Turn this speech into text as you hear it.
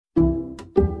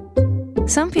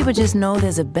Some people just know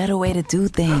there's a better way to do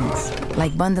things,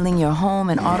 like bundling your home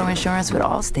and auto insurance with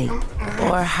Allstate,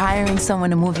 or hiring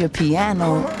someone to move your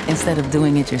piano instead of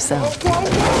doing it yourself.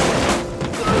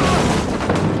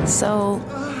 So,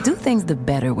 do things the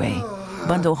better way.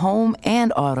 Bundle home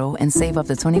and auto and save up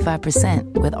to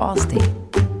 25% with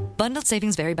Allstate. Bundled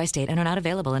savings vary by state and are not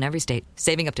available in every state.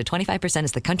 Saving up to 25%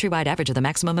 is the countrywide average of the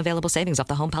maximum available savings off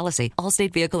the home policy.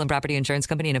 Allstate Vehicle and Property Insurance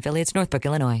Company and affiliates, Northbrook,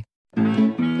 Illinois.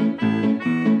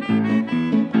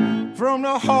 From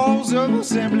the halls of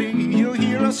assembly, you'll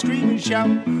hear us scream and shout.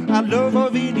 Our love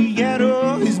of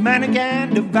Indiana is manic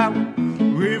and devout.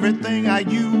 Everything I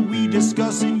you we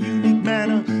discuss in unique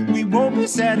manner. We won't be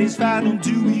satisfied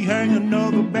until we hang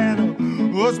another banner.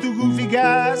 Us two goofy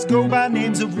guys go by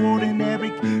names of Ward and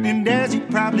Eric, and as you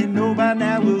probably know by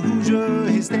now, we're Hoosier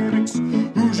Hysterics.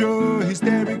 Hoosier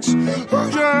Hysterics.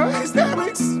 Hoosier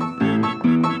Hysterics.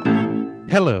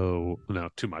 Hello. No,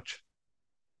 too much.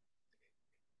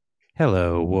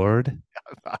 Hello, Ward.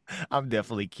 I'm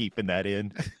definitely keeping that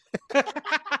in.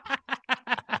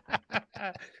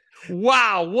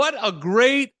 Wow, what a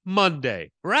great Monday,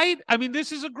 right? I mean,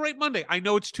 this is a great Monday. I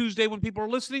know it's Tuesday when people are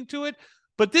listening to it,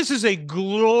 but this is a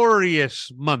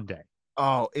glorious Monday.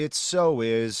 Oh, it so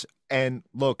is. And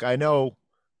look, I know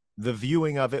the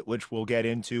viewing of it, which we'll get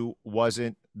into,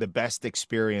 wasn't the best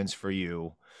experience for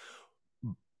you.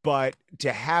 But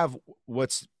to have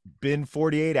what's been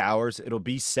 48 hours, it'll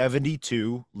be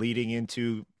 72 leading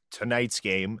into tonight's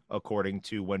game, according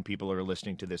to when people are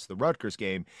listening to this, the Rutgers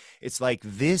game. It's like,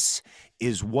 this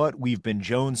is what we've been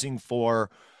jonesing for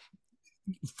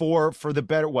the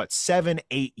better,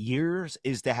 7-8 years,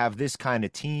 is to have this kind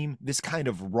of team, this kind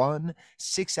of run,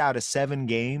 6 out of 7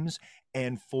 games.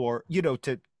 And for,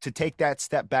 to take that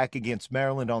step back against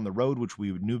Maryland on the road, which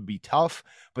we knew would be tough,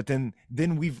 but then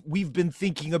we've been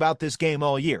thinking about this game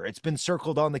all year. It's been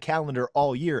circled on the calendar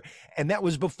all year, and that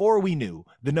was before we knew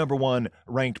the number 1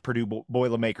 ranked Purdue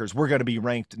Boilermakers were going to be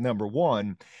ranked number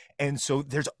 1. And so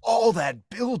there's all that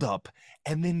buildup,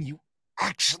 and then you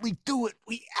actually do it.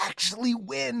 We actually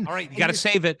win. All right, you got to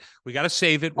save it. We got to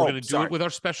save it. We're going to do it with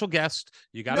our special guest.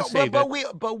 You got to save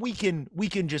it. But we can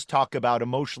just talk about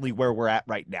emotionally where we're at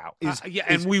right now.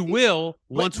 And we will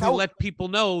once we let people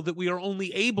know that we are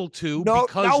only able to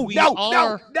because we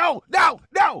are. No.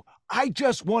 I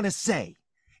just want to say,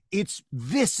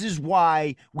 this is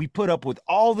why we put up with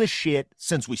all this shit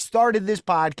since we started this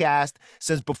podcast,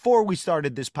 since before we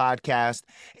started this podcast.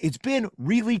 It's been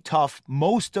really tough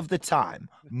most of the time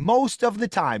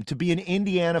to be an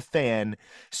Indiana fan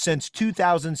since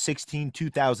 2016,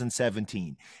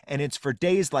 2017. And it's for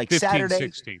days like 15, Saturday.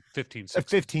 15, 16.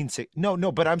 15, 16.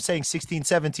 No, but I'm saying 16,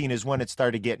 17 is when it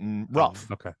started getting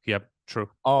rough. Okay. Yep.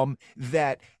 True.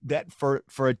 That for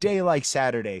a day like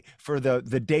Saturday, for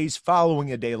the days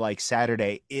following a day like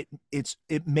Saturday, it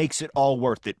makes it all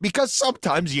worth it, because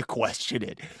sometimes you question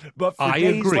it. But for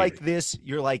days like this,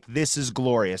 you're like, this is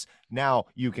glorious. Now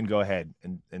you can go ahead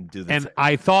and do this. And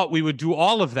I thought we would do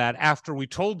all of that after we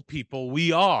told people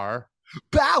we are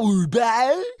powered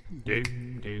by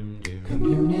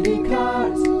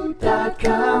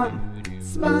CommunityCars.com.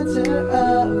 Sponsor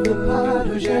of the pod,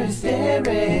 Hoosier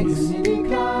Hysterics.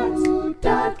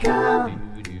 CommunityCars.com.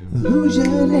 Hoosier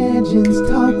Legends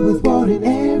talk with Ward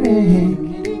and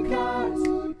Eric.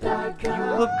 CommunityCars.com.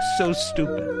 You look so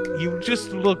stupid. You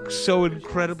just look so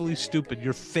incredibly stupid.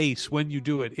 Your face when you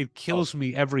do it, it kills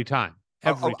me every time.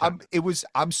 Every time.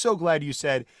 I'm so glad you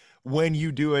said when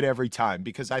you do it every time,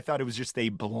 because I thought it was just a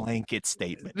blanket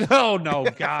statement. No,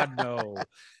 God, no.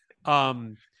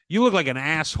 You look like an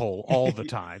asshole all the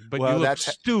time, but you look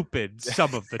stupid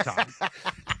some of the time.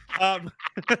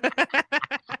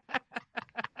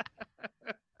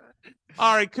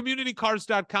 All right,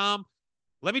 CommunityCars.com.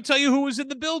 Let me tell you who was in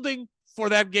the building for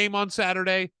that game on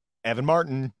Saturday. Evan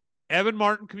Martin,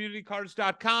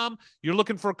 CommunityCars.com. You're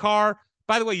looking for a car.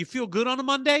 By the way, you feel good on a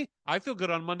Monday? I feel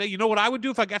good on Monday. You know what I would do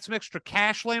if I got some extra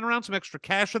cash laying around, some extra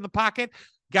cash in the pocket?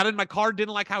 Got in my car,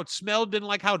 didn't like how it smelled, didn't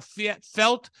like how it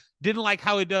felt, didn't like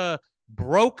how it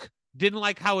broke, didn't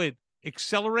like how it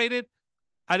accelerated.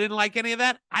 I didn't like any of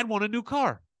that. I'd want a new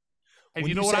car. And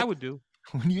you know what I would do?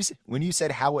 When you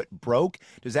said how it broke,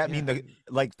 does that mean the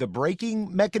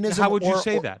braking mechanism? How would you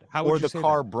say that? How would or the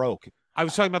car broke? I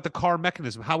was talking about the car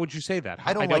mechanism. How would you say that?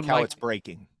 I don't like how it's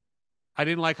braking. I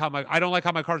don't like how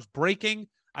my car's braking.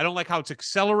 I don't like how it's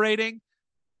accelerating.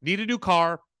 Need a new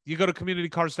car. You go to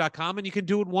CommunityCars.com and you can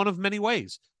do it one of many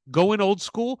ways. Go in old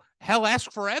school. Hell,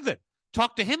 ask for Evan.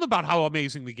 Talk to him about how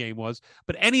amazing the game was.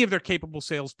 But any of their capable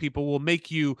salespeople will make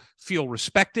you feel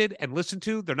respected and listened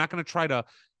to. They're not going to try to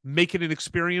make it an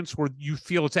experience where you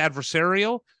feel it's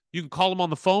adversarial. You can call them on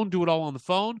the phone, do it all on the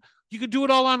phone. You can do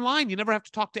it all online. You never have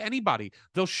to talk to anybody.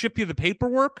 They'll ship you the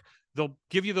paperwork. They'll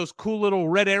give you those cool little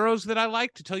red arrows that I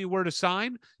like to tell you where to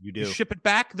sign. You do. You ship it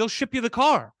back. They'll ship you the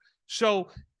car. So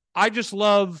I just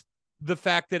love the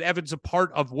fact that Evan's a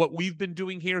part of what we've been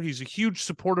doing here. He's a huge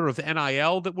supporter of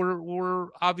NIL that we're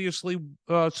obviously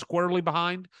squarely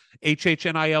behind.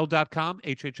 HHNIL.com.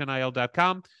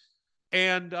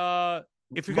 And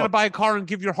if you're going to buy a car and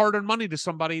give your hard-earned money to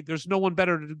somebody, there's no one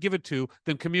better to give it to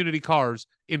than Community Cars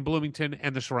in Bloomington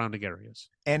and the surrounding areas.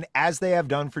 And as they have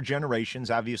done for generations,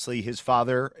 obviously his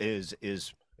father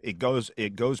it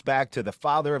goes back to the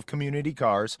father of Community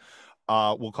Cars.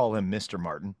 We'll call him Mr.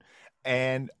 Martin.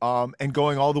 And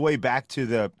going all the way back to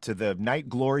the Night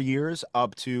Glory years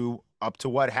up to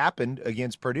what happened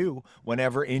against Purdue.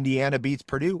 Whenever Indiana beats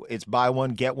Purdue, it's buy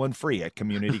one get one free at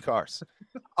Community Cars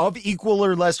of equal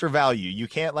or lesser value. You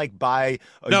can't like buy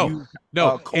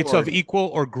it's of equal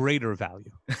or greater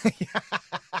value.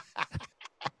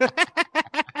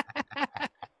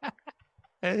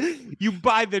 You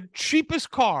buy the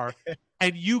cheapest car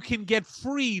and you can get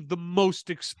free the most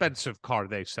expensive car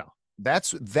they sell.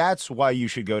 That's why you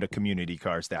should go to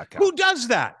communitycars.com. Who does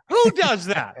that?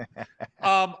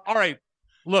 All right.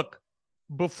 Look,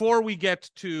 before we get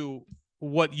to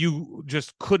what you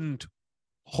just couldn't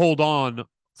hold on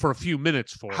for a few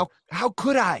minutes for. How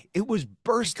could I? It was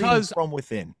bursting from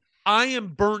within. I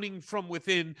am burning from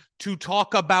within to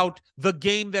talk about the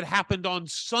game that happened on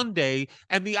Sunday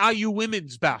and the IU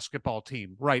women's basketball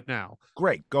team right now.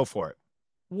 Great. Go for it.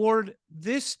 Ward,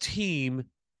 this team,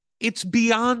 it's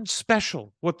beyond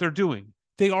special what they're doing.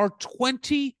 They are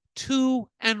 22-1.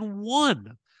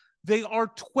 They are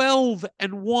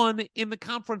 12-1 in the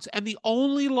conference, and the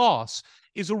only loss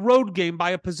is a road game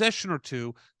by a possession or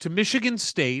two to Michigan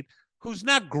State, who's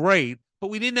not great,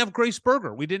 but we didn't have Grace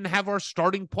Berger. We didn't have our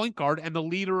starting point guard and the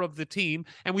leader of the team,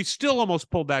 and we still almost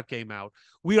pulled that game out.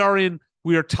 We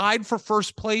are tied for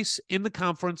first place in the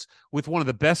conference with one of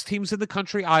the best teams in the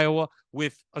country, Iowa,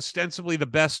 with ostensibly the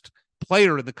best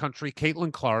player in the country,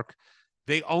 Caitlin Clark.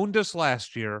 They owned us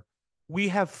last year. We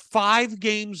have 5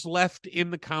 games left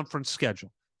in the conference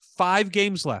schedule. 5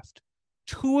 games left.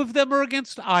 2 of them are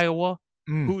against Iowa,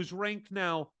 who is ranked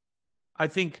now, I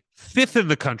think, 5th in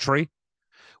the country.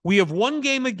 We have 1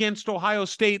 game against Ohio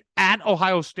State at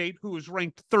Ohio State, who is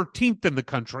ranked 13th in the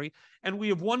country. And we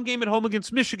have 1 game at home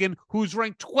against Michigan, who is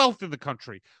ranked 12th in the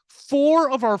country.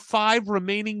 4 of our 5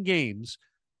 remaining games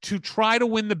to try to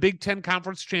win the Big Ten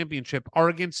Conference Championship are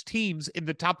against teams in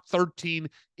the top 13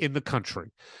 in the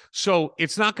country. So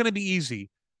it's not going to be easy.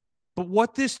 But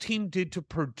what this team did to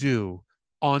Purdue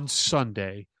on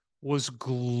Sunday was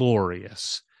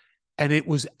glorious. And it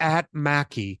was at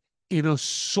Mackey in a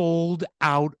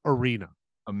sold-out arena.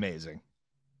 Amazing.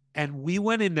 And we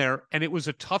went in there, and it was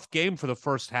a tough game for the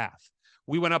first half.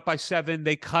 We went up by 7.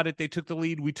 They cut it. They took the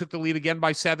lead. We took the lead again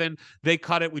by 7. They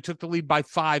cut it. We took the lead by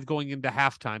 5 going into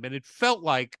halftime. And it felt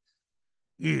like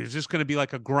it's just going to be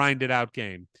like a grinded-out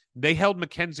game. They held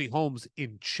Mackenzie Holmes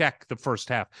in check the first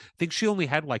half. I think she only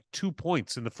had like 2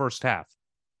 points in the first half.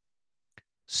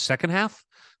 Second half,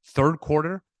 third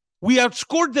quarter, we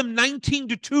outscored them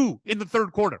 19-2 in the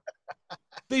third quarter.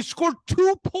 They scored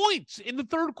 2 points in the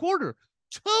third quarter.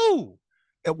 2.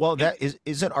 Well,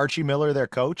 isn't Archie Miller their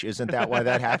coach? Isn't that why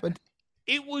that happened?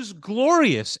 It was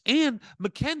glorious. And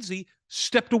Mackenzie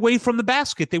stepped away from the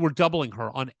basket. They were doubling her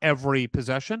on every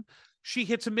possession. She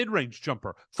hits a mid-range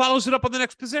jumper, follows it up on the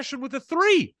next possession with a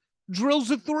 3, drills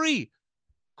a 3.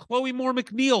 Chloe Moore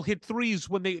McNeil hit 3s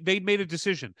when they made a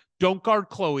decision. Don't guard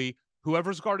Chloe.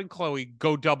 Whoever's guarding Chloe,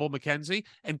 go double Mackenzie.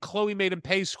 And Chloe made him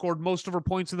pay, scored most of her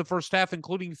points in the first half,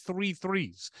 including 3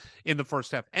 threes in the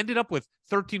first half. Ended up with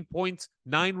 13 points,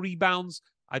 9 rebounds,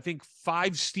 I think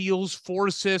 5 steals, 4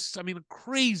 assists. I mean, a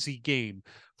crazy game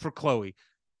for Chloe.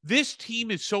 This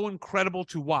team is so incredible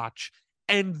to watch.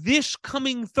 And this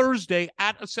coming Thursday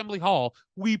at Assembly Hall,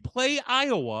 we play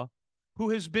Iowa, who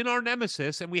has been our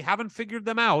nemesis, and we haven't figured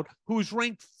them out, who is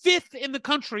ranked 5th in the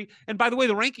country. And by the way,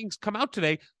 the rankings come out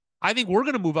today. I think we're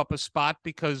going to move up a spot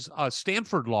because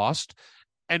Stanford lost.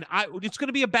 And it's going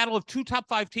to be a battle of 2 top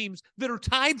 5 teams that are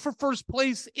tied for first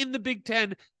place in the Big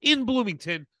Ten in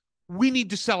Bloomington. We need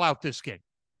to sell out this game.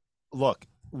 Look,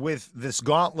 with this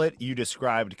gauntlet you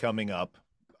described coming up,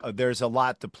 there's a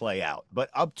lot to play out.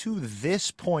 But up to this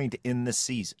point in the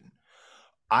season,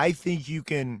 I think you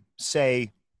can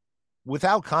say,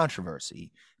 without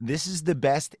controversy, this is the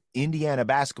best Indiana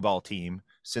basketball team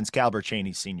since Calbert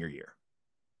Cheney's senior year.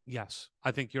 Yes,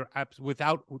 I think you're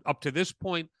up to this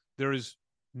point, there is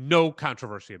no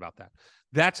controversy about that.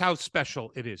 That's how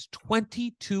special it is.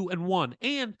 22-1.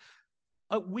 And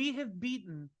we have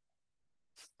beaten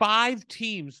 5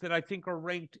 teams that I think are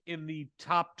ranked in the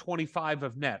top 25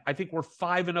 of net. I think we're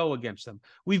 5-0 against them.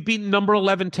 We've beaten number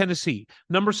 11 Tennessee,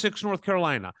 number 6 North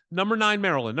Carolina, number 9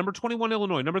 Maryland, number 21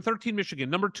 Illinois, number 13 Michigan,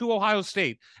 number 2 Ohio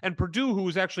State, and Purdue, who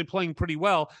is actually playing pretty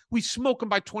well. We smoke them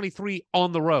by 23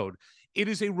 on the road. It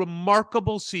is a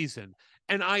remarkable season,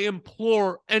 and I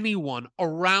implore anyone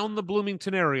around the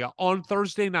Bloomington area on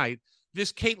Thursday night.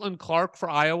 This Caitlin Clark for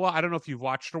Iowa, I don't know if you've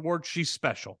watched her ward. She's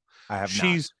special. I have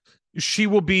not. She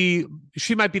might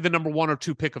be the number 1 or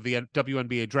 2 pick of the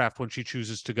WNBA draft when she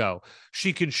chooses to go.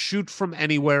 She can shoot from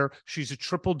anywhere. She's a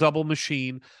triple-double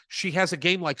machine. She has a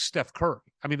game like Steph Curry.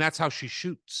 I mean, that's how she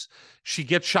shoots. She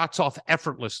gets shots off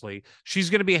effortlessly. She's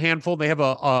going to be a handful. They have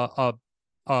a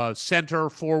center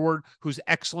forward who's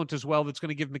excellent as well. That's going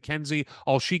to give Mackenzie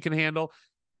all she can handle.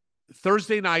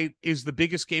 Thursday night is the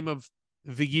biggest game of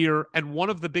the year and one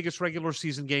of the biggest regular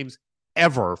season games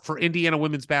ever for Indiana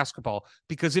women's basketball,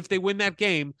 because if they win that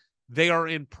game, they are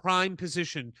in prime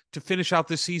position to finish out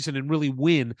the season and really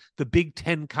win the Big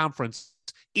Ten Conference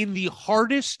in the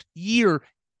hardest year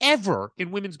ever in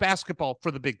women's basketball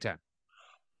for the Big Ten.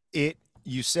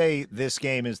 You say this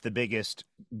game is the biggest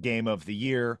game of the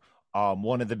year,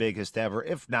 one of the biggest ever,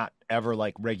 if not ever,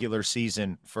 like regular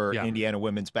season for Indiana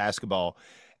women's basketball.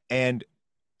 And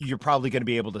you're probably going to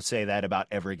be able to say that about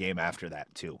every game after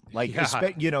that too. Like,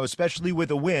 especially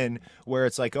with a win where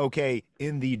it's like, okay,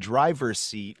 in the driver's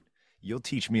seat, you'll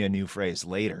teach me a new phrase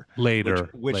later,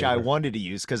 which I wanted to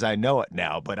use because I know it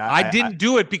now, but I didn't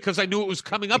do it because I knew it was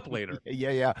coming up later.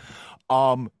 Yeah.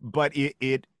 But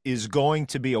it is going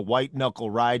to be a white knuckle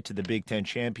ride to the Big Ten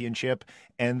championship.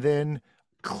 And then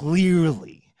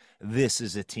clearly this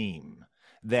is a team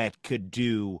that could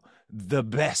do the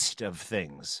best of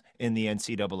things in the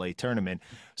NCAA tournament.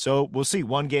 So we'll see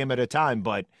one game at a time,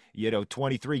 but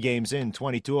 23 games in,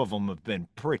 22 of them have been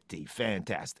pretty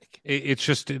fantastic. It's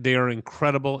just, they are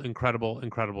incredible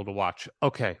to watch.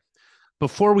 Okay.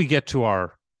 Before we get to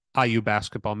our IU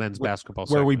basketball, men's basketball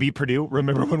segment, where we beat Purdue.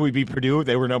 Remember when we beat Purdue?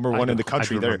 They were number 1 in the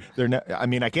country. They're not, I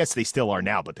mean, I guess they still are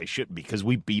now, but they shouldn't be because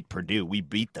we beat Purdue. We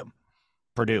beat them.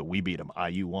 Purdue, we beat them.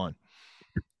 IU won.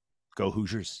 Go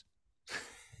Hoosiers.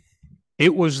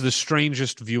 It was the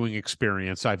strangest viewing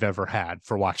experience I've ever had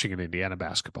for watching an Indiana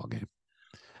basketball game.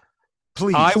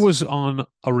 Please. I was on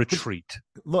a retreat.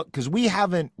 Look, because we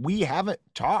haven't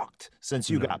talked since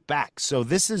you got back. So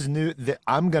this is new.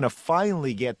 I'm going to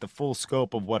finally get the full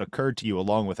scope of what occurred to you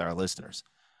along with our listeners.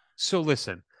 So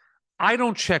listen, I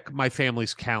don't check my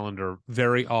family's calendar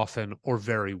very often or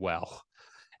very well.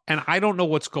 And I don't know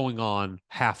what's going on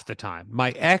half the time.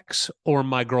 My ex or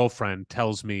my girlfriend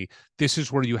tells me this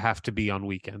is where you have to be on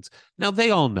weekends. Now, they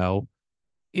all know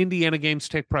Indiana games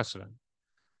take precedent.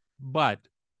 But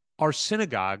our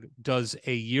synagogue does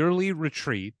a yearly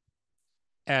retreat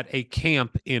at a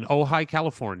camp in Ojai,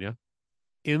 California,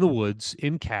 in the woods,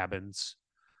 in cabins,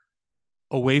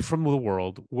 away from the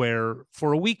world, where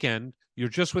for a weekend, you're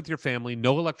just with your family.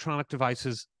 No electronic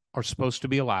devices are supposed to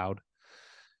be allowed.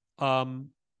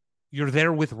 You're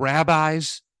there with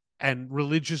rabbis and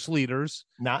religious leaders,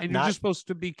 and you're just supposed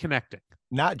to be connecting.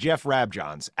 Not Jeff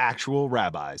Rabjohns, actual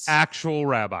rabbis. Actual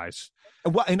rabbis.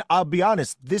 Well, and I'll be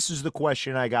honest, this is the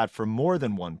question I got from more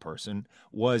than one person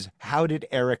was, how did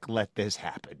Eric let this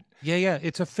happen? Yeah,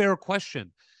 it's a fair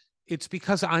question. It's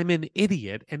because I'm an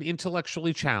idiot and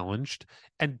intellectually challenged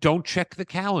and don't check the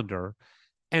calendar.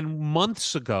 And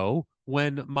months ago,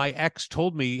 when my ex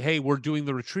told me, hey, we're doing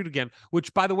the retreat again,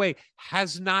 which, by the way,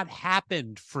 has not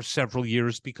happened for several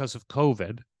years because of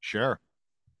COVID. Sure.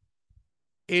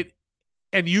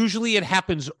 And usually it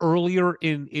happens earlier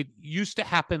it used to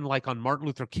happen like on Martin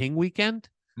Luther King weekend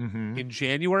in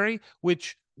January,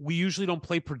 which we usually don't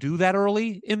play Purdue that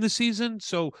early in the season.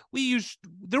 So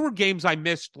there were games I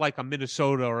missed, like a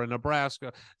Minnesota or a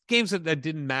Nebraska, games that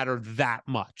didn't matter that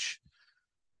much.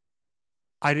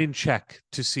 I didn't check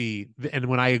to see, and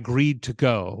when I agreed to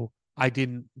go, I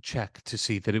didn't check to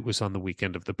see that it was on the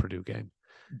weekend of the Purdue game.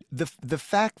 The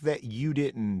fact that you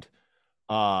didn't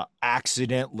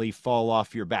accidentally fall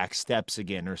off your back steps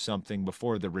again or something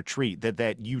before the retreat,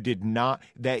 that you did not,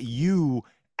 that you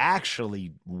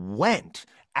actually went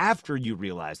after you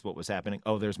realized what was happening.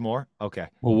 Oh, there's more? Okay.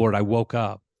 Well, Ward, I woke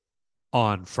up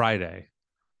on Friday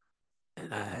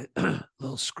and I a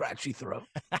little scratchy throat.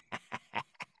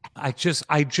 I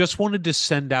just wanted to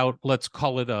send out, let's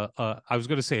call it I was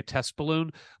going to say a test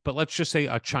balloon, but let's just say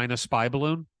a China spy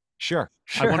balloon. Sure.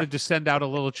 I wanted to send out a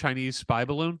little Chinese spy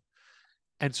balloon.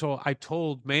 And so I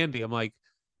told Mandy, I'm like,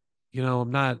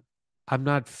 I'm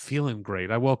not feeling great.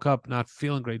 I woke up not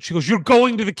feeling great. She goes, you're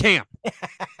going to the camp.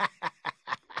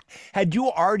 Had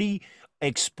you already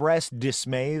expressed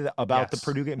dismay about the Yes.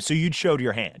 Purdue game. So you'd showed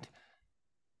your hand.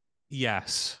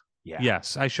 Yes. Yeah.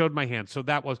 Yes, I showed my hand. So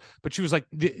that was, but she was like,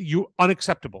 "You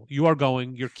unacceptable. You are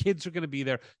going. Your kids are going to be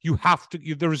there. You have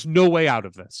to. There is no way out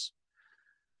of this."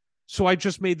 So I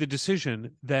just made the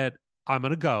decision that I'm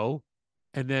going to go,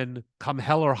 and then come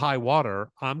hell or high water,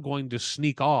 I'm going to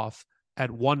sneak off at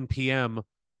 1 p.m.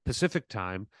 Pacific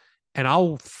time, and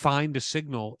I'll find a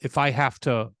signal if I have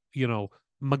to,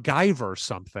 MacGyver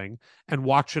something and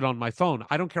watch it on my phone.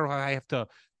 I don't care if I have to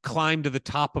climb to the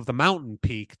top of the mountain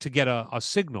peak to get a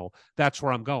signal. That's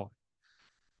where I'm going.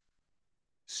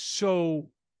 So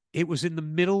it was in the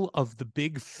middle of the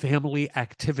big family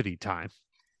activity time.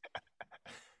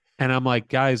 And I'm like,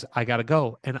 guys, I got to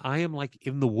go. And I am like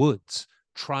in the woods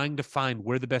trying to find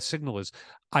where the best signal is.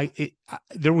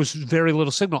 There was very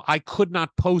little signal. I could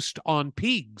not post on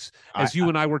Pigs as you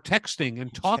and I were texting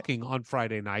and talking on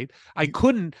Friday night. I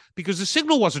couldn't because the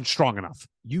signal wasn't strong enough.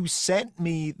 You sent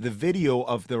me the video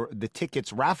of the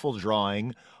tickets raffle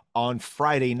drawing on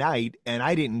Friday night, and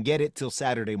I didn't get it till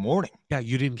Saturday morning. Yeah,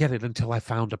 you didn't get it until I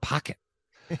found a pocket.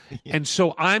 Yeah. And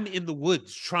so I'm in the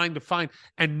woods trying to find,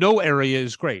 and no area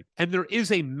is great. And there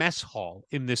is a mess hall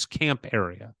in this camp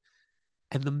area.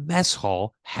 And the mess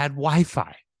hall had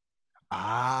Wi-Fi.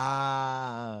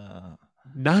 Ah.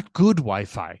 Not good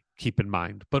Wi-Fi, keep in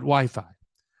mind, but Wi-Fi.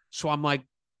 So I'm like,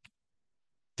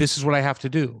 this is what I have to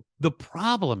do. The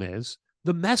problem is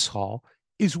the mess hall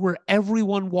is where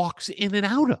everyone walks in and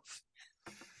out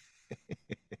of.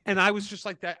 And I was just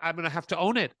like that. I'm going to have to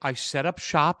own it. I set up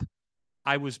shop.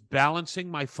 I was balancing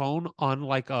my phone on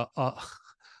like a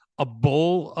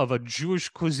bowl of a Jewish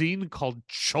cuisine called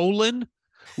cholent,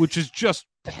 which is just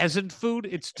peasant food.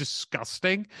 It's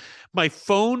disgusting. My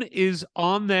phone is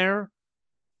on there,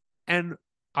 and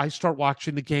I start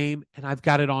watching the game, and I've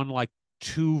got it on like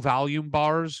 2 volume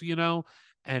bars,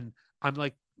 and I'm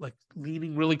like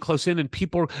leaning really close in, and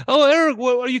people are, "Oh, Eric,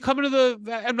 are you coming to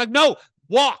the?" I'm like, "No,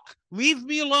 walk. Leave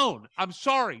me alone. I'm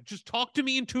sorry. Just talk to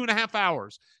me in 2.5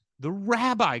 hours." The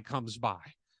rabbi comes by,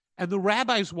 and the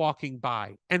rabbi's walking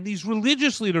by, and these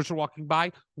religious leaders are walking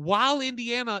by while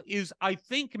Indiana is, I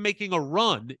think, making a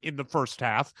run in the first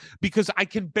half because I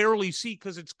can barely see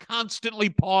because it's constantly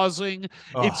pausing.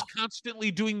 Oh. It's constantly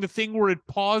doing the thing where it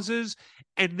pauses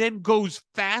and then goes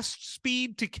fast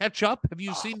speed to catch up. Have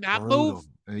you seen that move?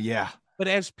 Yeah. But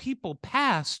as people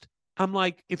passed, I'm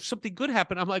like, if something good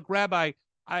happened, I'm like, Rabbi,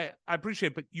 I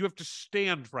appreciate it, but you have to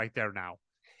stand right there now.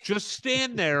 Just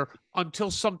stand there until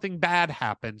something bad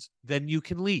happens, then you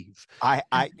can leave. My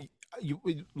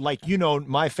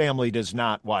family does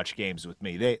not watch games with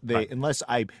me. They right. Unless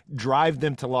I drive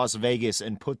them to Las Vegas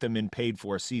and put them in paid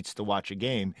for seats to watch a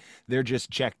game, they're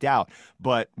just checked out.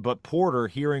 But Porter,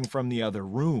 hearing from the other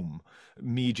room,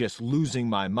 me just losing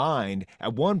my mind,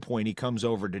 at one point he comes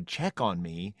over to check on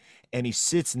me, and he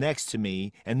sits next to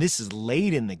me, and this is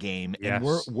late in the game, yes. And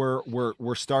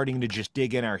we're starting to just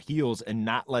dig in our heels and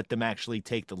not let them actually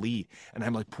take the lead. And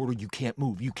I'm like, Porter, you can't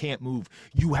move.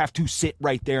 You have to sit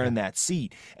right there in that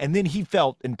seat. And then he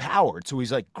felt empowered, so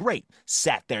he's like, great,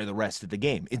 sat there the rest of the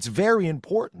game. It's very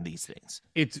important, these things.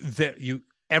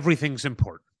 Everything's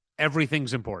important.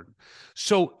 Everything's important.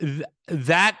 So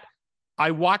that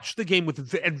I watched the game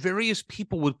and various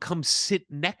people would come sit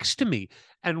next to me.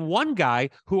 And one guy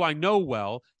who I know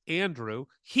well, Andrew,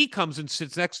 he comes and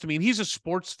sits next to me, and he's a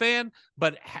sports fan,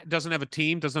 but doesn't have a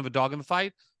team, doesn't have a dog in the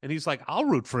fight. And he's like, I'll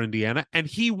root for Indiana. And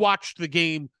he watched the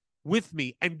game with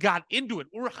me and got into it.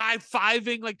 We're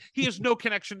high-fiving. Like, he has no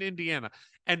connection to Indiana.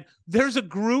 And there's a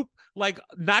group like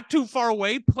not too far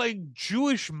away playing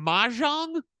Jewish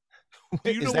mahjong.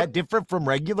 Is that different from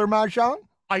regular mahjong?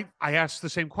 I asked the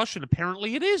same question.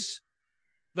 Apparently it is.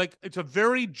 Like, it's a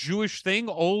very Jewish thing.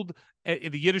 Old,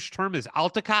 the Yiddish term is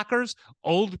altakakers.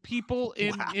 Old people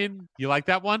in you like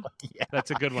that one? Yeah.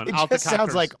 That's a good one. It just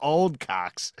sounds like old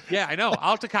cocks. Yeah, I know.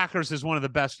 Altakakers is one of the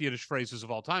best Yiddish phrases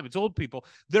of all time. It's old people.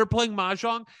 They're playing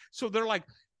mahjong. So they're like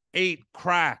 8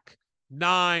 crack,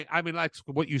 9. I mean, that's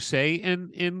what you say in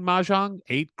mahjong,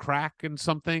 8 crack and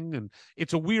something. And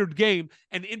it's a weird game.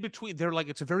 And in between, they're like,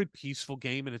 it's a very peaceful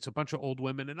game, and it's a bunch of old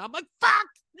women. And I'm like, fuck,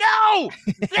 no.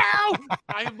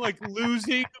 I am like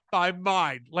losing my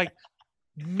mind. Like,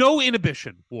 no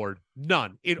inhibition, Ward.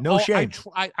 None. No shame.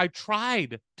 I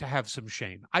tried to have some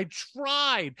shame. I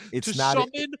tried it's to not,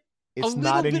 summon it's a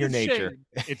not little in your bit of nature.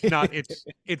 Shame. It's not.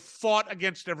 It fought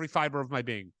against every fiber of my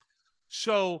being.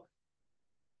 So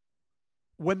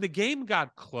when the game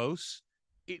got close,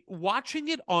 watching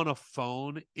it on a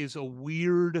phone is a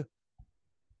weird.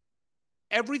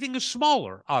 Everything is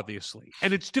smaller, obviously,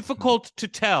 and it's difficult to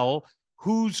tell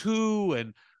who's who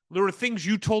and There were things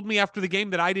you told me after the game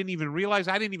that I didn't even realize.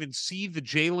 I didn't even see the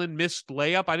Jalen missed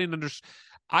layup. I didn't understand.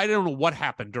 I don't know what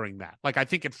happened during that. Like, I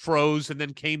think it froze and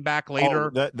then came back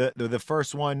later. Oh, the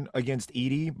first one against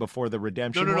Edie before the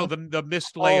redemption. No, one? the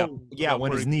missed layup. Oh, yeah,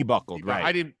 when his knee buckled, right.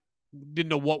 I didn't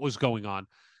know what was going on.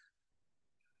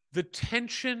 The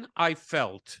tension I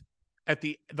felt at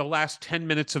the last 10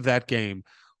 minutes of that game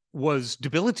was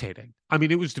debilitating. I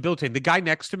mean, it was debilitating. The guy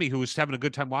next to me who was having a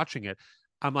good time watching it,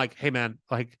 I'm like, hey, man,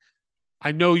 like,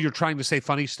 I know you're trying to say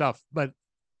funny stuff, but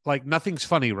like, nothing's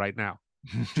funny right now.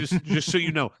 Just so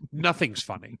you know, nothing's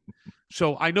funny.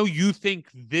 So I know you think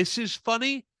this is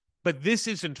funny, but this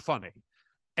isn't funny.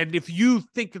 And if you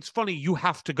think it's funny, you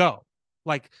have to go.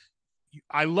 Like,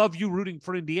 I love you rooting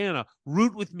for Indiana.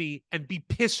 Root with me and be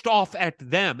pissed off at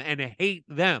them and hate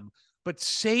them, but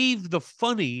save the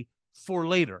funny for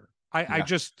later. I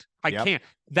can't.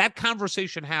 That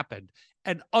conversation happened,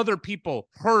 and other people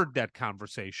heard that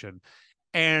conversation.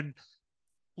 And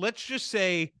let's just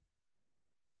say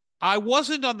I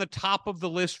wasn't on the top of the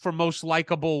list for most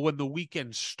likable when the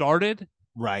weekend started.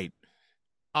 Right.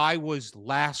 I was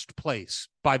last place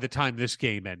by the time this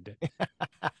game ended.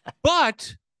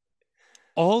 But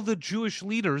all the Jewish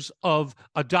leaders of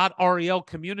a .REL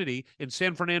community in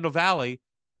San Fernando Valley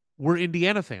were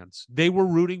Indiana fans. They were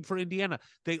rooting for Indiana.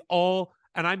 They all,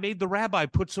 and I made the rabbi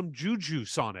put some Jew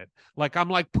juice on it. Like, I'm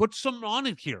like, put some on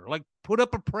it here. Like, put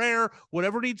up a prayer,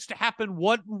 whatever needs to happen.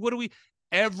 What do we,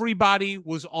 everybody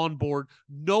was on board.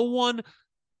 No one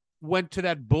went to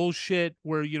that bullshit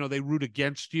where, you know, they root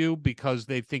against you because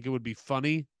they think it would be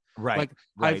funny. Right. Like,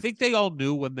 right. I think they all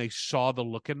knew when they saw the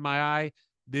look in my eye,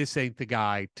 this ain't the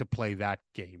guy to play that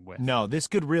game with. No, this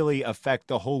could really affect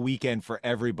the whole weekend for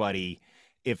everybody.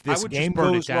 If this game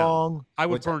burn goes wrong, I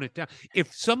would burn it down.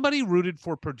 If somebody rooted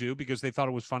for Purdue because they thought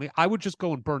it was funny, I would just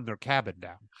go and burn their cabin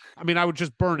down. I mean, I would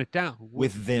just burn it down.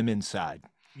 With them inside.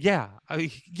 Yeah.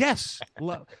 Yes.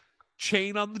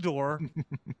 Chain on the door.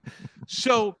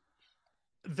 So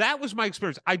that was my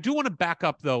experience. I do want to back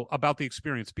up, though, about the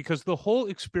experience, because the whole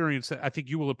experience that I think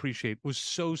you will appreciate was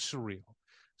so surreal.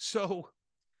 So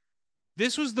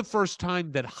this was the first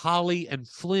time that Holly and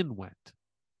Flynn went.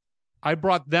 I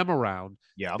brought them around.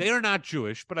 Yeah. They are not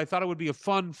Jewish, but I thought it would be a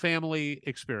fun family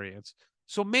experience.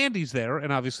 So Mandy's there,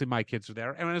 and obviously my kids are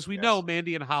there. And as we know,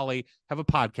 Mandy and Holly have a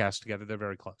podcast together. They're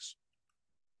very close.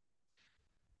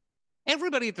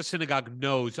 Everybody at the synagogue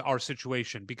knows our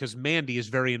situation because Mandy is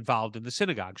very involved in the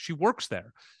synagogue. She works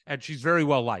there, and she's very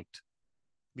well liked,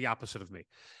 the opposite of me.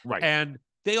 Right. And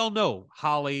they all know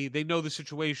Holly. They know the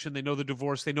situation. They know the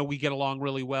divorce. They know we get along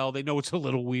really well. They know it's a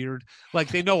little weird. Like,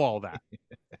 they know all that.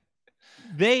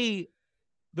 The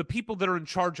people that are in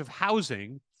charge of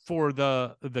housing for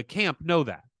the camp know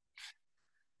that.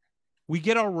 We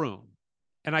get our room,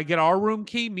 and I get our room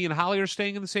key. Me and Holly are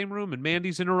staying in the same room, and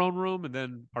Mandy's in her own room, and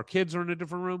then our kids are in a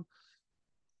different room.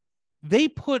 They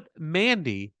put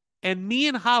Mandy and me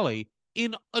and Holly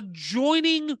in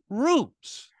adjoining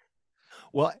rooms.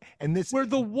 Well, and this where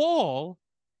the wall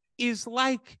is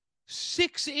like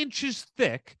 6 inches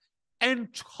thick and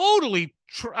totally,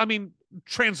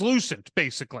 translucent,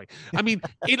 basically. I mean,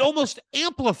 it almost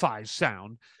amplifies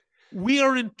sound. We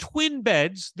are in twin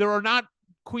beds. There are not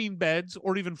queen beds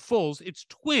or even fulls. It's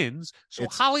twins. So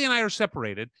Holly and I are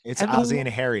separated. It's Ozzy and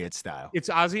Harriet style. It's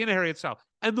Ozzy and Harriet style.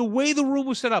 And the way the room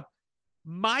was set up,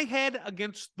 my head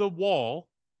against the wall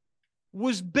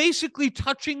was basically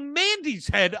touching Mandy's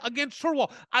head against her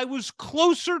wall. I was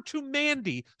closer to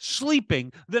Mandy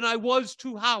sleeping than I was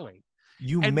to Holly.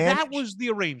 That was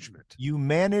the arrangement. You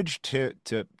managed to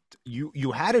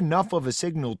you had enough of a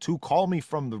signal to call me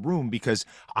from the room because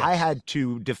I had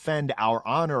to defend our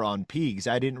honor on Peegs.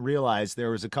 I didn't realize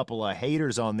there was a couple of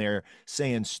haters on there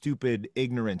saying stupid,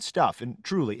 ignorant stuff, and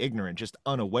truly ignorant, just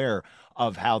unaware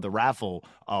of how the raffle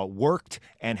worked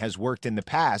and has worked in the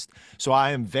past. So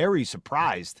I am very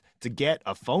surprised to get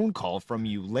a phone call from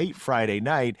you late Friday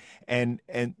night. And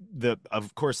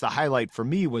of course, the highlight for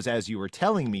me was as you were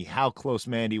telling me how close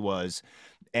Mandy was.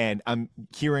 And I'm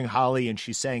hearing Holly, and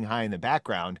she's saying hi in the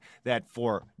background, that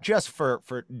for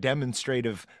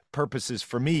demonstrative purposes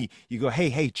for me, you go,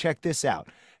 hey, check this out.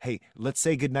 Hey, let's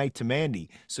say goodnight to Mandy.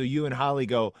 So you and Holly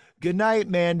go, good night,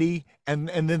 Mandy. And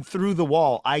then through the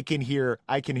wall, I can hear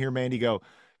Mandy go,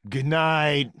 good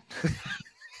night.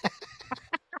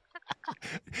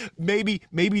 Maybe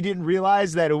didn't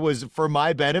realize that it was for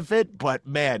my benefit, but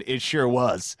man, it sure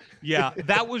was. Yeah,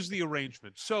 that was the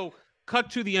arrangement. So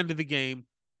cut to the end of the game.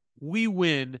 We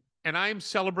win, and I am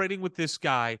celebrating with this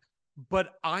guy,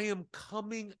 but I am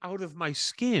coming out of my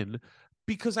skin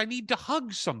because I need to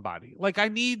hug somebody. Like, I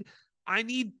need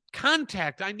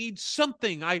contact. I need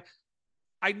something.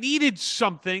 I needed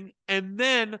something. And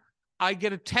then I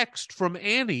get a text from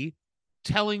Annie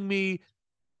telling me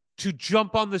to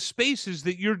jump on the spaces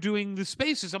that you're doing the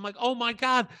spaces. I'm like, oh my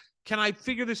God, can I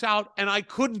figure this out? And I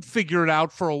couldn't figure it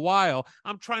out for a while.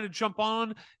 I'm trying to jump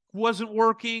on, wasn't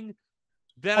working.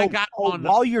 Then I got on.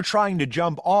 While you're trying to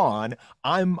jump on,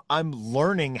 I'm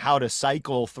learning how to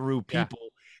cycle through people.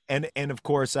 And of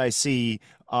course I see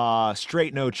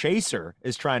Straight No Chaser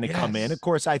is trying to come in. Of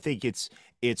course, I think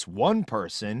it's one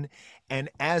person. And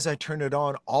as I turn it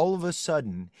on, all of a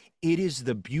sudden, it is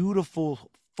the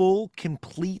beautiful, full,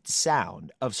 complete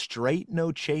sound of Straight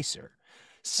No Chaser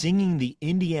singing the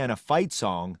Indiana fight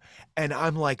song. And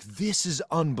I'm like, this is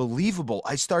unbelievable.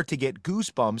 I start to get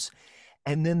goosebumps.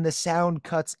 And then the sound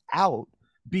cuts out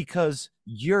because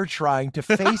you're trying to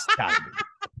FaceTime me.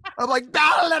 I'm like,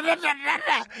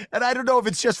 and I don't know if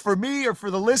it's just for me or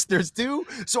for the listeners too.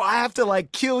 So I have to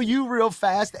like kill you real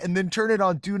fast and then turn it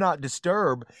on Do Not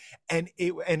Disturb. And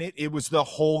it was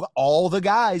all the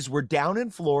guys were down in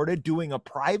Florida doing a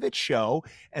private show,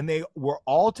 and they were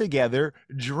all together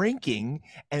drinking,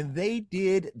 and they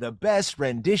did the best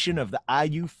rendition of the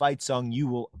IU fight song you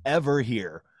will ever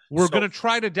hear. We're going to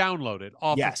try to download it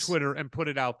off of Twitter and put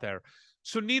it out there.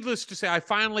 So needless to say, I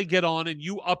finally get on and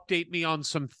you update me on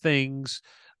some things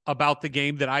about the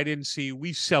game that I didn't see.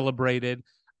 We celebrated.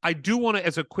 I do want to,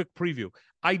 as a quick preview,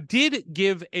 I did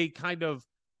give a kind of,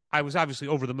 I was obviously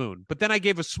over the moon, but then I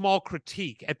gave a small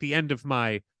critique at the end of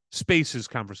my Spaces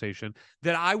conversation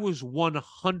that I was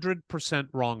 100%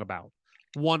 wrong about.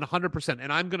 100%.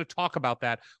 And I'm going to talk about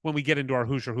that when we get into our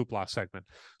Hoosier Hoopla segment.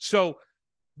 So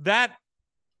that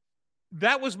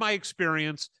was my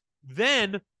experience.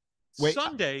 Then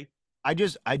Sunday, I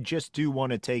just do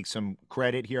want to take some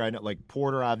credit here. I know like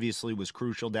Porter obviously was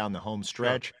crucial down the home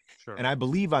stretch. Sure. And I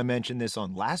believe I mentioned this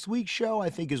on last week's show, I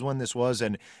think is when this was.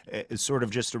 And it's sort of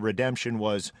just a redemption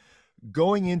was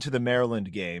going into the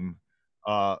Maryland game.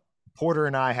 Porter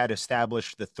and I had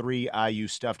established the 3 IU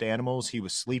stuffed animals he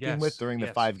was sleeping with during the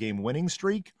 5-game winning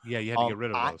streak. Yeah, you had to get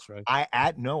rid of those, right? I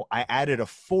added a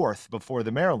 4th before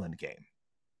the Maryland game.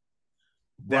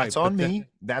 That's on me.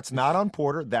 That's not on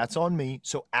Porter. That's on me.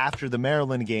 So after the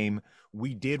Maryland game,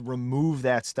 we did remove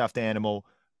that stuffed animal,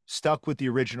 stuck with the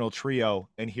original trio,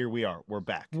 and here we are. We're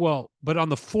back. Well, but on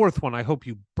the 4th one, I hope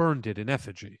you burned it in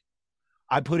effigy.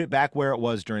 I put it back where it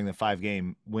was during the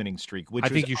 5-game winning streak. Which I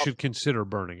think you should consider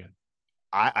burning it.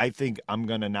 I think I'm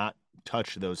going to not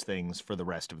touch those things for the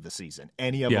rest of the season.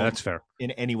 Any of them that's fair.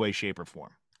 In any way, shape, or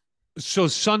form. So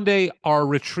Sunday, our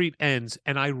retreat ends,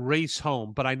 and I race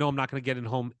home, but I know I'm not going to get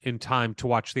home in time to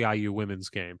watch the IU women's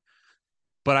game.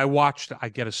 But I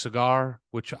get a cigar,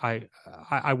 which I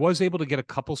was able to get a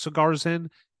couple cigars in.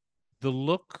 The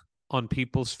look on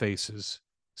people's faces,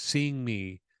 seeing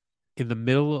me in the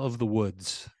middle of the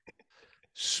woods,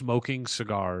 smoking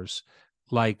cigars,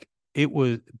 like it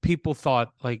was, people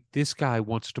thought like this guy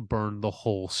wants to burn the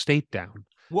whole state down.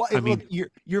 Well, look,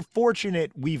 you're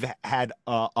fortunate we've had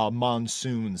a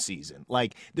monsoon season.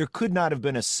 Like, there could not have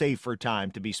been a safer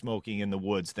time to be smoking in the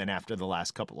woods than after the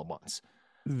last couple of months.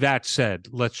 That said,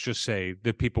 let's just say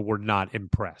that people were not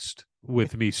impressed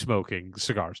with me smoking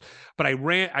cigars. But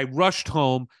I rushed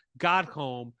home, got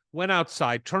home, went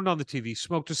outside, turned on the TV,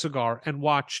 smoked a cigar, and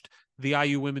watched the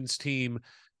IU women's team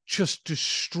just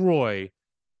destroy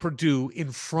Purdue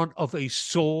in front of a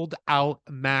sold-out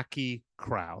Mackey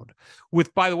crowd,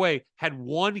 with, by the way, had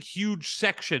one huge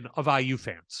section of IU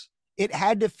fans. It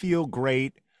had to feel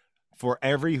great for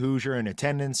every Hoosier in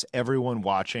attendance, everyone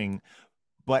watching,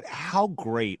 but how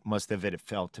great must have it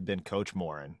felt to have been Coach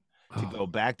Morin to go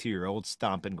back to your old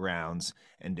stomping grounds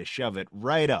and to shove it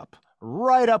right up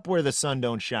where the sun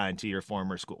don't shine to your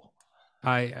former school.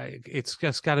 It's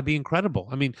just got to be incredible.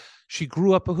 I mean, she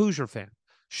grew up a Hoosier fan.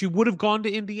 She would have gone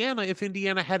to Indiana if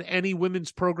Indiana had any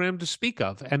women's program to speak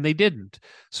of, and they didn't.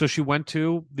 So she went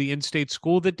to the in-state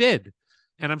school that did.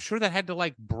 And I'm sure that had to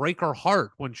like break her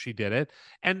heart when she did it.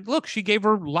 And look, she gave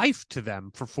her life to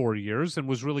them for 4 years and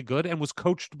was really good and was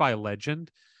coached by a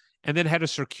legend, and then had a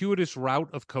circuitous route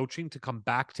of coaching to come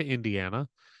back to Indiana.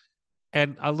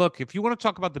 And look, if you want to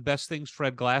talk about the best things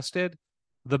Fred Glass did,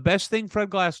 the best thing Fred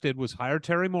Glass did was hire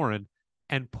Terry Morin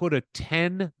and put a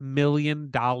 $10 million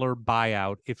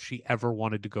buyout if she ever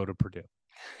wanted to go to Purdue.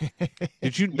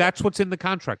 Did you? That's what's in the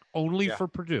contract. Only for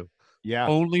Purdue. Yeah.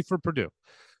 Only for Purdue.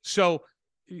 So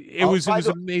It was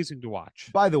amazing to watch.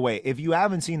 By the way, if you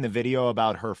haven't seen the video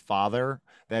about her father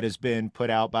that has been put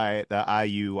out by the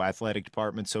IU athletic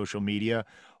department social media,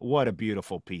 what a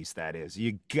beautiful piece that is.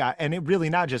 And it really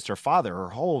not just her father, her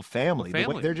whole family. The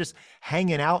way they're just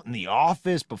hanging out in the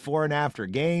office before and after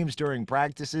games, during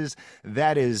practices.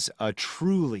 That is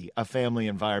truly a family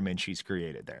environment she's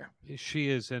created there. She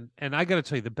is. And I got to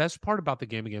tell you, the best part about the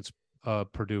game against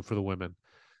Purdue for the women,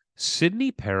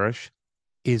 Sydney Parrish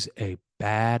is a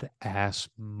badass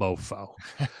mofo.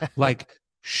 Like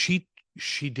she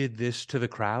did this to the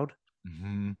crowd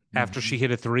after she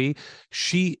hit a three.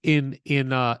 She in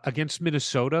against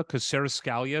Minnesota, because Sarah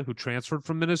Scalia, who transferred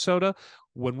from Minnesota,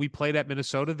 when we played at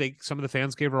Minnesota, some of the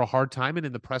fans gave her a hard time, and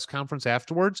in the press conference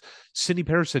afterwards, Sydney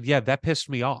Parrish said, "Yeah, that pissed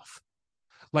me off."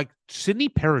 Like Sydney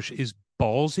Parrish is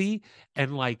ballsy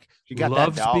and like she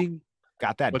loves being.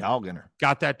 Got that dog in her.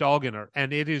 Got that dog in her.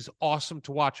 And it is awesome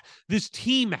to watch. This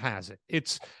team has it.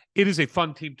 It is a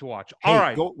fun team to watch. All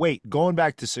right. Going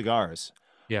back to cigars.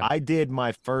 Yeah. I did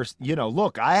my first,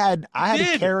 look, I had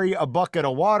to carry a bucket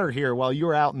of water here while you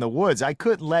were out in the woods. I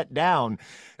couldn't let down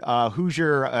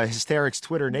Hoosier Hysterics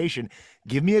Twitter Nation.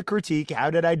 Give me a critique. How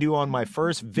did I do on my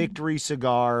first victory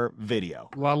cigar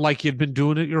video? Well, like you'd been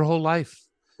doing it your whole life.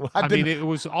 Well, it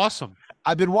was awesome.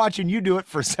 I've been watching you do it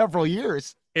for several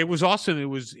years. It was awesome. It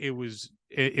was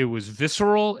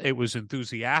visceral. It was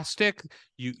enthusiastic.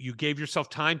 You gave yourself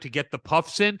time to get the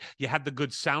puffs in. You had the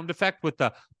good sound effect with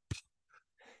the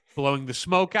blowing the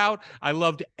smoke out. I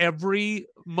loved every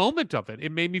moment of it.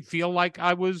 It made me feel like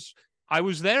I was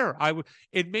there.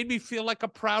 It made me feel like a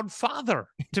proud father,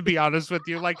 to be honest with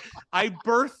you. Like I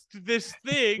birthed this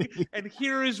thing, and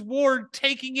here is Ward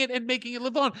taking it and making it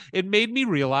live on. It made me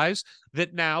realize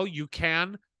that now you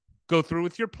can go through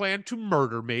with your plan to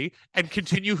murder me and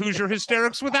continue Hoosier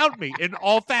Hysterics without me in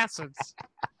all facets.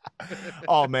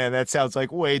 Oh man, that sounds like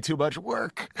way too much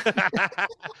work.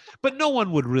 But no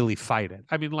one would really fight it.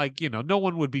 I mean, no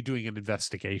one would be doing an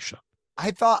investigation.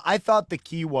 I thought the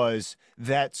key was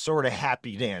that sort of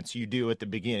happy dance you do at the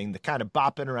beginning, the kind of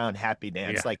bopping around happy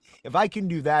dance. Yeah. Like if I can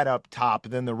do that up top,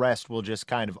 then the rest will just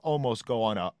kind of almost go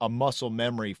on a muscle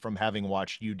memory from having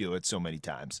watched you do it so many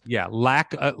times. Yeah.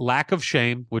 Lack of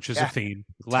shame, which is a theme.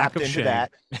 Lack of shame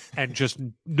that. And just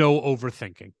no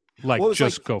overthinking.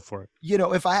 Go for it.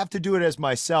 If I have to do it as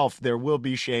myself, there will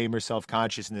be shame or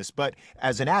self-consciousness. But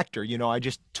as an actor, I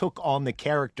just took on the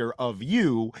character of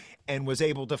you and was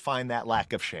able to find that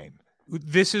lack of shame.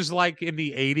 This is like in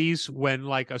the 80s when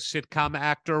like a sitcom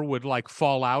actor would like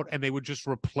fall out and they would just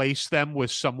replace them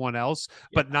with someone else,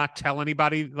 but not tell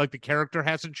anybody, like the character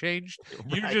hasn't changed.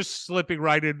 Right. You're just slipping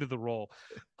right into the role.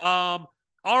 All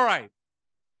right.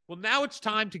 Well, now it's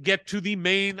time to get to the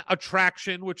main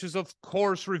attraction, which is, of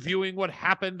course, reviewing what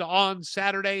happened on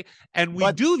Saturday. And we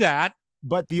do that.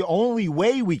 But the only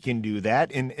way we can do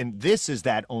that, and this is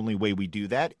that only way we do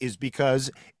that, is because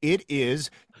it is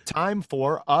time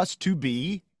for us to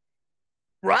be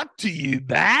brought to you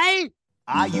by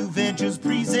IU Ventures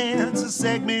presents a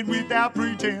segment without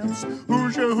pretense.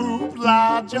 Hoosier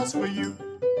Hoopla just for you.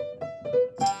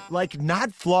 Like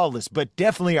not flawless, but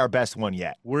definitely our best one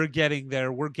yet. We're getting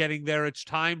there. It's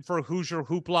time for Hoosier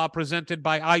Hoopla presented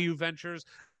by IU Ventures.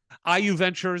 IU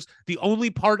Ventures, the only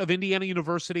part of Indiana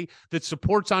University that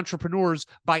supports entrepreneurs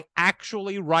by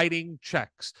actually writing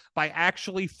checks, by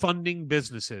actually funding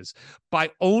businesses,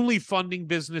 by only funding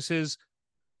businesses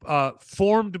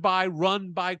formed by,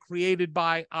 run by, created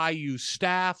by IU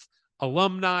staff,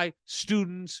 alumni,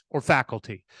 students, or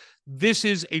faculty. This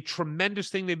is a tremendous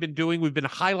thing they've been doing. We've been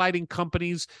highlighting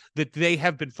companies that they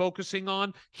have been focusing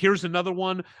on. Here's another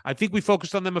one. I think we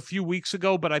focused on them a few weeks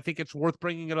ago, but I think it's worth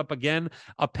bringing it up again.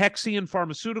 Apexion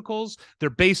Pharmaceuticals. They're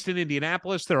based in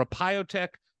Indianapolis. They're a biotech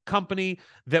company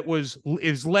that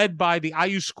is led by the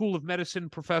IU School of Medicine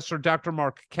professor, Dr.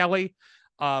 Mark Kelly.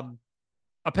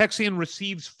 Apexion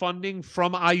receives funding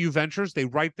from IU Ventures. They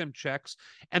write them checks,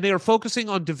 and they are focusing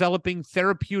on developing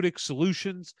therapeutic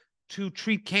solutions to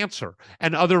treat cancer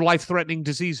and other life-threatening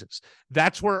diseases.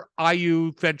 That's where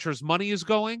IU Ventures money is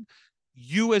going.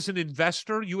 You as an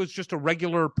investor, you as just a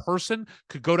regular person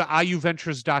could go to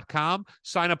iuventures.com,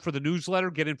 sign up for the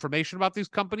newsletter, get information about these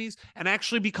companies, and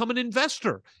actually become an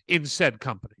investor in said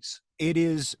companies. It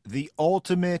is the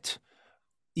ultimate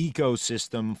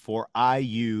ecosystem for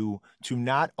IU to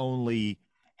not only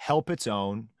help its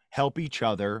own, help each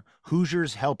other,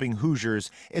 Hoosiers helping Hoosiers,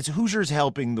 it's Hoosiers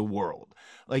helping the world.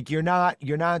 Like you're not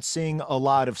seeing a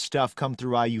lot of stuff come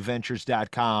through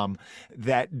iuventures.com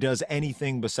that does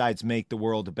anything besides make the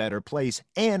world a better place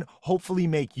and hopefully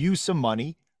make you some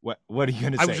money. What are you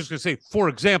going to say? I was just going to say, for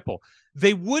example,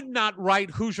 they would not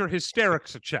write Hoosier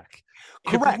Hysterics a check.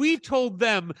 Correct. If we told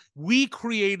them we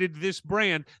created this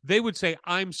brand, they would say,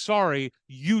 I'm sorry,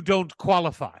 you don't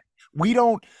qualify. We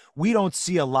don't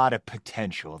see a lot of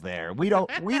potential there. We don't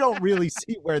really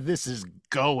see where this is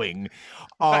going.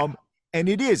 And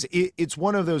it's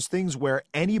one of those things where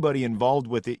anybody involved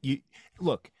with it,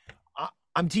 look,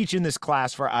 I'm teaching this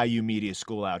class for IU Media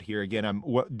School out here. Again, I'm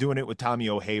doing it with Tommy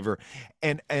O'Haver,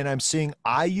 and I'm seeing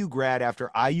IU grad after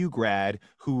IU grad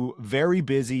who very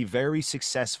busy, very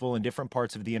successful in different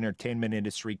parts of the entertainment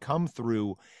industry come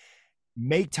through,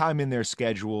 make time in their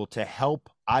schedule to help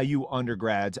IU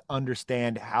undergrads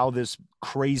understand how this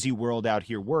crazy world out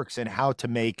here works and how to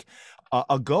make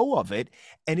a go of it.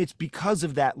 And it's because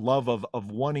of that love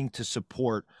of wanting to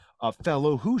support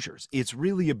fellow Hoosiers. It's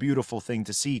really a beautiful thing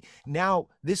to see. Now,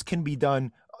 this can be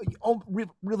done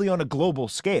really on a global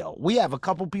scale. We have a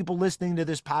couple people listening to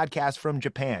this podcast from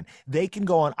Japan. They can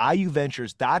go on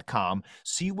iuventures.com,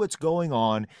 see what's going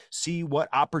on, see what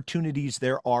opportunities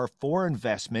there are for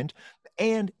investment.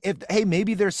 And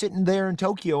maybe they're sitting there in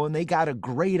Tokyo and they got a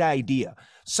great idea,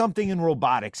 something in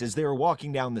robotics as they were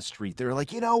walking down the street. They're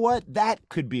like, you know what? That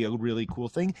could be a really cool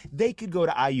thing. They could go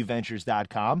to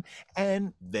iuventures.com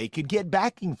and they could get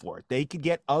backing for it. They could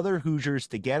get other Hoosiers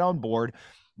to get on board.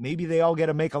 Maybe they all get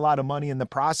to make a lot of money in the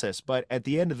process. But at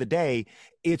the end of the day,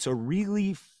 it's a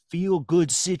really feel-good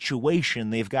situation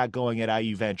they've got going at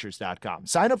iuventures.com.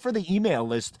 Sign up for the email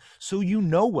list so you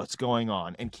know what's going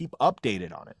on and keep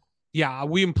updated on it. Yeah,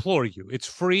 we implore you. It's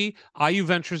free,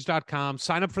 iuventures.com.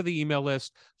 Sign up for the email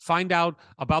list. Find out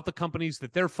about the companies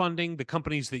that they're funding, the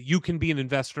companies that you can be an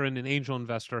investor in, an angel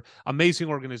investor. Amazing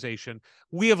organization.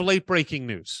 We have late-breaking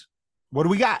news. What do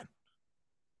we got?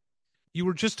 You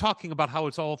were just talking about how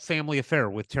it's all family affair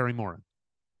with Terry Morin.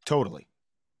 Totally.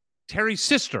 Terry's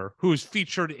sister, who is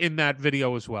featured in that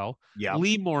video as well,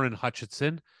 Lee Morin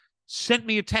Hutchinson, sent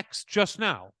me a text just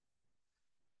now.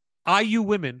 IU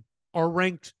women are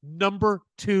ranked number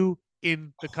 2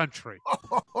 in the country.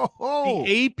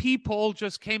 The AP poll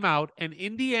just came out, and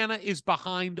Indiana is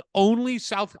behind only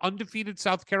undefeated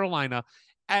South Carolina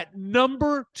at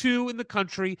number 2 in the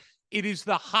country. It is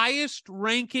the highest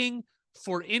ranking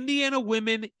for Indiana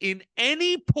women in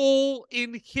any poll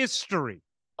in history.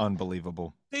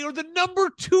 Unbelievable. They are the number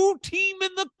 2 team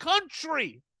in the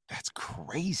country. That's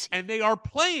crazy. And they are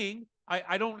playing.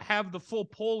 I don't have the full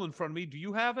poll in front of me. Do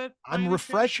you have it? I'm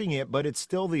refreshing it, but it's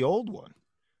still the old one.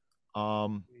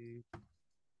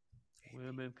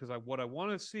 Women, because what I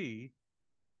want to see.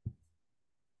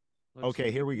 Okay,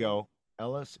 here we go.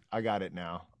 Ellis, I got it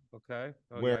now. Okay.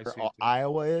 Where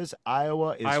Iowa is?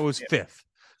 Iowa's fifth.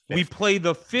 We play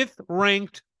the 5th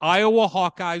ranked Iowa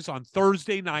Hawkeyes on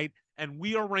Thursday night, and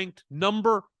we are ranked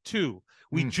number 2.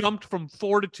 We jumped from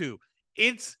 4 to 2.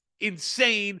 It's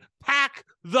insane. Pack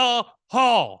the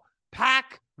hall.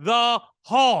 Pack the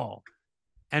hall.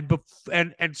 And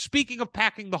speaking of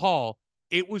packing the hall,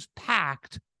 it was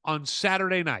packed on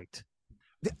Saturday night.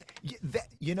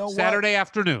 You know what? Saturday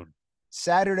afternoon.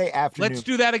 Let's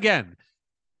do that again.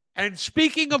 And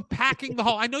speaking of packing the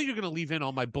hall, I know you're going to leave in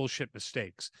all my bullshit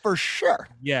mistakes. For sure.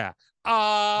 Yeah.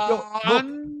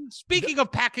 Speaking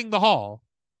of packing the hall,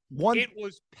 it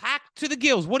was packed to the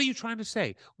gills. What are you trying to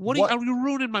say? Are you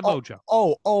ruining my mojo?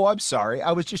 I'm sorry.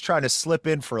 I was just trying to slip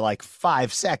in for like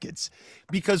 5 seconds,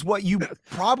 because what you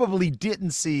probably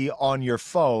didn't see on your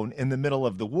phone in the middle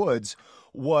of the woods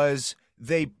was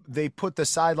they put the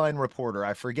sideline reporter,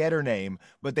 I forget her name,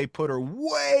 but they put her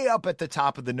way up at the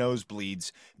top of the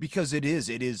nosebleeds, because it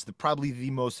is probably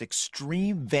the most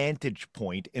extreme vantage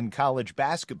point in college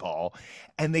basketball.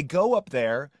 And they go up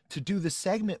there to do the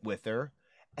segment with her,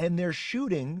 and they're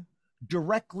shooting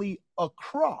directly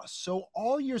across. So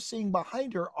all you're seeing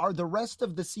behind her are the rest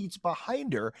of the seats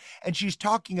behind her. And she's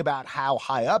talking about how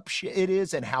high up it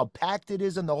is and how packed it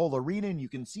is in the whole arena. And you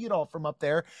can see it all from up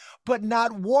there. But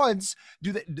not once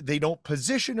do they don't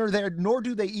position her there, nor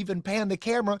do they even pan the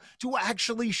camera to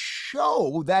actually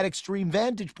show that extreme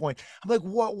vantage point. I'm like,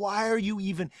 what? Why are you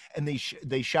even? And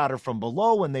they shot her from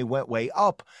below and they went way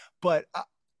up. But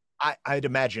I'd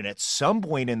imagine at some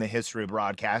point in the history of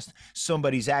broadcast,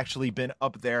 somebody's actually been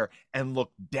up there and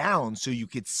looked down so you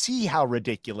could see how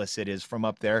ridiculous it is from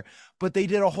up there. But they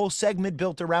did a whole segment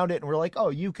built around it, and we're like, oh,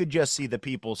 you could just see the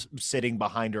people sitting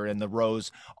behind her in the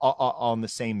rows on the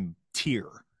same tier.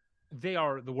 They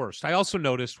are the worst. I also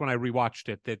noticed when I rewatched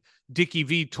it that Dickie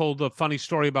V told a funny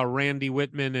story about Randy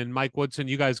Whitman and Mike Woodson.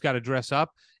 You guys got to dress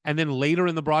up. And then later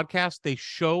in the broadcast, they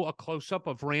show a close-up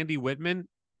of Randy Whitman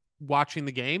watching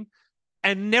the game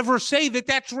and never say that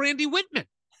that's Randy Whitman.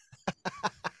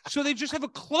 So they just have a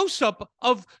close-up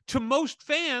of, to most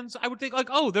fans, I would think like,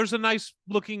 oh, there's a nice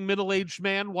looking middle-aged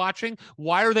man watching.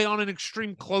 Why are they on an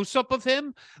extreme close-up of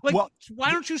him? Like, Well,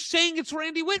 why aren't you saying it's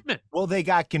Randy Whitman? Well, they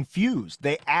got confused.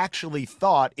 They actually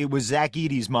thought it was Zach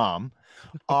Eady's mom.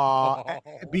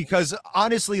 Because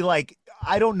honestly, like,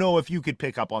 I don't know if you could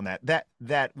pick up on that.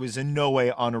 That was in no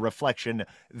way on a reflection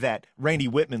that Randy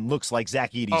Whitman looks like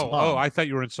Zach Eady's mom. Oh, I thought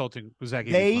you were insulting Zach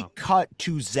Eady's They mom. cut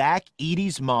to Zach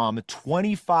Eady's mom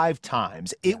 25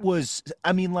 times. It was,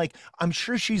 I mean, like, I'm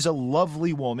sure she's a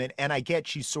lovely woman, and I get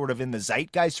she's sort of in the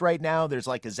zeitgeist right now. There's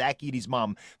like a Zach Eady's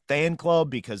mom fan club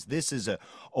because this is a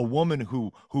woman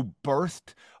who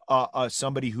birthed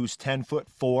somebody who's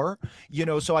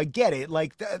 10'4", so I get it,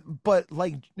 like that, but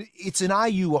like it's an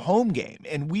IU home game,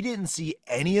 and we didn't see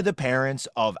any of the parents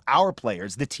of our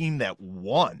players, the team that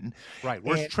won. Right.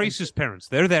 Where's Trace's parents?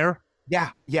 They're there.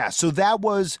 Yeah. So that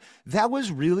was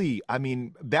really, I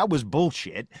mean, that was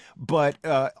bullshit. But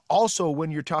also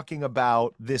when you're talking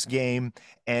about this game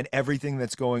and everything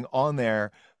that's going on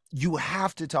there, you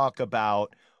have to talk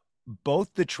about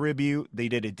both the tribute. They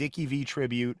did a Dickie V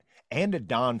tribute and a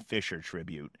Don Fisher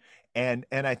tribute. And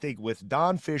I think with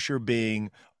Don Fisher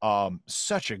being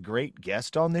such a great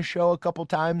guest on this show a couple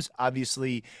times,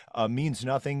 obviously means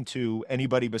nothing to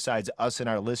anybody besides us and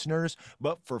our listeners.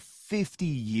 But for 50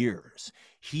 years,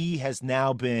 he has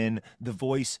now been the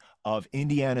voice of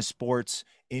Indiana sports,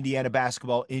 Indiana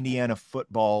basketball, Indiana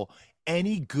football.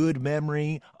 Any good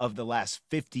memory of the last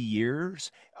 50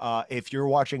 years, if you're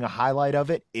watching a highlight of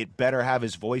it, it better have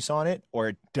his voice on it or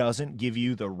it doesn't give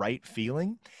you the right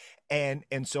feeling. And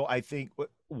so I think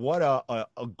what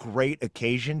a great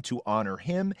occasion to honor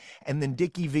him. And then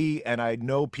Dickie V, and I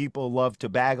know people love to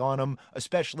bag on him,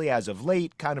 especially as of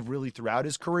late, kind of really throughout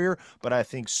his career. But I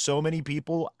think so many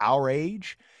people our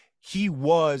age, he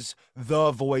was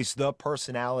the voice, the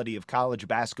personality of college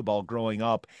basketball growing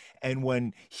up. And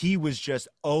when he was just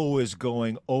always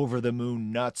going over the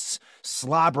moon nuts,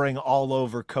 slobbering all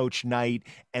over Coach Knight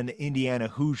and the Indiana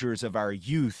Hoosiers of our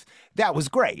youth, that was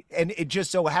great. And it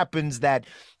just so happens that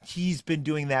he's been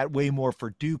doing that way more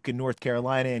for Duke and North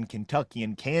Carolina and Kentucky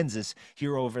and Kansas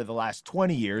here over the last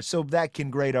 20 years. So that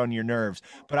can grate on your nerves.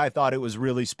 But I thought it was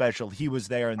really special. He was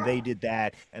there and they did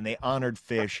that and they honored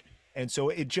Fish. And so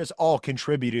it just all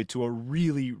contributed to a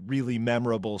really, really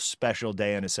memorable special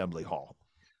day in Assembly Hall.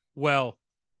 Well,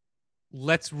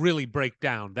 let's really break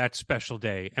down that special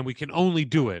day, and we can only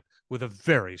do it with a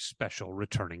very special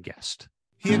returning guest.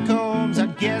 Here comes our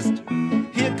guest.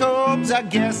 Here comes our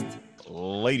guest.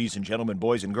 Ladies and gentlemen,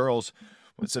 boys and girls,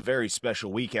 it's a very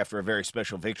special week after a very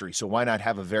special victory. So why not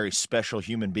have a very special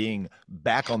human being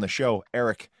back on the show?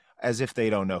 Eric, as if they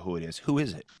don't know who it is. Who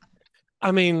is it?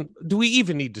 I mean, do we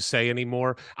even need to say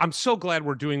anymore? I'm so glad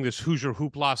we're doing this Hoosier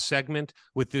Hoopla segment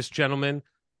with this gentleman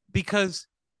because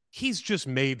he's just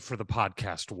made for the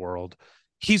podcast world.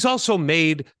 He's also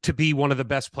made to be one of the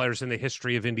best players in the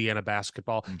history of Indiana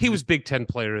basketball. Mm-hmm. He was Big Ten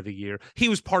Player of the Year. He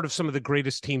was part of some of the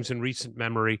greatest teams in recent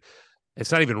memory.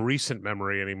 It's not even recent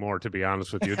memory anymore, to be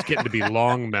honest with you. It's getting to be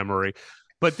long memory.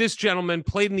 But this gentleman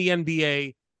played in the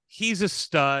NBA. He's a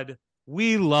stud.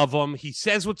 We love him. He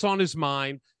says what's on his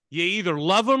mind. You either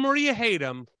love him or you hate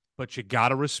him, but you got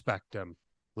to respect him.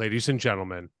 Ladies and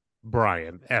gentlemen,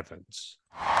 Brian Evans.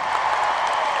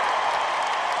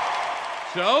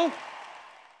 So?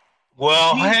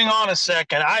 Well, hang on a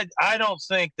second. I don't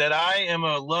think that I am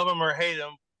a love him or hate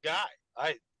him guy.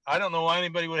 I don't know why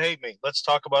anybody would hate me. Let's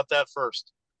talk about that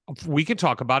first. We can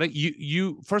talk about it.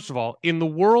 You first of all, in the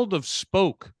world of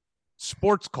sports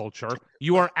culture,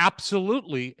 you are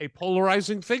absolutely a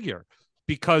polarizing figure.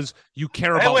 Because you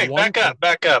care about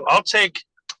back up.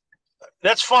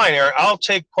 That's fine, Eric. I'll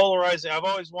take polarizing. I've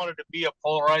always wanted to be a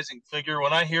polarizing figure.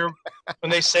 When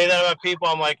they say that about people,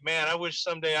 I'm like, man, I wish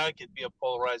someday I could be a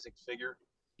polarizing figure.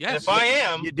 Yes. And if I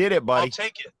am, you did it, buddy. I'll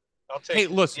take it. Hey,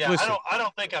 listen. I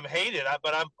don't think I'm hated,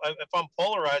 but if I'm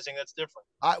polarizing, that's different.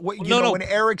 When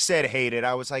Eric said hated,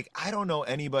 I was like, I don't know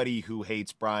anybody who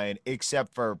hates Brian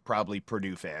except for probably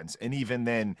Purdue fans. And even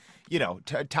then,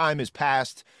 time has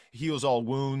passed, heals all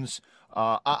wounds.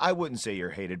 I wouldn't say you're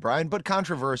hated, Brian, but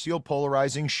controversial,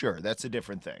 polarizing, sure, that's a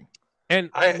different thing. And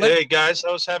hey guys,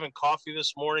 I was having coffee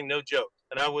this morning, no joke.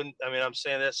 And I'm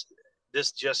saying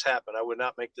this just happened. I would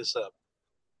not make this up.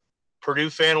 Purdue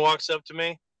fan walks up to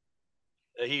me.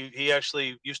 He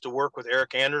actually used to work with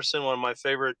Eric Anderson, one of my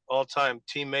favorite all-time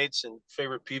teammates and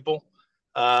favorite people.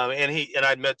 And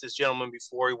I'd met this gentleman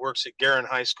before. He works at Guerin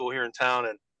High School here in town,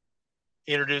 and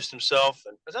he introduced himself.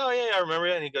 And I said, "Oh yeah, I remember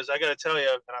you." And he goes, "I got to tell you,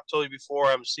 and I've told you before,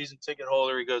 I'm a season ticket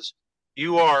holder." He goes,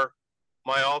 "You are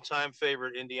my all-time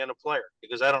favorite Indiana player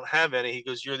because I don't have any. He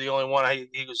goes, "You're the only one."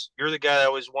 He goes, "You're the guy I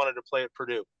always wanted to play at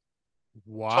Purdue."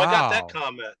 Wow. So I got that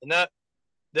comment, and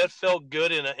that felt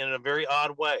good in a very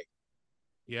odd way.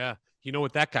 Yeah. You know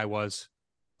what that guy was?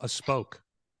 A spoke.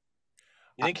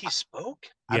 You think he spoke?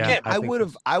 Yeah, I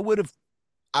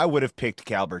would have picked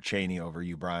Calbert Cheney over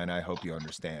you, Brian. I hope you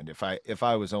understand. If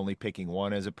I was only picking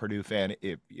one as a Purdue fan,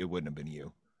 it wouldn't have been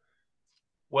you.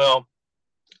 Well,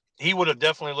 he would have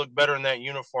definitely looked better in that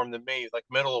uniform than me. Like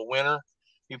middle of winter,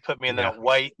 you put me in that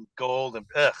white and gold, and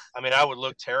I mean, I would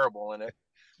look terrible in it.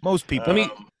 Most people.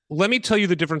 Let me tell you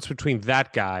the difference between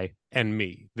that guy and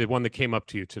me, the one that came up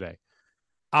to you today.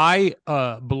 I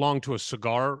belong to a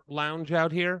cigar lounge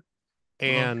out here,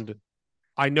 and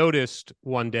I noticed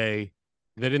one day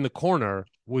that in the corner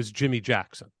was Jimmy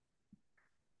Jackson.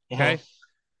 Okay.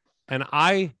 And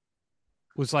I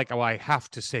was like, oh, I have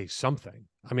to say something.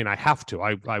 I mean, I have to.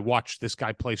 I watched this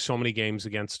guy play so many games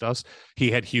against us.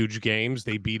 He had huge games.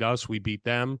 They beat us. We beat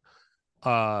them.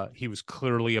 He was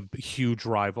clearly a huge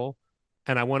rival.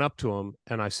 And I went up to him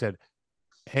and I said,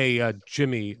 hey,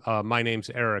 Jimmy, my name's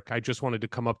Eric. I just wanted to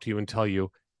come up to you and tell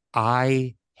you,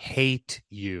 I hate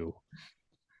you.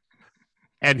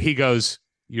 And he goes,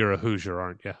 you're a Hoosier,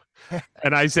 aren't you?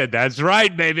 And I said, that's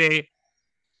right, baby.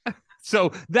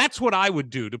 So that's what I would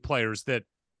do to players that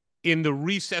in the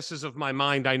recesses of my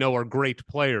mind, I know are great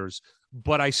players,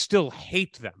 but I still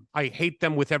hate them. I hate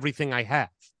them with everything I have.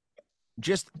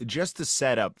 Just to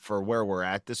set up for where we're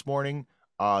at this morning,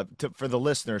 for the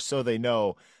listeners, so they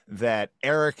know that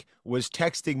Eric was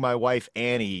texting my wife,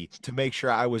 Annie, to make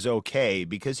sure I was okay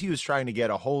because he was trying to get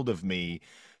a hold of me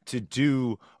to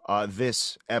do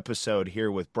this episode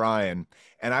here with Brian.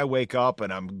 And I wake up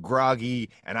and I'm groggy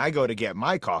and I go to get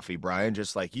my coffee, Brian,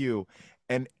 just like you.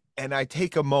 And I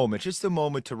take just a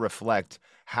moment to reflect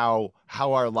how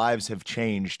our lives have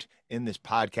changed in this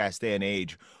podcast day and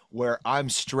age where I'm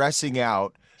stressing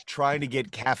out, trying to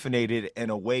get caffeinated and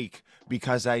awake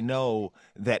because I know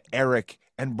that Eric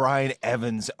and Brian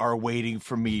Evans are waiting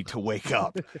for me to wake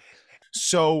up.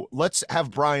 So let's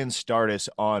have Brian start us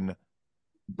on.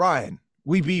 Brian,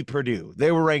 we beat Purdue.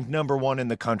 They were ranked number 1 in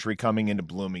the country coming into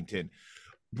Bloomington.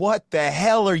 What the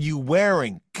hell are you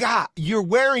wearing? God, you're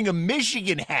wearing a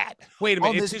Michigan hat. Wait a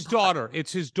minute. It's his daughter.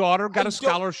 It's his daughter got a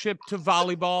scholarship to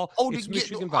volleyball. It's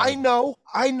Michigan volleyball.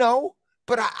 I know.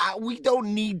 But we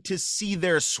don't need to see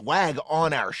their swag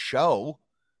on our show.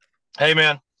 Hey,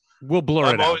 man. We'll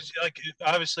blur it out.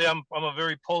 Obviously, I'm a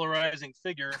very polarizing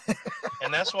figure,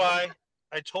 and that's why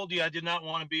I told you I did not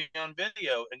want to be on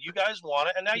video, and you guys want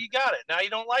it, and now you got it. Now you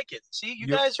don't like it. See, you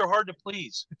guys are hard to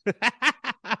please.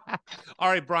 All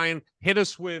right, Brian, hit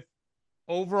us with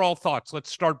overall thoughts.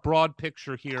 Let's start broad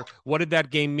picture here. What did that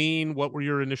game mean? What were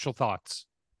your initial thoughts?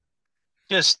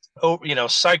 Just,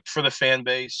 psyched for the fan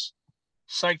base,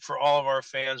 psyched for all of our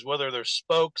fans, whether they're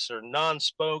spokes or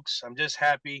non-spokes. I'm just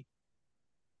happy.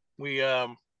 We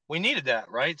needed that,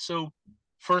 right? So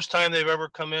first time they've ever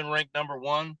come in ranked number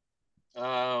 1.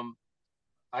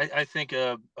 I think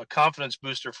a confidence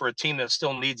booster for a team that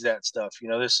still needs that stuff.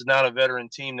 This is not a veteran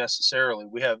team necessarily.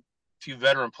 We have a few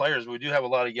veteran players. We do have a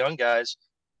lot of young guys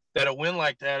that a win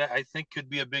like that, I think could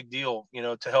be a big deal,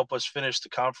 to help us finish the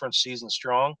conference season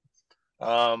strong.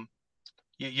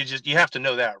 You have to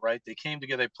know that, right? They came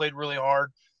together, they played really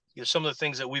hard. Some of the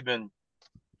things that we've been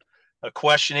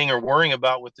questioning or worrying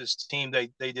about with this team,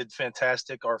 they did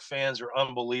fantastic. Our fans are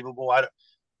unbelievable.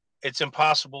 It's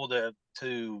impossible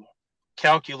to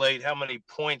calculate how many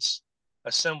points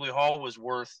Assembly Hall was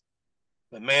worth,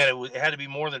 but man, it had to be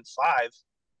more than 5.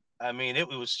 I mean, it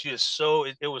was just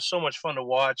it was so much fun to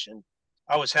watch, and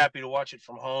I was happy to watch it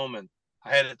from home, and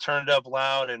I had it turned up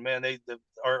loud, and man,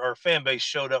 our fan base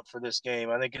showed up for this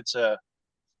game. I think it's a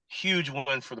huge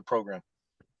win for the program.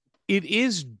 It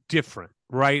is different,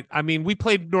 right? I mean, we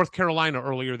played North Carolina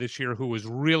earlier this year, who was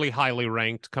really highly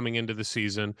ranked coming into the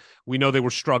season. We know they were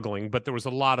struggling, but there was a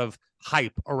lot of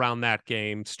hype around that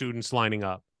game, students lining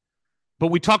up. But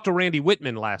we talked to Randy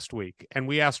Whitman last week, and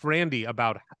we asked Randy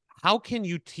about how can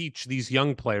you teach these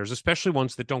young players, especially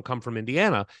ones that don't come from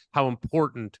Indiana, how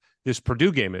important this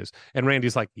Purdue game is. And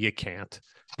Randy's like, you can't.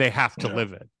 They have to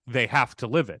live it. They have to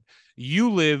live it.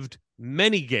 You lived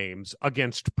many games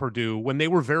against Purdue when they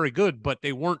were very good, but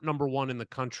they weren't number 1 in the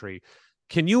country.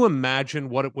 Can you imagine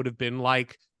what it would have been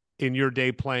like in your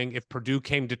day playing if Purdue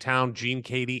came to town, Gene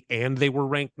Katie, and they were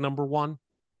ranked number 1?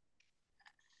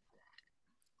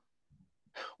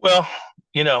 Well,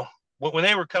 when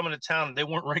they were coming to town, they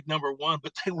weren't ranked number 1,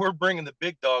 but they were bringing the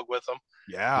big dog with them.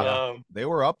 Yeah, they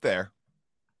were up there.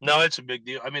 No, it's a big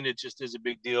deal. I mean, it just is a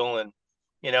big deal. And,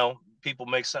 people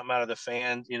make something out of the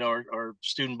fan, or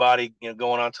student body,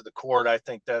 going onto the court. I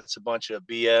think that's a bunch of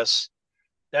BS.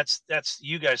 That's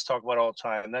you guys talk about all the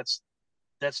time. That's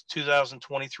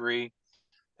 2023.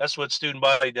 That's what student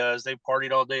body does. They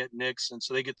partied all day at Knicks, and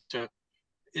so they get to.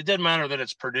 It doesn't matter that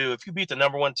it's Purdue. If you beat the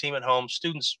number one team at home,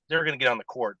 students, they're going to get on the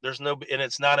court. And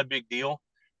it's not a big deal.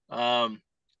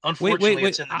 Unfortunately,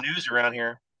 it's in the news around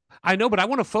here. I know, but I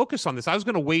want to focus on this. I was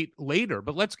going to wait later,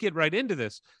 but let's get right into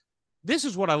this. This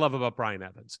is what I love about Brian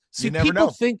Evans. See,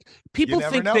 people think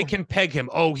they can peg him.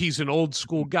 Oh, he's an old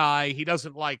school guy. He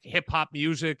doesn't like hip hop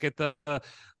music at the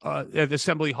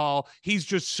Assembly Hall. He's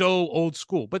just so old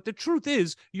school. But the truth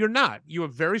is, you're not. You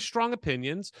have very strong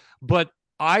opinions, but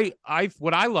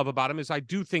what I love about him is I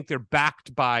do think they're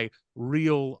backed by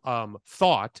real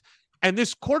thought. And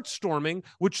this court storming,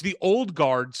 which the old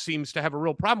guard seems to have a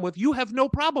real problem with, you have no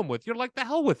problem with. You're like, the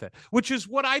hell with it, which is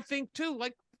what I think too.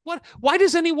 Like, what? Why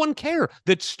does anyone care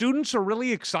that students are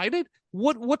really excited?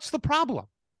 What's the problem?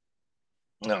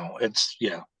 No,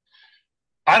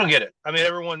 I don't get it. I mean,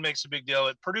 everyone makes a big deal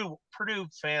of it. Purdue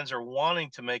fans are wanting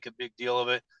to make a big deal of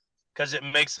it because it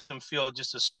makes them feel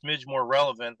just a smidge more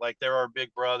relevant, like they're our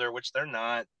big brother, which they're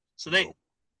not. So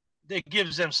it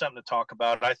gives them something to talk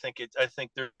about. I think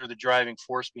they're the driving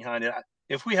force behind it.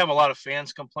 If we have a lot of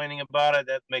fans complaining about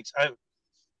it,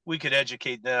 we could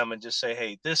educate them and just say,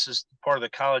 hey, this is part of the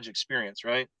college experience,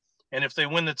 right? And if they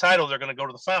win the title, they're going to go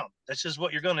to the fountain. That's just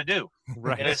what you're going to do.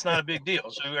 Right. And it's not a big deal.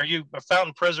 So a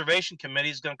fountain preservation committee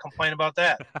is going to complain about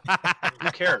that?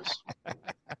 Who cares?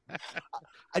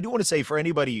 I do want to say, for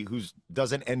anybody who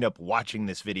doesn't end up watching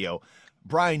this video,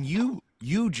 Brian, you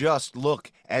just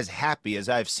look as happy as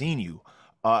I've seen you.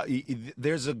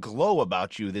 There's a glow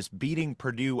about you, this beating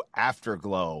Purdue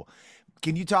afterglow.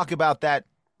 Can you talk about that,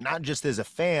 not just as a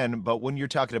fan, but when you're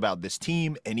talking about this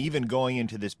team and even going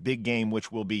into this big game,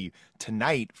 which will be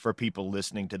tonight for people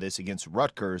listening to this against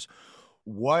Rutgers?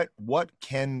 What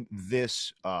can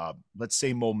this, let's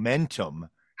say, momentum,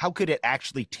 how could it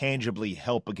actually tangibly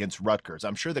help against Rutgers?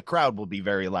 I'm sure the crowd will be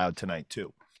very loud tonight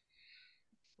too.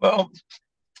 Well,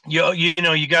 you owe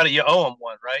them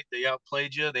one, right? They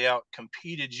outplayed you. They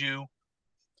outcompeted you.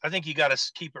 I think you got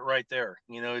to keep it right there.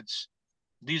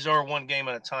 These are one game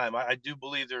at a time. I do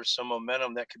believe there's some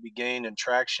momentum that could be gained and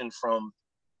traction from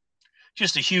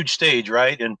just a huge stage,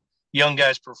 right? And young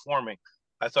guys performing.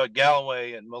 I thought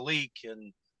Galloway and Malik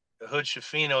and Hood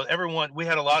Shafino, everyone, we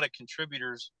had a lot of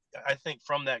contributors, I think,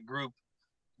 from that group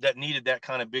that needed that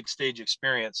kind of big stage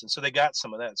experience. And so they got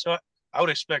some of that. So I would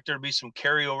expect there to be some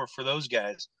carryover for those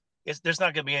guys. There's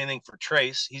not going to be anything for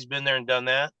Trace. He's been there and done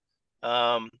that.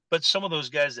 But some of those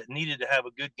guys that needed to have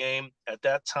a good game at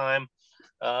that time,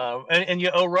 and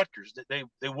you owe Rutgers. They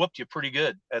whooped you pretty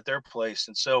good at their place.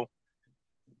 And so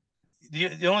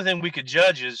the only thing we could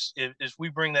judge is if we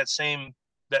bring that same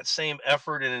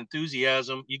effort and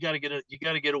enthusiasm, you got to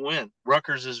get a win.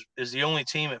 Rutgers is the only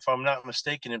team, if I'm not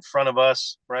mistaken, in front of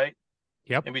us, right?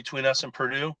 Yep. In between us and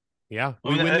Purdue. Yeah,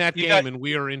 we win that game and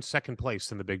we are in second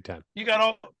place in the Big Ten. You got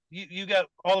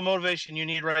all the motivation you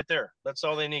need right there. That's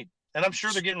all they need. And I'm sure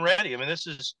they're getting ready. I mean,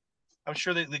 I'm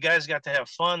sure the guys got to have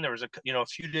fun. There was a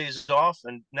few days off,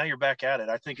 and now you're back at it.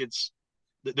 I think it's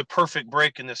the perfect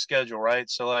break in the schedule, right?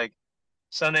 So like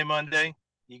Sunday, Monday,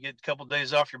 you get a couple of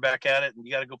days off, you're back at it, and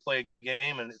you got to go play a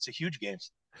game, and it's a huge game.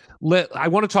 I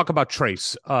want to talk about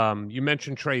Trace. You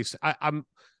mentioned Trace.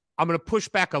 I'm going to push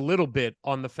back a little bit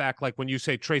on the fact, like when you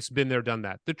say Trace been there, done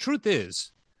that. The truth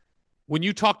is, when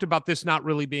you talked about this not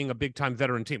really being a big-time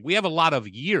veteran team, we have a lot of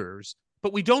years,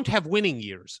 but we don't have winning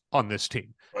years on this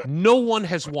team. Right. No one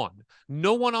has won.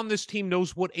 No one on this team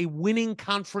knows what a winning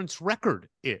conference record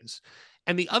is.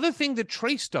 And the other thing that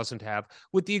Trace doesn't have,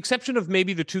 with the exception of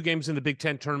maybe the 2 games in the Big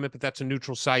Ten tournament, but that's a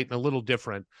neutral site and a little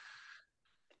different.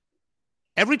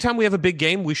 Every time we have a big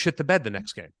game, we shit the bed the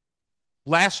next game.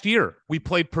 Last year, we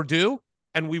played Purdue,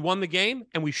 and we won the game,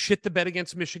 and we shit the bed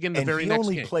against Michigan the very next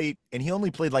game. He only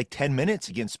played like 10 minutes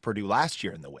against Purdue last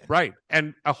year in the win. Right,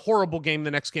 and a horrible game the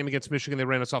next game against Michigan. They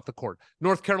ran us off the court.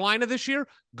 North Carolina this year,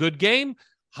 good game.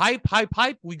 Hype.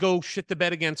 We go shit the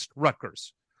bed against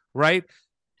Rutgers, right?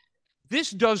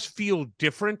 This does feel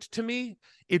different to me.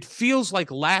 It feels like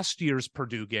last year's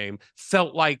Purdue game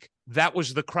felt like that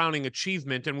was the crowning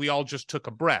achievement, and we all just took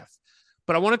a breath.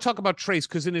 But I want to talk about Trace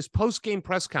because in his post-game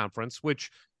press conference,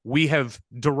 which we have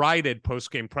derided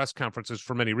post-game press conferences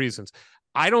for many reasons,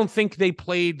 I don't think they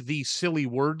played the silly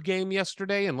word game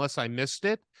yesterday unless I missed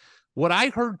it. What I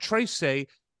heard Trace say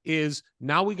is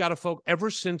now we got to focus.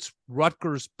 Ever since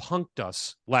Rutgers punked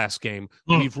us last game,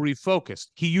 we've refocused.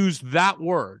 He used that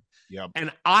word. Yep.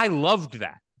 And I loved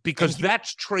that because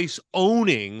that's Trace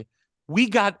owning. We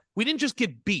didn't just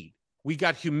get beat. we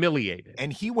got humiliated.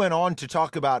 And he went on to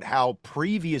talk about how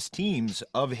previous teams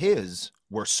of his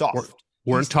were soft.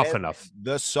 Weren't tough enough.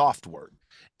 The soft word.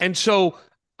 And so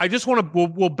I just want to,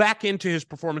 we'll back into his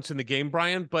performance in the game,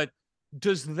 Brian, but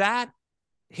does that,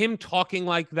 him talking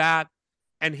like that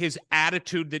and his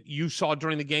attitude that you saw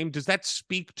during the game, does that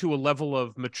speak to a level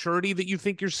of maturity that you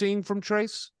think you're seeing from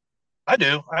Trace? I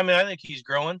do. I mean, I think he's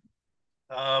growing.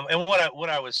 And what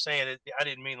I was saying, I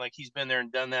didn't mean like he's been there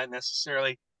and done that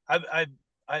necessarily.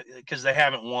 Because they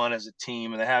haven't won as a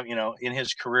team, and they have, in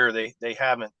his career, they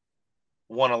haven't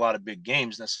won a lot of big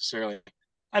games necessarily.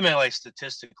 I mean, like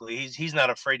statistically, he's not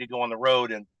afraid to go on the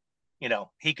road, and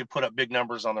he could put up big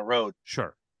numbers on the road.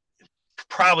 Sure.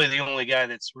 Probably the only guy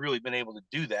that's really been able to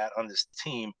do that on this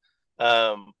team.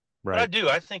 Right. But I do.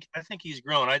 I think he's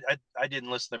grown. I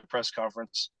didn't listen to the press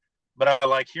conference, but I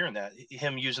like hearing that,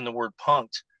 him using the word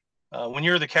punked. When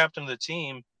you're the captain of the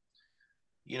team,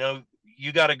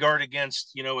 you got to guard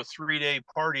against, a 3-day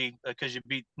party because you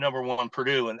beat number 1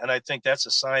 Purdue. And I think that's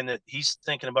a sign that he's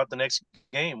thinking about the next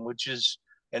game,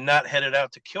 and not headed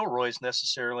out to Kilroy's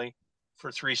necessarily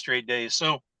for 3 straight days.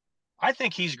 So I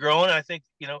think he's growing. I think,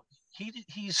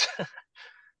 he's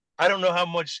I don't know how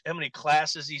many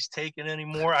classes he's taken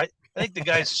anymore. I think the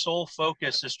guy's sole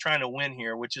focus is trying to win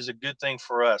here, which is a good thing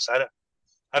for us.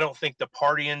 I don't think the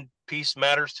partying piece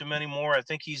matters to him anymore. I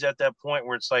think he's at that point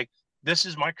where it's like, this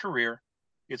is my career.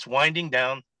 It's winding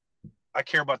down. I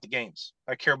care about the games.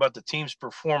 I care about the team's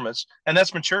performance, and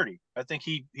that's maturity. I think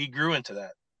he grew into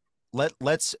that.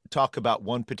 Let's talk about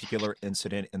one particular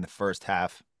incident in the first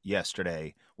half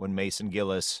yesterday when Mason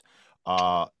Gillis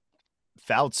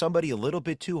fouled somebody a little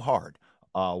bit too hard,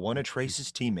 one of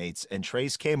Trace's teammates, and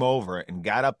Trace came over and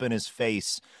got up in his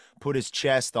face, put his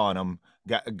chest on him,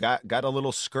 got a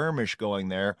little skirmish going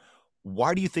there.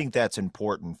 Why do you think that's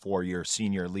important for your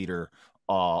senior leader,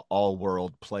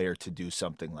 all-world player to do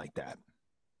something like that?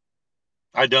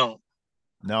 I don't.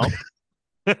 No?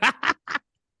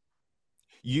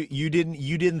 You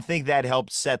didn't think that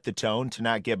helped set the tone to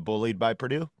not get bullied by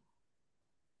Purdue?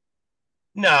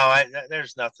 No,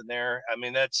 there's nothing there. I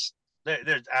mean, there's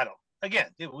I don't. Again,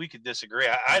 we could disagree.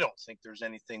 I don't think there's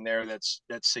anything there that's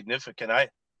significant.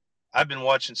 I've been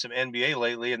watching some NBA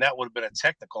lately, and that would have been a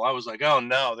technical. I was like, oh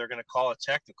no, they're going to call a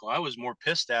technical. I was more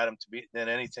pissed at him than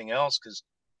anything else, because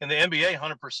in the NBA,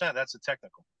 100%, that's a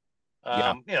technical.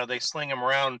 They sling him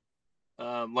around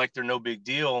like they're no big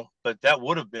deal, but that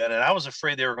would have been. And I was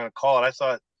afraid they were going to call it.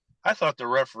 I thought the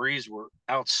referees were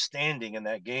outstanding in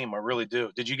that game. I really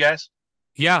do. Did you guys?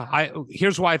 Yeah,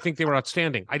 here's why I think they were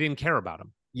outstanding. I didn't care about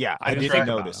them. Yeah, I didn't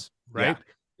notice. Them, right?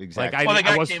 Yeah, exactly. Like,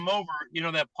 the guy came over,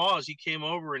 that pause, he came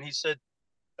over and he said,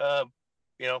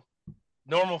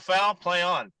 normal foul, play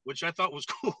on, which I thought was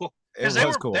cool. Because they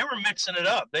were mixing it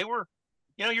up. They were,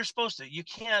 you're supposed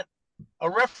to, a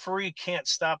referee can't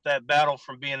stop that battle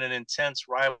from being an intense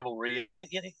rivalry.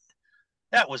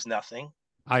 That was nothing.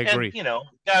 I agree. And,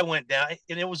 guy went down,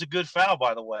 and it was a good foul,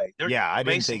 by the way. I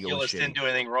didn't think it was shady. Didn't do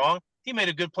anything wrong. He made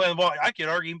a good play on the ball. I could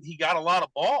argue he got a lot of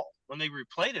ball when they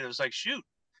replayed it. It was like, shoot,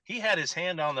 he had his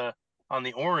hand on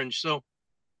the orange. So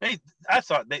I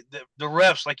thought the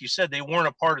refs, like you said, they weren't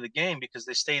a part of the game because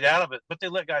they stayed out of it, but they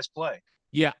let guys play.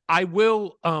 Yeah, I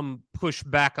will push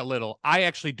back a little. I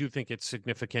actually do think it's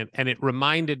significant, and it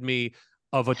reminded me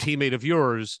of a teammate of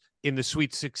yours in the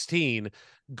Sweet 16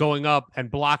 going up and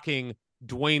blocking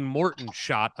Dwayne Morton's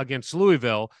shot against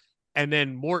Louisville, and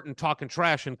then Morton talking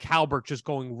trash and Calbert just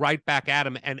going right back at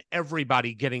him and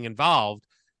everybody getting involved.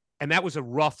 And that was a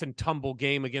rough and tumble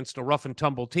game against a rough and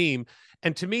tumble team.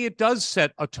 And to me, it does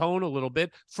set a tone a little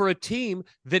bit for a team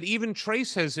that even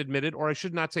Trace has admitted, or I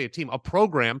should not say a team, a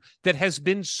program that has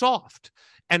been soft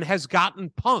and has gotten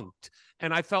punked.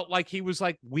 And I felt like he was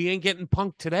like, we ain't getting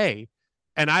punked today.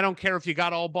 And I don't care if you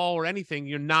got all ball or anything.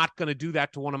 You're not going to do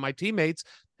that to one of my teammates.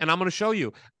 And I'm going to show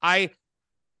you. I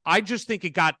just think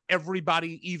it got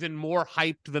everybody even more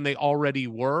hyped than they already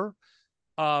were.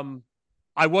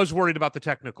 I was worried about the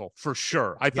technical for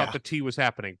sure. I thought the T was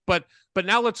happening, but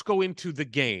now let's go into the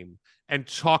game and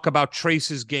talk about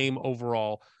Trace's game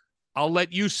overall. I'll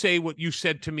let you say what you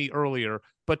said to me earlier,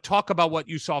 but talk about what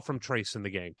you saw from Trace in the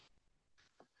game.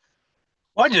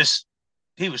 Well,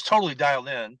 he was totally dialed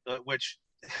in, which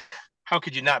how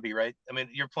could you not be, right? I mean,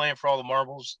 you're playing for all the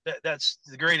marbles. That's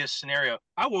the greatest scenario.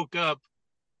 I woke up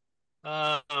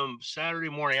Saturday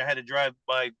morning. I had to drive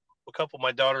by a couple of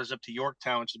my daughters up to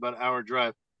Yorktown, which is about an hour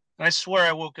drive. And I swear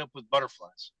I woke up with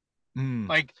butterflies.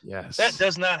 Yes. That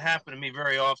does not happen to me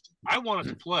very often. I wanted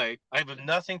to play. I have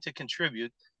nothing to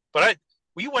contribute, but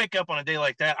when you wake up on a day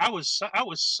like that, I was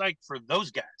psyched for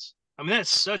those guys. I mean, that's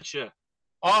such a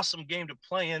awesome game to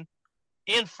play in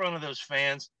in front of those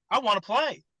fans. I want to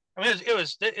play. I mean, it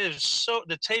was so,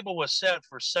 the table was set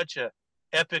for such a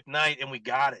epic night, and we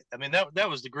got it. I mean, that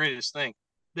was the greatest thing.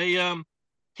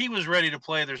 He was ready to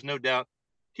play. There's no doubt.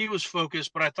 He was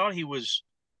focused, but I thought he was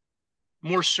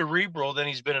more cerebral than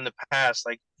he's been in the past.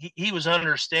 Like he was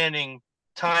understanding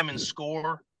time and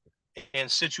score and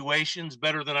situations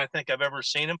better than I think I've ever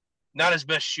seen him. Not his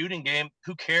best shooting game.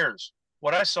 Who cares?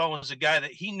 What I saw was a guy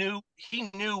that he knew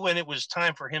when it was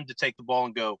time for him to take the ball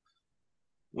and go.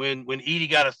 When Edie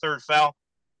got a third foul,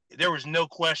 there was no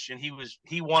question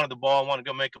he wanted the ball, wanted to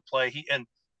go make a play. And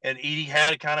Edie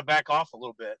had to kind of back off a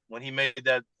little bit when he made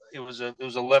that. It was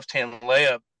a left-hand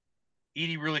layup.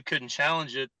 Edie really couldn't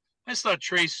challenge it. I thought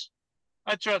Trace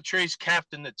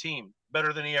captained the team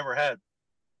better than he ever had.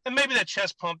 And maybe that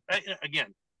chest pump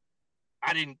again.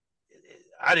 I didn't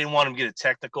want him to get a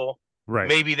technical. Right.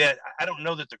 Maybe that, I don't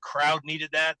know that the crowd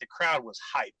needed that. The crowd was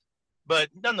hype, but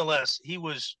nonetheless, he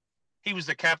was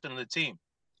the captain of the team.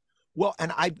 Well,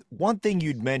 and one thing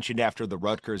you'd mentioned after the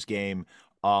Rutgers game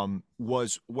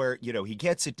was where, he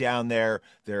gets it down there.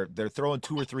 They're throwing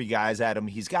 2 or 3 guys at him.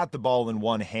 He's got the ball in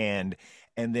one hand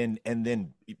and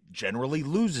then generally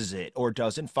loses it or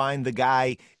doesn't find the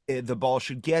guy the ball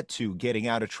should get to, getting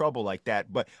out of trouble like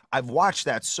that. But I've watched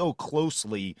that so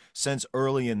closely since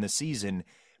early in the season.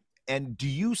 And do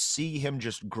you see him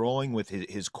just growing with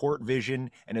his court vision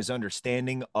and his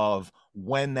understanding of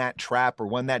when that trap or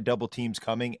when that double team's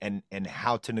coming and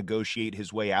how to negotiate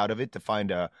his way out of it to find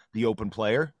the open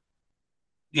player?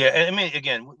 Yeah, I mean,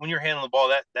 again, when you're handling the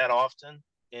ball that often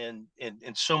and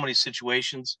in so many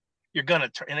situations, you're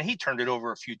gonna and he turned it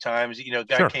over a few times.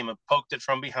 Guy Sure. came and poked it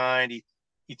from behind.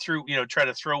 He threw, tried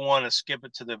to throw one and skip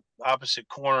it to the opposite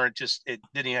corner. It didn't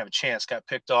even have a chance. Got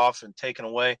picked off and taken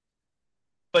away.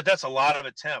 But that's a lot of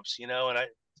attempts, and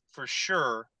for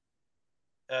sure,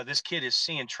 this kid is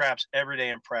seeing traps every day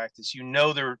in practice.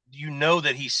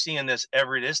 That he's seeing this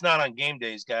every day. It's not on game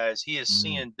days, guys. He is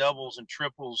seeing doubles and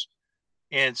triples.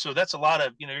 And so that's a lot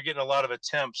of, you're getting a lot of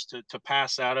attempts to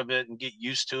pass out of it and get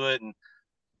used to it. And,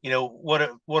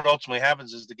 what ultimately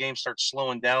happens is the game starts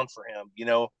slowing down for him.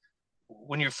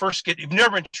 When you've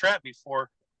never been trapped before,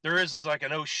 there is like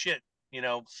an, oh shit,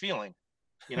 feeling.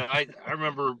 I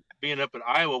remember being up in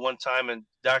Iowa one time and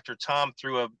Dr. Tom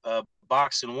threw a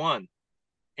box and one.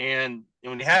 And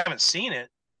when you haven't seen it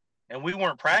and we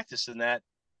weren't practicing that,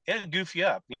 it'd goof you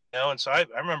up, And so I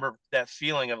remember that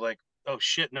feeling of like, oh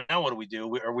shit, now what do we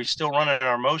do? Are we still running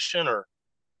our motion, or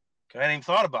I hadn't even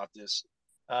thought about this?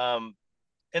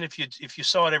 And if you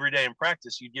saw it every day in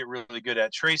practice, you'd get really good at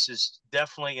it. Trace is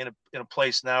definitely in a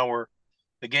place now where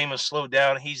the game has slowed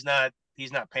down. He's not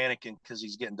panicking because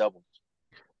he's getting doubled.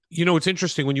 It's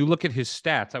interesting when you look at his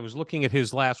stats. I was looking at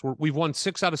his we've won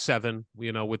 6 out of 7,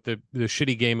 with the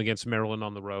shitty game against Maryland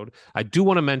on the road. I do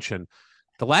want to mention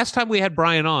the last time we had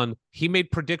Brian on, he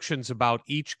made predictions about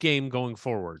each game going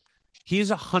forward. He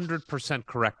is 100%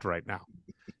 correct right now.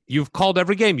 You've called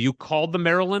every game. You called the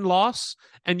Maryland loss,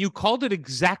 and you called it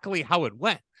exactly how it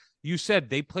went. You said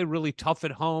they play really tough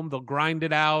at home. They'll grind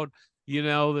it out.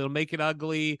 They'll make it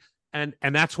ugly. And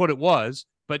that's what it was.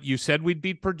 But you said we'd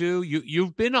beat Purdue.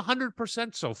 You've been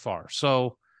 100% so far.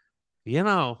 So,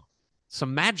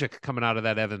 some magic coming out of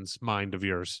that Evans mind of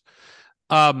yours.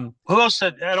 Who else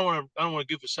said, I don't want to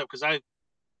goof us up because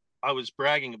I was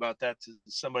bragging about that to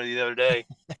somebody the other day.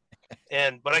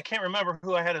 But I can't remember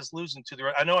who I had us losing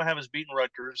to. I know I have us beating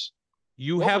Rutgers.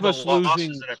 You have us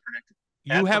losing.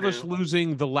 You have us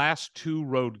losing the last 2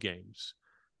 road games.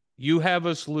 You have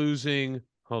us losing.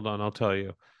 Hold on, I'll tell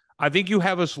you. I think you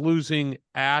have us losing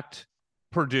at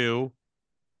Purdue.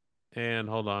 And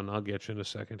hold on, I'll get you in a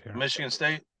second here. Michigan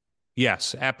State?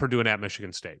 Yes, at Purdue and at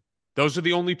Michigan State. Those are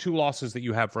the only 2 losses that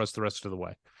you have for us the rest of the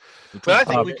way. But I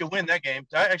think we could win that game.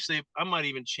 I might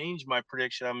even change my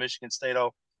prediction on Michigan State.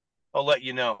 I'll let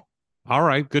you know. All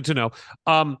right, good to know.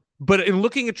 But in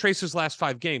looking at Trace's last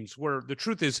 5 games, where the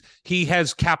truth is he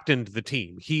has captained the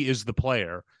team, he is the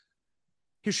player.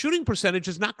 His shooting percentage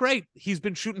is not great. He's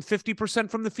been shooting 50%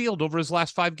 from the field over his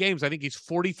last 5 games. I think he's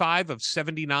 45 of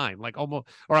 79,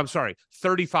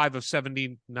 35 of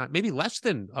 79, maybe less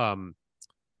than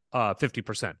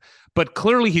 50%. But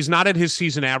clearly he's not at his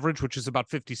season average, which is about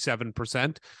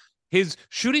 57%. His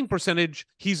shooting percentage,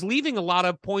 he's leaving a lot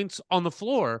of points on the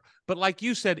floor. But like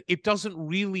you said, it doesn't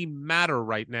really matter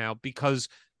right now because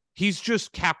he's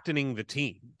just captaining the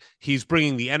team. He's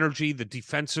bringing the energy, the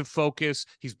defensive focus.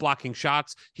 He's blocking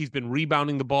shots. He's been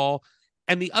rebounding the ball.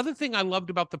 And the other thing I loved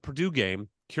about the Purdue game,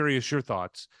 curious your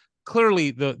thoughts,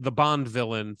 clearly the Bond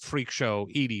villain freak show,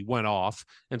 Edie, went off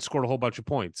and scored a whole bunch of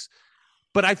points.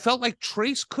 But I felt like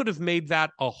Trace could have made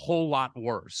that a whole lot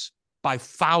worse. by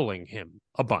fouling him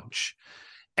a bunch.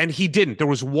 And he didn't. There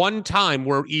was one time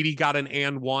where Edey got an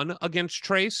and one against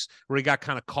Trace where he got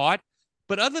kind of caught.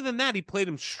 But other than that, he played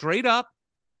him straight up,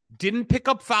 didn't pick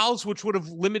up fouls, which would have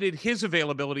limited his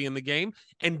availability in the game,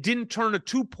 and didn't turn a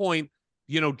 2-point,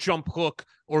 jump hook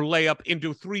or layup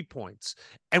into 3 points.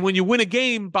 And when you win a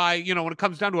game by, when it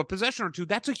comes down to a possession or two,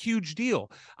 that's a huge deal.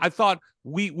 I thought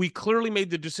we clearly made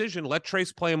the decision, let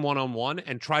Trace play him one-on-one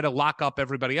and try to lock up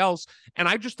everybody else. And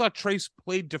I just thought Trace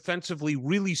played defensively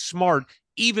really smart,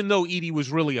 even though Edey was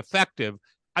really effective.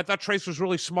 I thought Trace was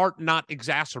really smart, not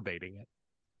exacerbating it.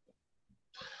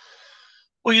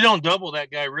 Well, you don't double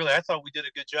that guy, really. I thought we did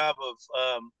a good job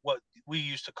of what we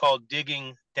used to call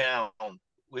digging down,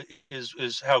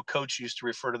 is how Coach used to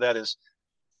refer to that as,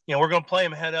 we're going to play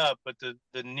him head up, but the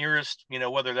nearest,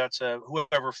 whether that's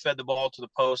whoever fed the ball to the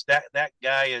post, that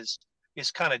guy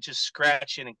is kind of just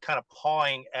scratching and kind of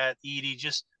pawing at Edey,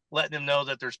 just letting him know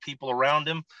that there's people around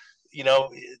him.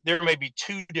 There may be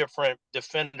two different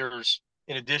defenders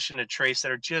in addition to Trace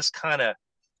that are just kind of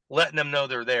letting them know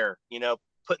they're there,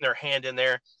 putting their hand in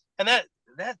there. And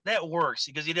that works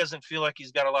because he doesn't feel like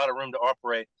he's got a lot of room to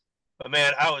operate. But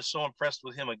man, I was so impressed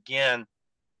with him again.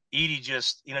 Edey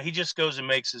just, he just goes and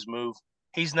makes his move.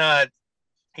 He's not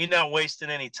wasting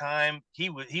any time. He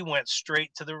went straight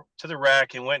to the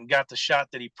rack and went and got the shot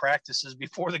that he practices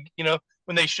before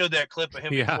when they showed that clip of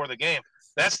him before the game.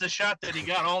 That's the shot that he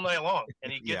got all night long,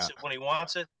 and he gets it when he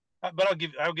wants it. But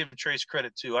I'll give Trace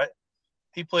credit too.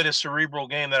 He played a cerebral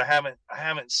game that I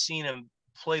haven't seen him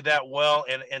play that well,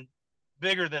 and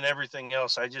bigger than everything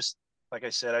else. Like I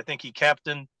said, I think he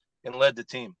captained and led the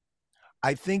team.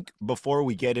 I think before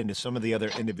we get into some of the other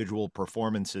individual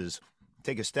performances,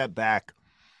 take a step back.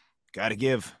 Got to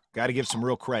give some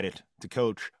real credit to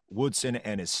Coach Woodson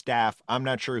and his staff. I'm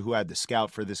not sure who had the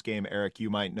scout for this game. Eric, you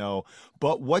might know.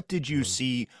 But what did you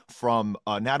see from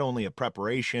not only a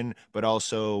preparation, but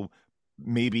also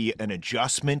maybe an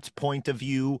adjustment point of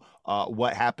view?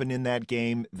 What happened in that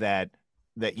game that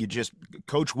you just –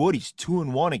 Coach Woody's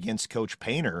 2-1 against Coach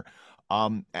Painter.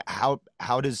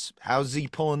 How's he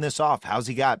pulling this off? How's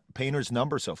he got Painter's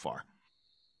number so far?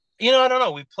 I don't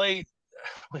know.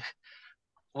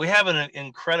 We have an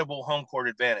incredible home court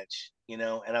advantage, and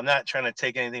I'm not trying to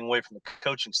take anything away from the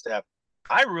coaching staff.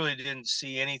 I really didn't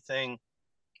see anything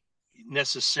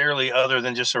necessarily other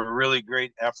than just a really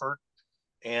great effort.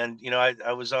 And,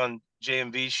 I was on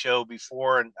JMV's show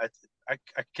before, and I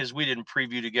because we didn't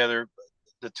preview together,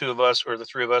 the two of us or the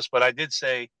three of us, but I did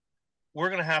say, we're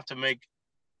going to have to make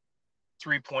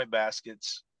 3-point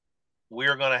baskets.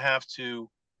 We're going to have to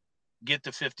get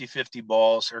the 50-50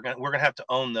 balls. We're going to have to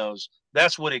own those.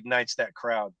 That's what ignites that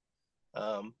crowd.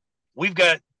 We've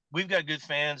got good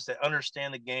fans that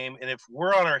understand the game. And if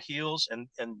we're on our heels and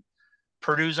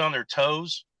Purdue's on their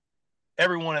toes,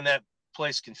 everyone in that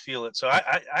place can feel it. So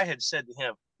I had said to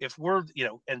him, if we're,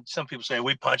 and some people say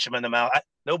we punch them in the mouth.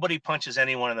 Nobody punches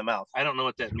anyone in the mouth. I don't know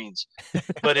what that means.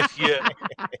 But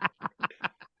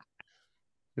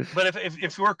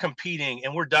if we're competing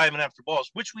and we're diving after balls,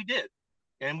 which we did,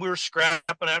 and we were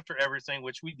scrapping after everything,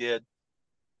 which we did,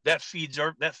 that feeds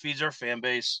our fan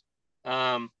base.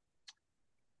 And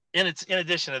it's in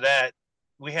addition to that,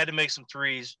 we had to make some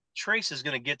threes. Trace is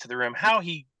going to get to the rim. How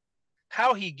he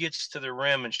gets to the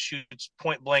rim and shoots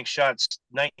point blank shots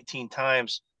 19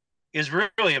 times is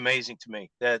really amazing to me,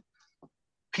 that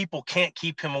people can't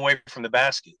keep him away from the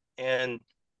basket. And,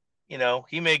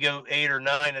 he may go 8 or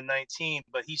 9 and 19,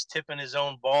 but he's tipping his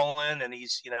own ball in, and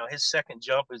he's, his second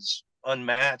jump is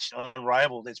unmatched,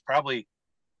 unrivaled. It's probably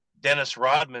Dennis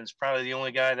Rodman's probably the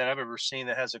only guy that I've ever seen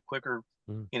that has a quicker,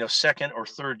 second or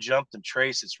third jump than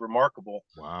Trace. It's remarkable.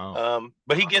 Wow.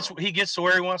 But he gets to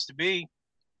where he wants to be,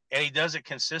 and he does it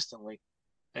consistently.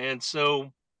 And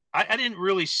so I didn't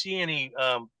really see any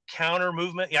counter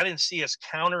movement. I didn't see us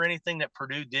counter anything that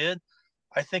Purdue did.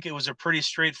 I think it was a pretty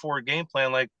straightforward game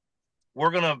plan. Like,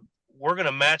 we're gonna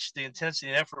match the intensity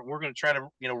and effort. We're gonna try to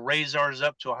raise ours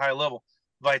up to a high level.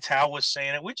 Vital was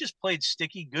saying it. We just played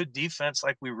sticky, good defense,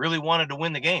 like we really wanted to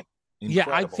win the game.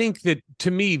 Incredible. Yeah, I think that,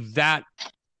 to me, that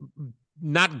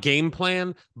not game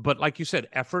plan, but like you said,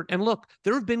 effort. And look,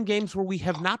 there have been games where we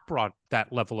have not brought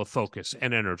that level of focus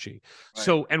and energy. Right.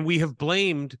 So, and we have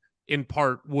blamed in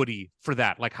part Woody for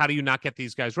that. Like, how do you not get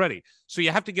these guys ready? So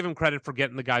you have to give him credit for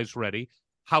getting the guys ready.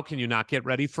 How can you not get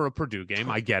ready for a Purdue game?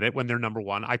 I get it when they're number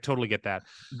one. I totally get that.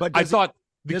 But I thought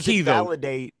the key,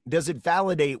 does it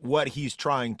validate what he's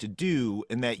trying to do,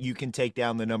 and that you can take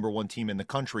down the number one team in the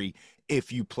country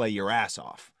if you play your ass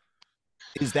off?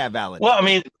 Is that valid? Well, I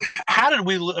mean,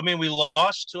 we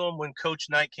lost to him when Coach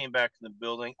Knight came back in the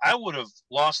building. I would have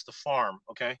lost the farm.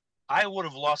 Okay. I would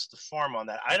have lost the farm on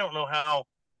that. I don't know how.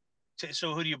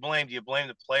 So who do you blame? Do you blame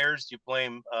the players? Do you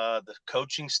blame the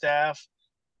coaching staff?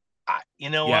 You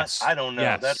know what? Yes. I don't know.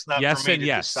 Yes. That's not Yes for me and to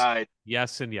yes. decide.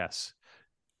 Yes and yes.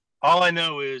 All I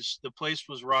know is the place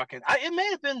was rocking. It may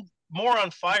have been more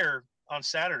on fire on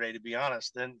Saturday, to be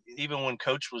honest, than even when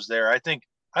Coach was there. I think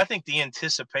the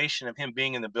anticipation of him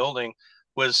being in the building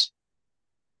was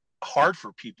hard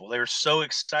for people. They were so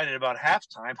excited about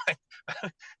halftime.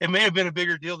 It may have been a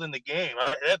bigger deal than the game.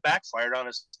 That backfired on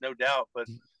us, no doubt. But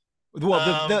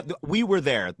well, we were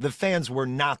there. The fans were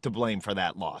not to blame for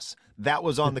that loss. That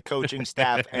was on the coaching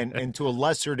staff and to a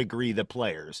lesser degree the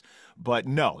players. But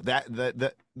no, that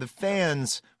the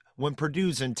fans, when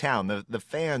Purdue's in town, the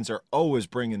fans are always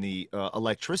bringing the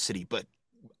electricity. But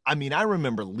I mean, I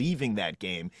remember leaving that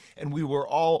game and we were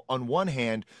all, on one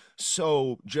hand,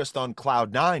 so just on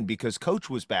cloud nine because Coach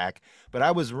was back.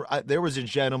 But there was a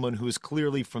gentleman who was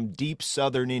clearly from deep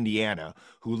southern Indiana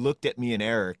who looked at me and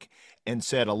Eric and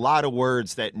said a lot of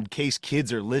words that, in case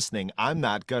kids are listening, I'm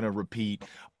not going to repeat.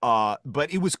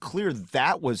 But it was clear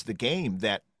that was the game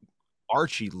that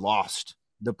Archie lost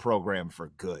the program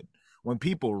for good. When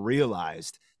people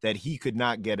realized that he could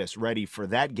not get us ready for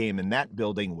that game in that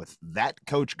building with that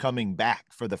coach coming back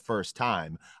for the first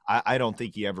time, I don't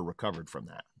think he ever recovered from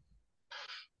that.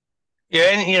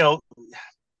 Yeah, and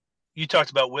you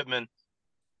talked about Whitman.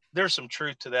 There's some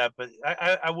truth to that, but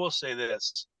I will say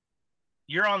this.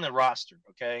 You're on the roster,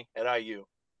 okay, at IU,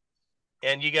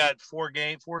 and you got 4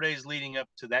 days leading up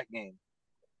to that game,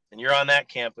 and you're on that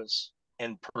campus,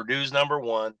 and Purdue's number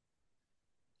one.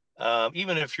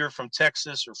 Even if you're from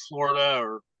Texas or Florida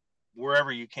or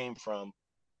wherever you came from,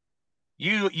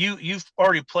 you've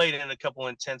already played in a couple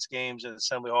intense games at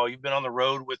Assembly Hall. You've been on the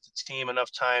road with the team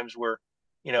enough times where,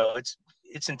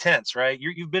 it's intense, right?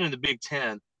 You've been in the Big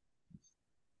Ten.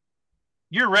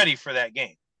 You're ready for that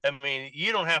game. I mean,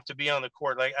 you don't have to be on the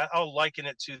court. Like I'll liken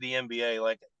it to the NBA.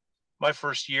 Like my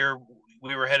first year,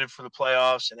 we were headed for the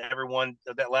playoffs, and everyone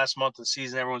that last month of the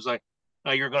season, everyone's like,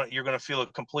 "Oh, you're gonna feel a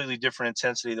completely different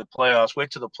intensity of the playoffs.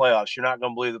 Wait till the playoffs. You're not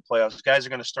gonna believe the playoffs. Guys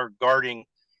are gonna start guarding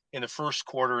in the first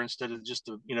quarter instead of just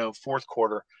the fourth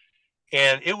quarter."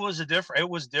 And it was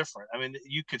different. I mean,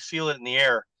 you could feel it in the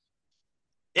air.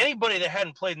 Anybody that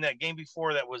hadn't played in that game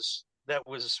before that was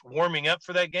warming up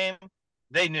for that game,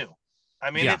 they knew. I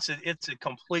mean, yeah. It's a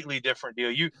completely different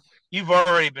deal. You've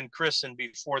already been christened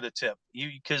before the tip.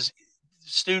 Because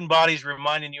student body's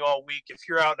reminding you all week, if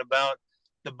you're out and about,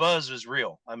 the buzz was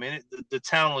real. I mean, the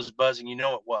town was buzzing.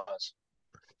 It was.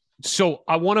 So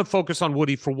I want to focus on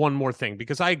Woody for one more thing,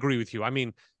 because I agree with you. I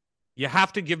mean, you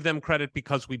have to give them credit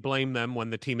because we blame them when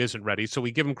the team isn't ready. So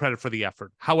we give them credit for the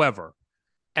effort. However,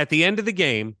 at the end of the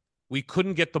game, we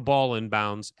couldn't get the ball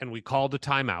inbounds and we called a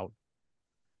timeout.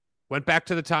 Went back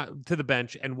to the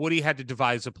bench, and Woody had to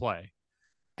devise a play.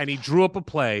 And he drew up a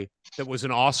play that was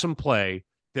an awesome play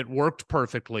that worked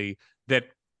perfectly, that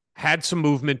had some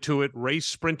movement to it, race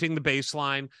sprinting the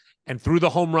baseline, and threw the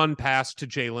home run pass to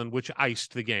Jalen, which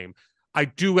iced the game. I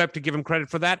do have to give him credit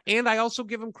for that, and I also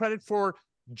give him credit for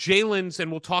Jalen's, and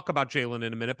we'll talk about Jalen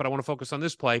in a minute, but I want to focus on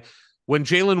this play. When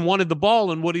Jalen wanted the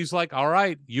ball, and Woody's like, all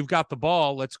right, you've got the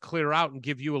ball, let's clear out and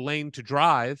give you a lane to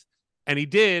drive. And he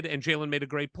did, and Jalen made a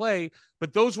great play.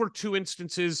 But those were 2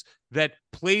 instances that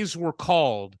plays were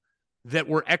called that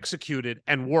were executed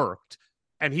and worked.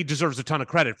 And he deserves a ton of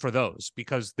credit for those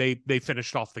because they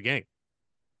finished off the game.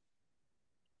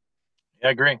 Yeah,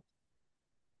 I agree.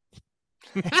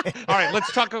 All right,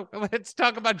 let's talk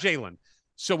about Jalen.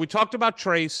 So we talked about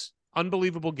Trace,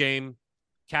 unbelievable game,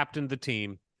 captained the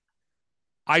team.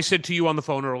 I said to you on the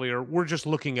phone earlier, we're just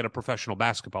looking at a professional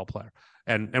basketball player,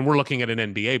 and we're looking at an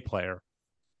NBA player.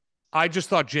 I just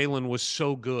thought Jalen was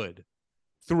so good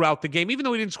throughout the game. Even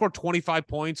though he didn't score 25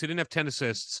 points, he didn't have 10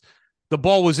 assists, the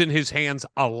ball was in his hands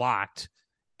a lot,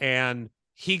 and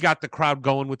he got the crowd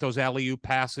going with those alley-oop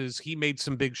passes. He made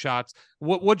some big shots.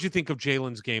 What'd you think of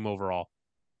Jalen's game overall?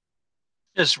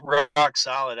 Just rock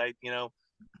solid.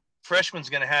 Freshman's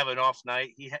going to have an off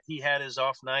night. He had his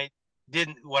off night.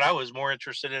 What I was more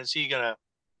interested in is he gonna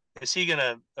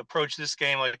approach this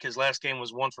game like his last game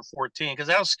was 1 for 14? Because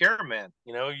that'll scare him, man.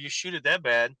 You shoot it that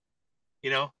bad,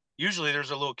 usually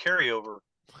there's a little carryover.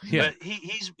 Yeah. But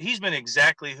he's been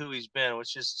exactly who he's been,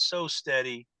 which is so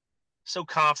steady, so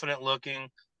confident looking,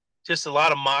 just a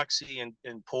lot of moxie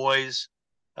and poise.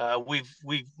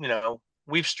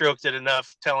 We've stroked it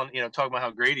enough, talking about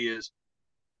how great he is.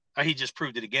 He just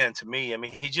proved it again to me. I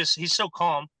mean, he's so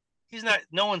calm.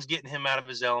 No one's getting him out of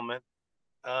his element.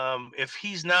 If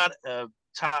he's not a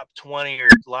top 20 or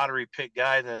lottery pick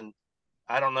guy, then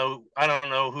I don't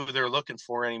know who they're looking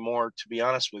for anymore, to be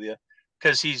honest with you.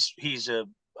 because he's a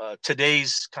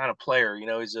today's kind of player.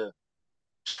 He's a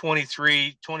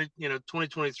 2023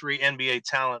 NBA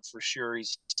talent for sure.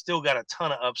 He's still got a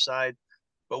ton of upside,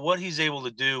 but what he's able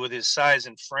to do with his size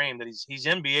and frame, that he's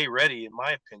NBA ready, in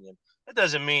my opinion. That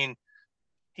doesn't mean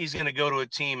he's going to go to a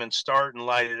team and start and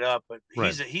light it up, but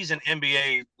Right. he's an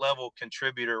NBA level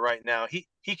contributor right now.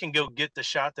 He can go get the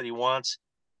shot that he wants.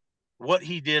 What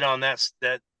he did on that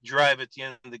drive at the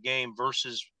end of the game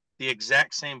versus the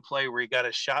exact same play where he got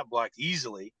a shot blocked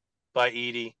easily by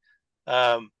Edey.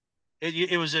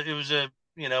 It was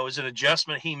an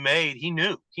adjustment he made. He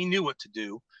knew what to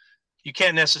do. You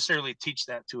can't necessarily teach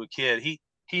that to a kid.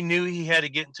 He knew he had to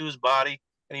get into his body,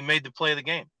 and he made the play of the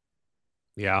game.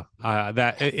 Yeah,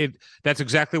 that's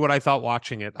exactly what I thought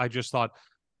watching it. I just thought,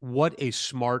 what a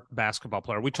smart basketball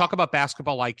player. We talk about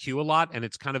basketball IQ a lot, and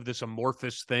it's kind of this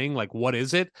amorphous thing. Like, what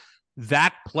is it?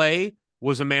 That play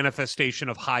was a manifestation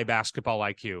of high basketball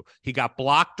IQ. He got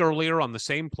blocked earlier on the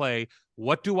same play.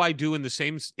 What do I do in the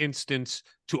same instance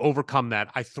to overcome that?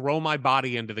 I throw my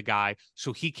body into the guy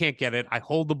so he can't get it. I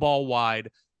hold the ball wide.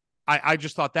 I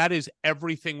just thought that is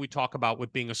everything we talk about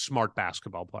with being a smart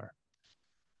basketball player.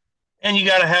 And you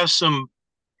got to have some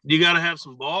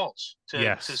balls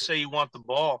to say you want the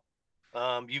ball.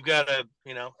 You've got to,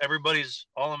 everybody's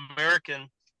All-American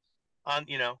on,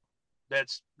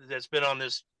 that's been on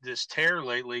this tear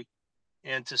lately.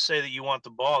 And to say that you want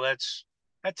the ball, that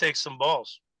takes some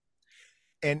balls.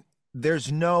 And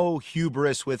there's no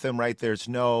hubris with him, right? There's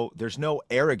no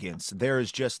arrogance. There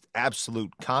is just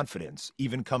absolute confidence,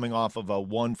 even coming off of a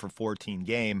 1-for-14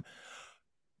 game.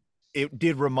 It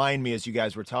did remind me, as you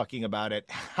guys were talking about it,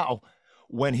 how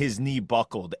when his knee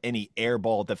buckled and he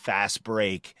airballed the fast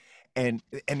break. And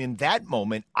in that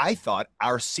moment, I thought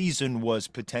our season was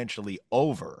potentially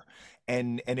over.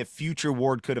 And if Future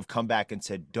Ward could have come back and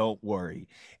said, don't worry,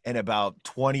 in about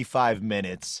 25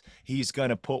 minutes, he's going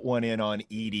to put one in on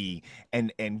Edey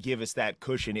and give us that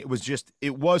cushion. It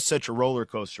was such a roller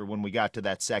coaster when we got to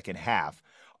that second half.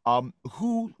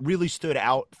 Who really stood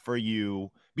out for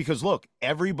you? Because look,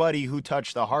 everybody who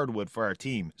touched the hardwood for our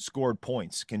team scored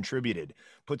points, contributed,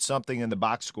 put something in the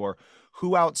box score.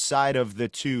 Who outside of the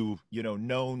two,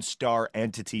 known star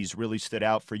entities really stood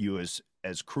out for you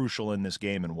as crucial in this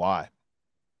game, and why?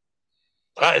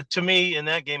 To me, in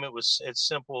that game, it's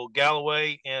simple.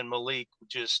 Galloway and Malik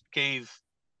just gave,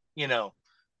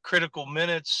 critical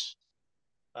minutes,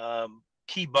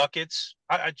 key buckets.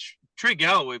 Trey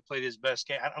Galloway played his best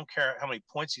game. I don't care how many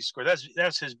points he scored.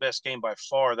 That's his best game by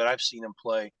far that I've seen him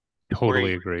play.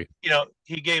 Totally agree.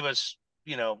 He gave us,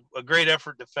 a great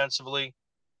effort defensively.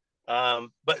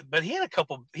 But he had a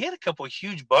couple of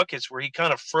huge buckets where he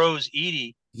kind of froze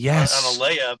Edey on a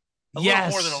layup. A little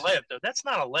more than a layup, though. That's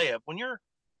not a layup.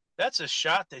 That's a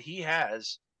shot that he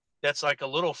has. That's like a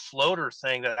little floater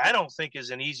thing that I don't think is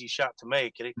an easy shot to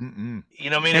make. It's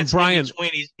Brian, in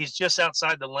between. He's just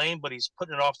outside the lane, but he's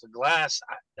putting it off the glass.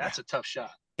 That's a tough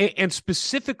shot. And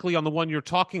specifically on the one you're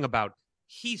talking about,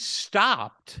 he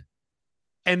stopped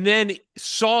and then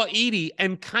saw Edey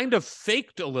and kind of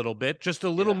faked a little bit, just a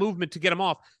little movement to get him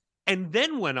off, and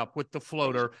then went up with the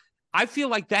floater. I feel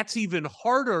like that's even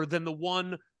harder than the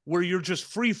one where you're just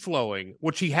free-flowing,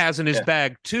 which he has in his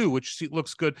bag too, which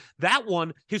looks good. That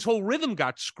one, his whole rhythm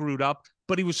got screwed up,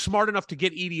 but he was smart enough to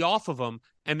get Edey off of him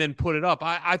and then put it up.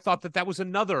 I thought that was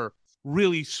another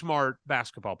really smart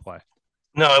basketball play.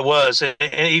 No, it was. And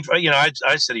he,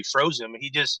 I said he froze him.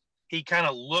 He kind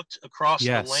of looked across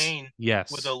the lane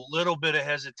with a little bit of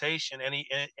hesitation, and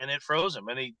it froze him,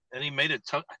 and he made it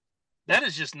tough. That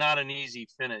is just not an easy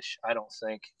finish, I don't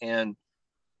think. And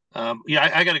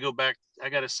I got to go back. I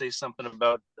got to say something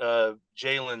about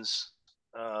Jalen's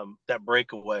that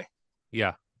breakaway.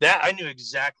 Yeah, that I knew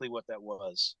exactly what that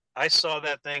was. I saw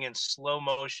that thing in slow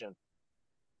motion.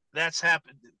 That's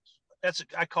happened.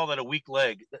 I call that a weak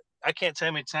leg. I can't tell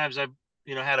how many times I've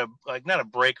had not a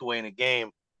breakaway in a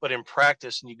game, but in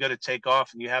practice, and you go to take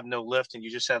off and you have no lift and you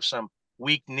just have some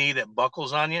weak knee that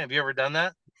buckles on you. Have you ever done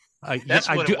that? That's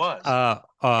what it was.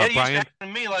 It used to happen to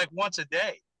me like once a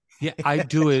day. Yeah, I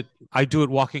do it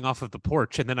walking off of the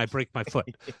porch, and then I break my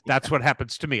foot. That's what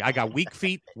happens to me. I got weak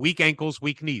feet, weak ankles,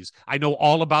 weak knees. I know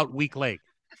all about weak leg.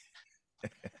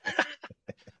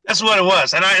 That's what it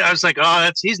was. And I was like,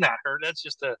 he's not hurt.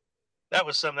 That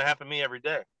was something that happened to me every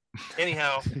day.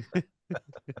 Anyhow,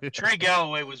 Trey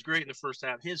Galloway was great in the first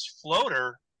half. His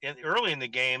floater early in the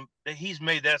game, he's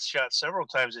made that shot several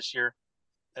times this year.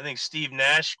 I think Steve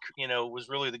Nash, was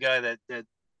really the guy that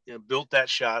built that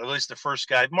shot, at least the first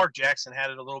guy. Mark Jackson had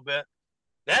it a little bit.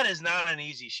 That is not an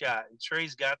easy shot. And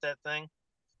Trey's got that thing.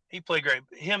 He played great.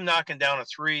 Him knocking down a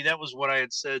three, that was what I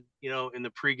had said, in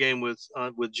the pregame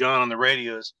with John on the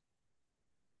radios.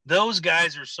 Those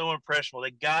guys are so impressionable.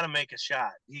 They got to make a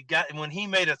shot. When he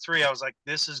made a three, I was like,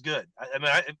 this is good.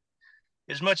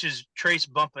 As much as Trace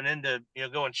bumping into,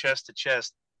 going chest to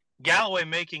chest, Galloway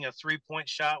making a 3-point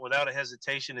shot without a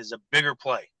hesitation is a bigger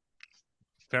play.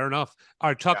 Fair enough. All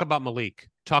right, talk about Malik.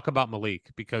 Talk about Malik,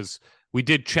 because we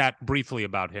did chat briefly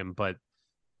about him, but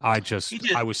I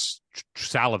was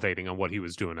salivating on what he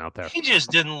was doing out there. He just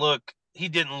didn't look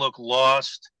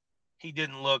lost. He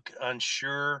didn't look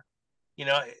unsure.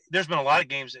 There's been a lot of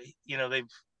games that,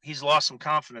 he's lost some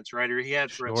confidence, right? Or he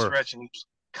had for a stretch, and he was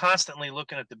constantly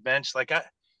looking at the bench. Like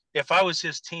if I was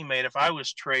his teammate, if I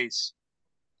was Trace,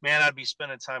 man, I'd be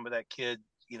spending time with that kid.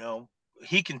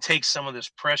 He can take some of this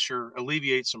pressure,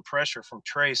 alleviate some pressure from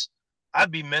Trace. I'd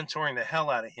be mentoring the hell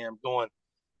out of him, going,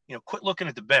 quit looking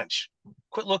at the bench.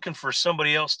 Quit looking for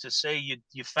somebody else to say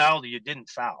you fouled or you didn't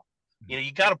foul.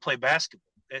 You got to play basketball.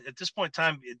 At this point in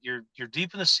time, you're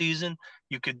deep in the season.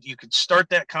 You could start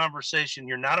that conversation.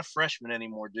 You're not a freshman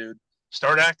anymore, dude.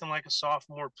 Start acting like a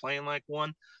sophomore, playing like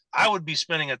one. I would be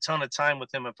spending a ton of time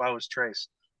with him if I was Trace.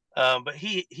 But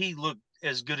he looked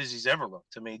as good as he's ever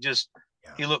looked to me.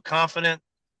 He looked confident.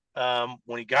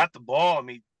 When he got the ball,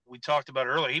 we talked about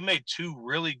it earlier. He made 2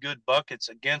 really good buckets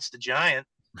against the Giant,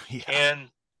 and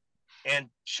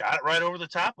shot it right over the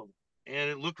top of him, and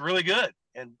it looked really good.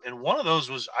 And one of those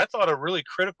was, I thought, a really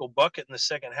critical bucket in the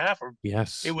second half.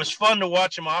 Yes, it was fun to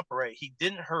watch him operate. He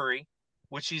didn't hurry,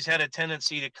 which he's had a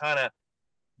tendency to kind of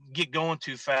get going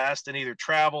too fast and either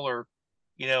travel or,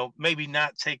 maybe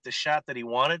not take the shot that he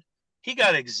wanted. He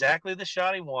got exactly the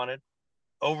shot he wanted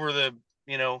over the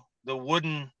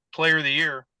wooden player of the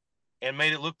year and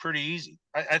made it look pretty easy.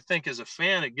 I think as a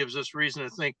fan, it gives us reason to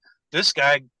think this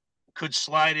guy could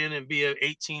slide in and be an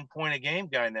 18-point a game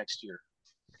guy next year.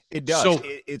 It does. So,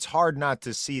 it's hard not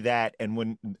to see that. And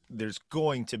when there's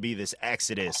going to be this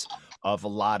exodus of a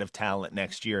lot of talent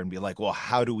next year and be like, well,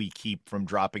 how do we keep from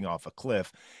dropping off a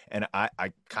cliff? And I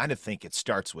kind of think it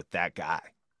starts with that guy.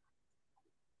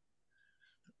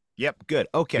 Yep. Good.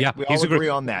 Okay. Yeah, we all agree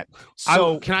on that.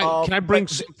 So can I bring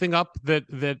something up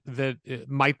that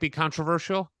might be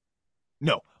controversial?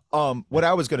 No. What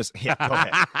I was going to say. Yeah, go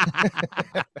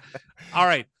ahead. All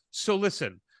right. So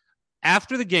listen,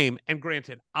 after the game, and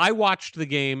granted, I watched the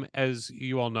game, as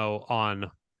you all know,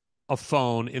 on a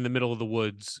phone in the middle of the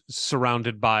woods,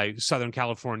 surrounded by Southern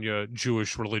California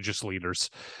Jewish religious leaders.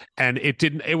 And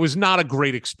it was not a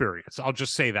great experience. I'll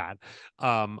just say that.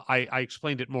 I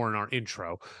explained it more in our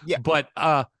intro. Yeah. But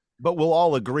we'll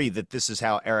all agree that this is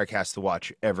how Eric has to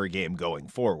watch every game going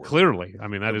forward. Clearly. I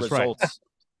mean, that is right. The results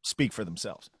speak for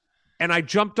themselves. And I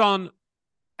jumped on,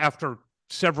 after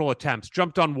several attempts,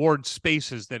 jumped on Ward's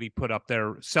spaces that he put up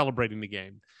there celebrating the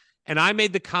game. And I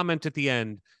made the comment at the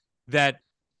end that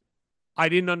I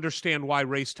didn't understand why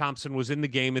Race Thompson was in the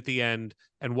game at the end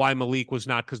and why Malik was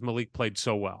not, because Malik played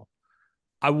so well.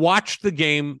 I watched the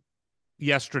game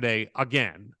yesterday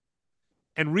again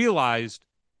and realized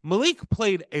Malik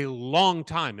played a long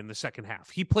time in the second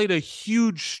half. He played a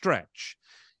huge stretch.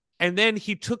 And then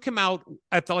he took him out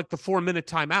at the 4-minute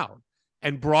timeout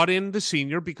and brought in the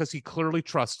senior because he clearly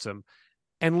trusts him.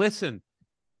 And listen,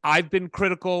 we've been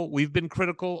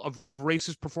critical of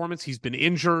Race's performance. He's been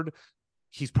injured.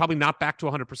 He's probably not back to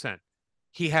 100%.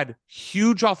 He had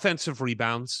huge offensive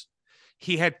rebounds.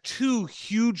 He had 2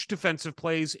 huge defensive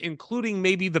plays, including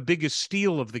maybe the biggest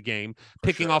steal of the game,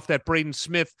 picking off that Braden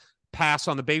Smith pass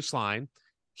on the baseline.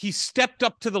 He stepped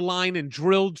up to the line and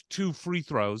drilled 2 free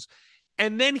throws.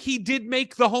 And then he did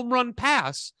make the home run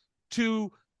pass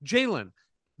to Jalen.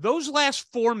 Those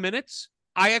last 4 minutes,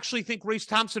 I actually think Race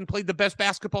Thompson played the best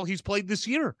basketball he's played this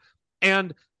year.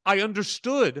 And I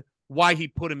understood why he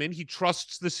put him in. He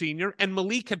trusts the senior. And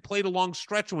Malik had played a long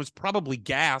stretch and was probably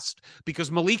gassed because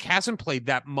Malik hasn't played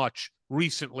that much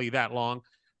recently, that long.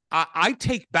 I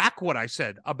take back what I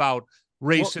said about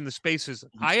Race in the spaces.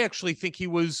 I actually think he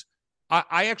was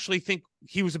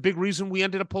a big reason we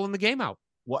ended up pulling the game out.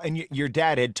 Well, and your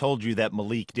dad had told you that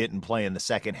Malik didn't play in the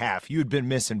second half. You'd been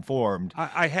misinformed.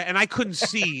 I couldn't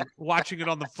see watching it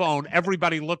on the phone.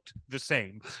 Everybody looked the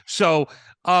same. So,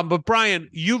 but Brian,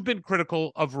 you've been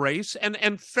critical of Race,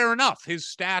 and fair enough. His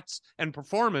stats and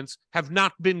performance have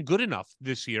not been good enough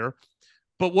this year.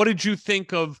 But what did you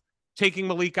think of taking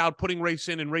Malik out, putting Race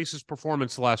in, and Race's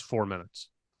performance the last 4 minutes?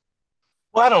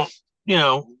 Well,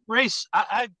 Race,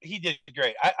 he did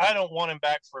great. I don't want him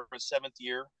back for a 7th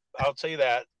year. I'll tell you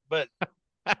that. But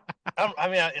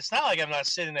it's not like I'm not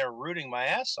sitting there rooting my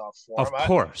ass off for him. Of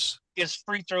course. His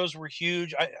free throws were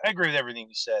huge. I agree with everything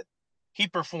you said. He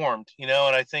performed, and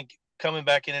I think coming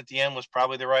back in at the end was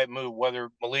probably the right move, whether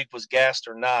Malik was gassed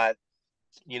or not.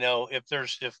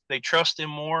 If they trust him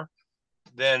more,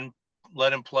 then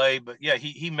let him play. But yeah,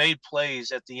 he made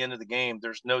plays at the end of the game.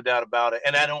 There's no doubt about it.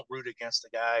 And I don't root against the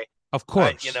guy. Of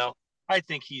course. I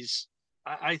think he's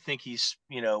 70,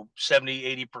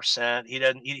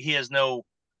 80%. He has no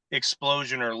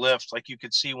explosion or lift. Like you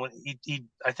could see when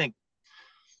I think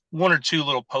one or two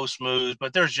little post moves,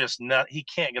 but there's just he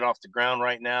can't get off the ground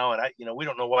right now. And we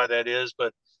don't know why that is,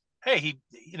 but hey,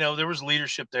 there was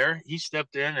leadership there. He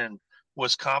stepped in and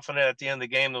was confident at the end of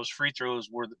the game. Those free throws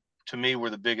were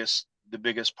the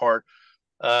biggest part.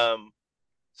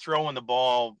 Throwing the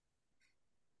ball.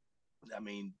 I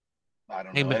mean, I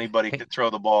don't know. Anybody could throw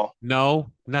the ball.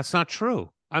 No, that's not true.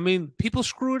 I mean, people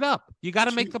screw it up. You got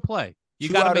to make the play.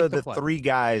 Two out of the three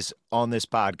guys on this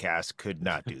podcast could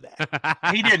not do that.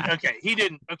 He didn't.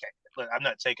 Okay. But I'm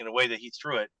not taking away that he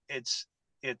threw it. It's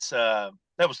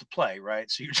that was the play, right?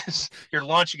 So you're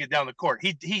launching it down the court.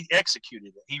 He executed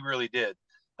it. He really did.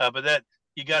 But that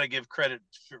you got to give credit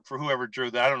for whoever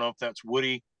drew that. I don't know if that's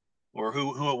Woody or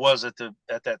who it was at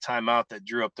that timeout that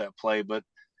drew up that play, but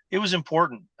it was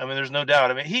important. I mean, there's no doubt.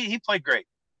 I mean, he played great.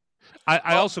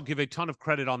 I also give a ton of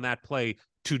credit on that play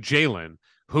to Jalen,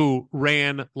 who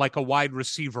ran like a wide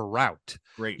receiver route.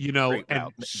 Great.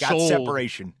 And got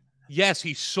separation. Yes,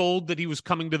 he sold that he was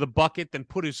coming to the bucket, then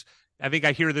I think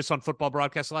I hear this on football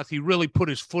broadcasts a lot. He really put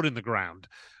his foot in the ground,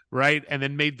 right? And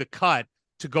then made the cut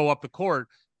to go up the court.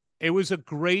 It was a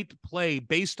great play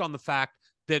based on the fact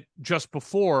that just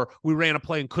before we ran a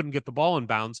play and couldn't get the ball in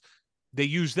bounds. They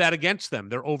used that against them.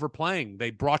 They're overplaying.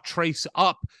 They brought Trace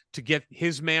up to get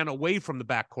his man away from the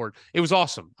backcourt. It was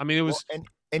awesome. I mean, it was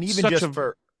and even just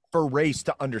for Race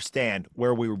to understand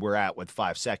where we were at with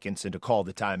 5 seconds and to call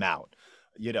the timeout,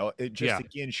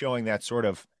 again showing that sort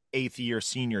of 8th year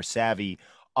senior savvy.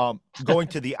 Going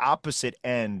to the opposite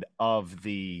end of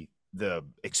the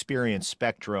experience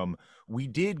spectrum, we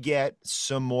did get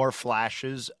some more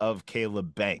flashes of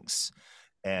Caleb Banks.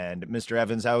 And Mr.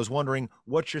 Evans, I was wondering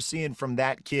what you're seeing from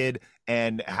that kid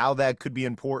and how that could be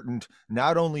important,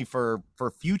 not only for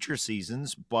future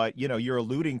seasons, but, you're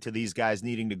alluding to these guys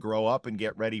needing to grow up and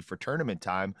get ready for tournament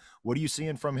time. What are you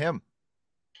seeing from him?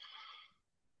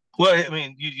 Well, I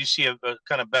mean, you see a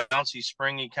kind of bouncy,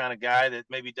 springy kind of guy that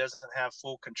maybe doesn't have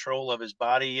full control of his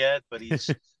body yet, but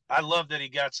I love that he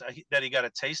got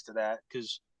a taste of that,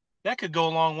 because that could go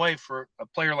a long way for a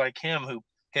player like him who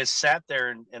has sat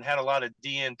there and had a lot of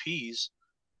DNPs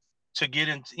to get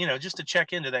in, just to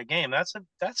check into that game. That's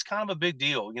kind of a big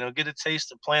deal, get a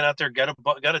taste of playing out there, got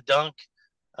a dunk,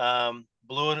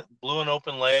 blew an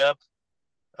open layup,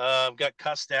 got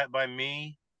cussed at by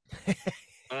me.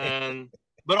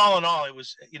 But all in all, it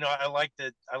was, I like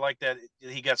that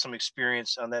he got some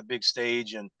experience on that big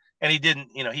stage, and he didn't,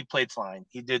 he played fine.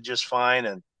 He did just fine.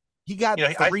 And he got,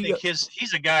 I think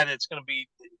he's a guy that's going to be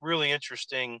really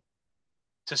interesting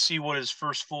to see what his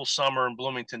first full summer in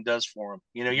Bloomington does for him.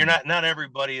 You're not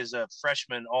everybody is a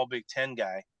freshman all Big Ten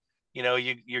guy.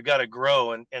 You got to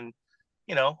grow, and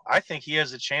I think he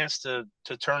has a chance to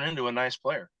turn into a nice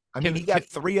player. I mean, he got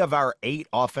 3 of our 8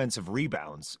 offensive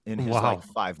rebounds in his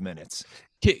 5 minutes.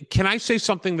 Can I say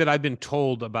something that I've been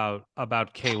told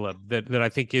about Caleb that I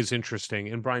think is interesting?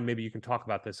 And Brian, maybe you can talk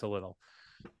about this a little.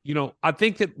 I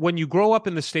think that when you grow up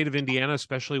in the state of Indiana,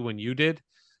 especially when you did,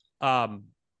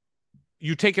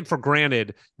 you take it for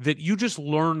granted that you just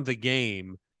learn the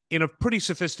game in a pretty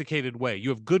sophisticated way. You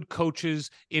have good coaches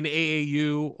in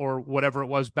AAU or whatever it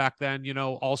was back then,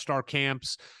 all-star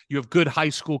camps. You have good high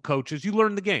school coaches. You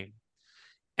learn the game.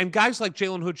 And guys like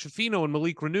Jalen Hood-Schifino and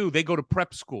Malik Renew, they go to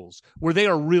prep schools where they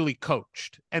are really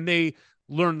coached and they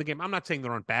learn the game. I'm not saying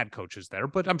there aren't bad coaches there,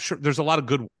 but I'm sure there's a lot of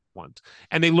good ones.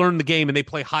 And they learn the game and they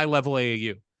play high-level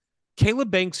AAU. Caleb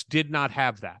Banks did not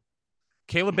have that.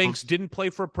 Caleb Banks didn't play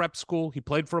for a prep school. He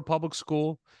played for a public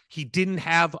school. He didn't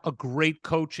have a great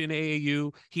coach in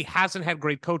AAU. He hasn't had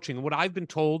great coaching. And what I've been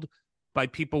told by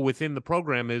people within the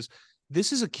program is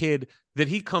this is a kid that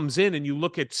he comes in, and you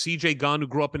look at CJ Gunn, who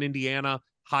grew up in Indiana,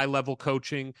 high-level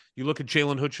coaching. You look at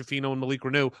Jalen Hood-Schifino and Malik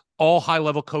Renew, all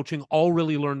high-level coaching, all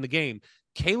really learned the game.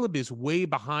 Caleb is way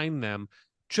behind them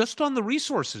just on the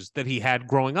resources that he had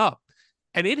growing up.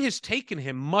 And it has taken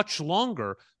him much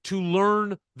longer to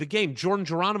learn the game. Jordan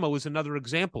Geronimo is another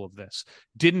example of this.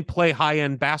 Didn't play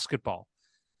high-end basketball.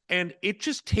 And it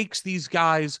just takes these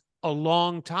guys a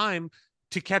long time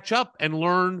to catch up and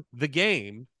learn the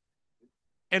game.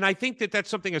 And I think that that's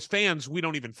something as fans we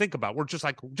don't even think about. We're just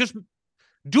like, just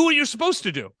do what you're supposed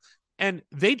to do. And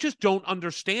they just don't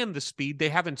understand the speed. They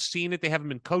haven't seen it. They haven't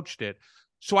been coached it.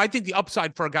 So I think the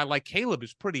upside for a guy like Caleb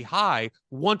is pretty high.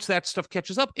 Once that stuff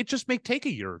catches up, it just may take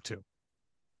a year or two.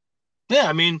 Yeah,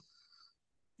 I mean,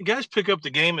 you guys pick up the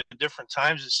game at different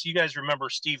times. You guys remember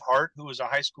Steve Hart, who was a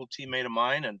high school teammate of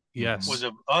mine and was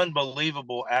an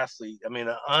unbelievable athlete. I mean,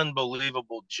 an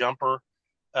unbelievable jumper.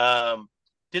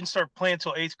 Didn't start playing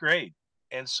until 8th grade.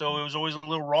 And so it was always a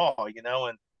little raw,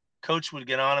 and coach would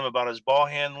get on him about his ball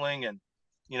handling. And,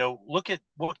 look at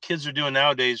what kids are doing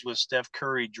nowadays with Steph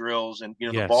Curry drills and,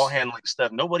 the ball handling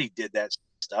stuff. Nobody did that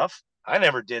stuff. I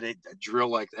never did a drill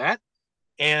like that.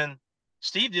 And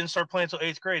Steve didn't start playing until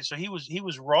 8th grade. So he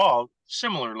was raw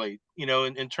similarly,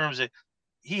 in terms of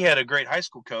he had a great high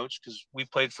school coach because we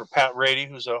played for Pat Rady,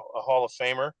 who's a Hall of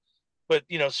Famer. But,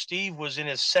 Steve was in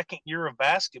his 2nd year of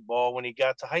basketball when he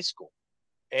got to high school.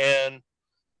 And,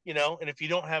 and if you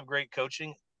don't have great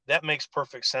coaching, that makes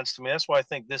perfect sense to me. That's why I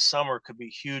think this summer could be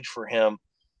huge for him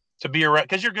to be around,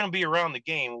 because you're going to be around the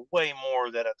game way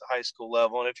more than at the high school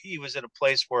level. And if he was at a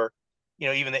place where,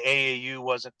 even the AAU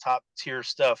wasn't top tier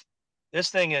stuff, this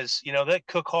thing is, that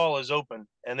Cook Hall is open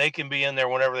and they can be in there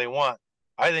whenever they want.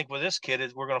 I think with this kid,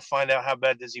 we're going to find out how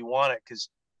bad does he want it, because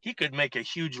he could make a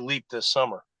huge leap this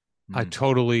summer. I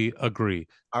totally agree.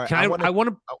 All right, I want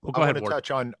to touch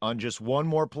on just one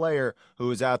more player who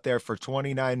was out there for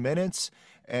 29 minutes.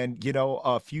 And,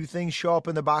 a few things show up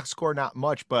in the box score, not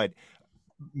much, but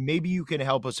maybe you can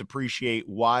help us appreciate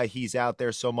why he's out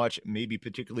there so much, maybe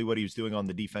particularly what he was doing on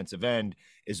the defensive end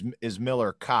is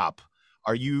Miller Kopp.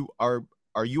 Are you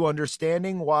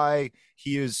understanding why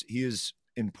he is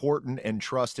important and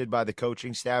trusted by the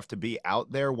coaching staff to be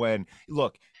out there when,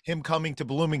 look, him coming to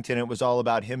Bloomington, it was all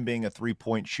about him being a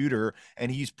 3-point shooter,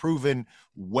 and he's proven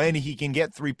when he can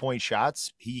get 3-point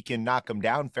shots, he can knock them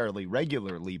down fairly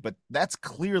regularly, but that's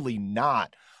clearly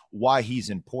not why he's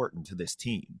important to this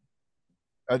team.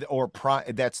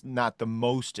 That's not the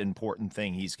most important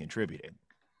thing he's contributing.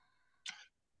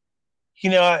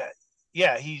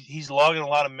 Yeah, he's logging a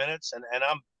lot of minutes, and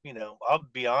I'm, I'll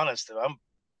be honest, I'm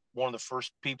one of the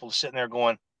first people sitting there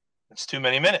going, it's too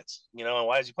many minutes, and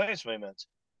why is he playing so many minutes?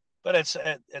 But it's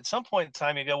at some point in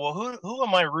time you go, well, who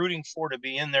am I rooting for to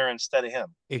be in there instead of him?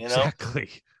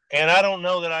 Exactly. And I don't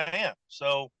know that I am.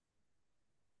 So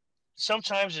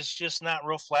sometimes it's just not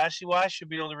real flashy. Well, I should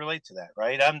be able to relate to that,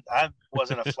 right? I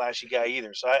wasn't a flashy guy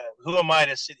either. So who am I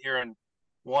to sit here and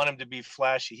want him to be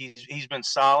flashy? He's been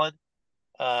solid.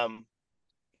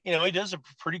 He does a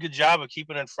pretty good job of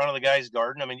keeping in front of the guy's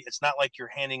garden. I mean, it's not like you're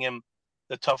handing him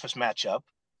the toughest matchup,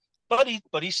 but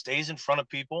he stays in front of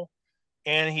people,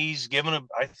 and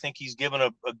I think he's given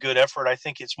a good effort. I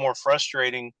think it's more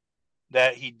frustrating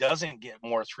that he doesn't get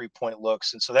more 3-point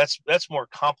looks. And so that's more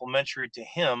complimentary to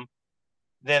him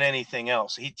than anything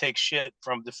else. He takes shit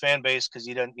from the fan base because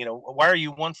he doesn't, why are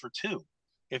you 1 for 2?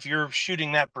 If you're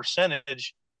shooting that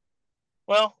percentage,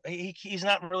 well, he's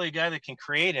not really a guy that can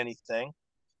create anything.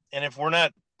 And if we're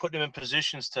not putting him in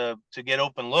positions to get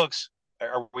open looks,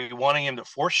 are we wanting him to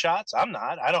force shots? I'm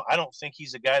not. I don't think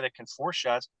he's a guy that can force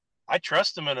shots. I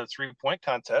trust him in a 3-point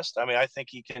contest. I mean, I think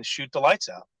he can shoot the lights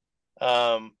out.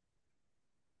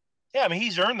 Yeah, I mean,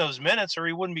 he's earned those minutes or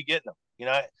he wouldn't be getting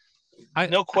them.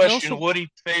 No question. Woody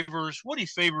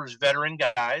favors veteran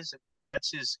guys.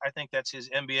 I think that's his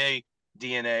NBA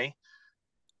DNA.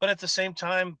 But at the same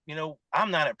time,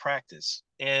 I'm not at practice,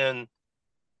 and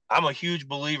I'm a huge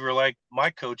believer, like my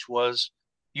coach was,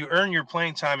 you earn your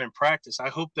playing time in practice. I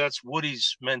hope that's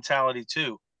Woody's mentality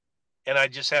too. And I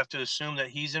just have to assume that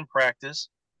he's in practice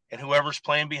and whoever's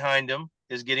playing behind him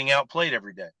is getting outplayed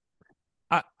every day.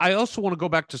 I also want to go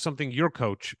back to something your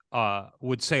coach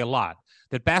would say a lot,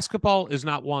 that basketball is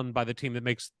not won by the team that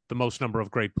makes the most number of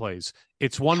great plays.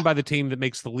 It's won by the team that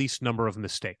makes the least number of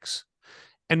mistakes.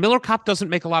 And Miller Kopp doesn't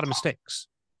make a lot of mistakes.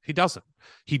 He doesn't.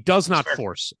 He does not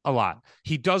force a lot.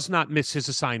 He does not miss his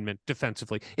assignment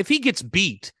defensively. If he gets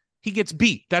beat, he gets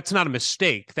beat. That's not a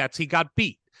mistake. He got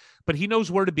beat. But he knows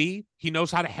where to be. He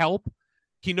knows how to help.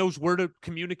 He knows where to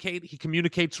communicate. He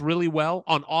communicates really well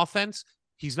on offense.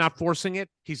 He's not forcing it.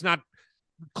 He's not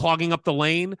clogging up the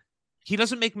lane. He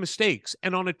doesn't make mistakes.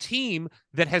 And on a team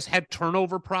that has had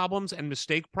turnover problems and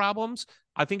mistake problems,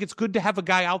 I think it's good to have a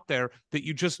guy out there that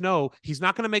you just know he's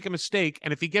not going to make a mistake.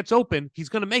 And if he gets open, he's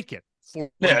going to make it.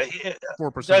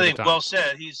 4% I think well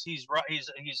said. He's right.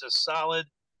 He's a solid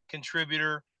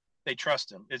contributor. They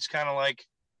trust him. It's kind of like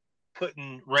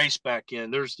putting race back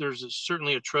in. There's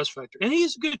certainly a trust factor, and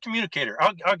he's a good communicator.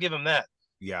 I'll give him that.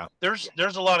 Yeah. There's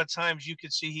a lot of times you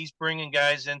could see he's bringing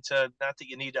guys into, not that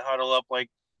you need to huddle up like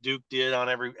Duke did on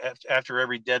after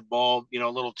every dead ball, a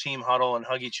little team huddle and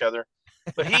hug each other.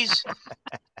 But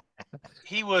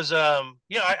he was,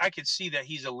 I could see that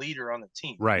he's a leader on the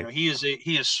team. Right. He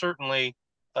is certainly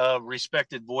a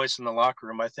respected voice in the locker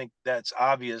room. I think that's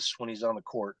obvious when he's on the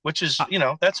court, which is,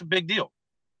 that's a big deal.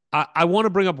 I want to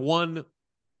bring up one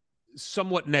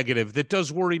somewhat negative that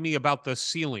does worry me about the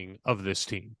ceiling of this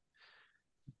team.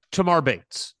 Tamar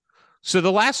Bates. So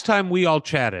the last time we all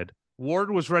chatted,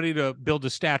 Ward was ready to build a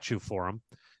statue for him.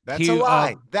 That's a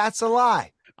lie. That's a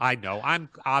lie. I know. I'm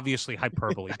obviously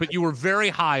hyperbole, but you were very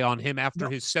high on him after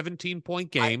his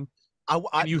 17-point game.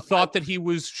 And you thought that he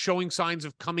was showing signs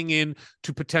of coming in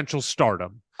to potential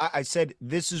stardom. I said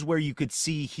this is where you could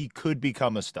see he could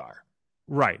become a star.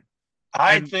 Right.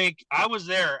 I think I was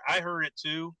there. I heard it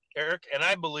too, Eric, and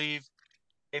I believe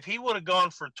if he would have gone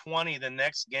for 20 the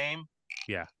next game,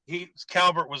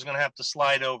 Calvert was going to have to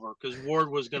slide over because Ward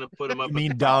was going to put him up. You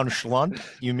mean down schlunt?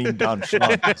 You mean down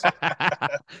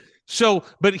schlunt? So,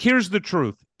 but here's the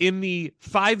truth. In the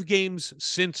 5 games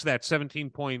since that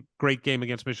 17-point great game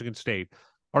against Michigan State,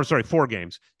 4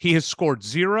 games, he has scored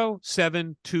 0,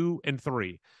 7, 2, and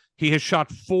 3. He has shot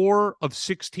 4 of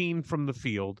 16 from the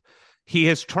field. He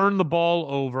has turned the ball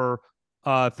over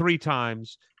 3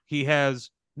 times. He has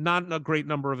not a great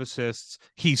number of assists.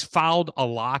 He's fouled a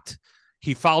lot.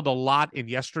 He fouled a lot in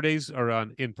yesterday's in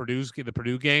the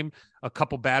Purdue game, a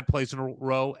couple bad plays in a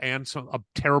row and a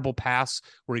terrible pass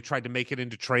where he tried to make it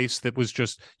into Trace that was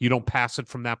just, you don't pass it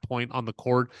from that point on the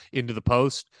court into the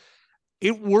post.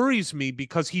 It worries me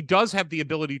because he does have the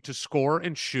ability to score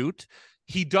and shoot.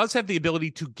 He does have the ability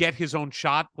to get his own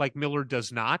shot like Miller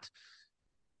does not.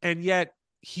 And yet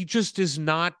he just is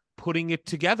not putting it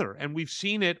together. And we've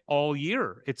seen it all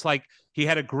year. It's like he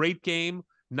had a great game,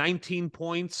 19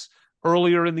 points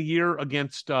earlier in the year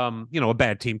against, a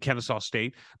bad team, Kennesaw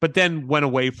State, but then went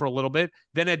away for a little bit,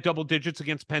 then had double digits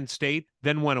against Penn State,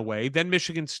 then went away, then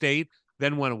Michigan State,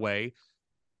 then went away.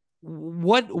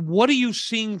 What are you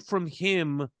seeing from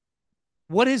him?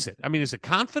 What is it? I mean, is it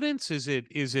confidence? Is it,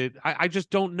 I just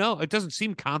don't know. It doesn't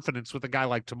seem confidence with a guy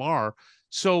like Tamar.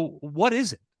 So what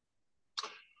is it?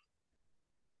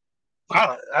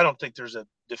 I don't think there's a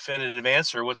definitive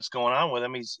answer what's going on with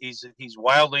him. He's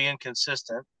wildly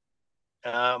inconsistent.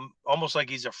 Almost like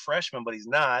he's a freshman, but he's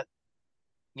not.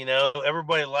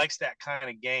 Everybody likes that kind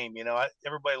of game.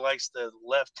 Everybody likes the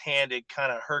left-handed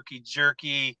kind of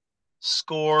herky-jerky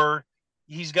score.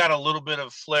 He's got a little bit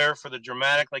of flair for the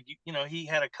dramatic. Like, he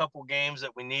had a couple games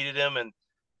that we needed him, and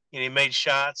he made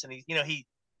shots, and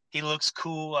he looks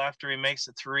cool after he makes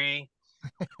a 3.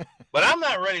 But I'm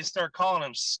not ready to start calling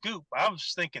him Scoop. I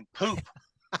was thinking poop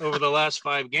over the last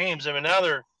 5 games. I mean,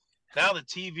 now the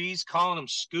TV's calling him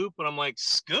Scoop, and I'm like,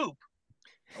 Scoop?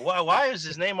 Why is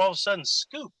his name all of a sudden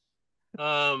Scoop?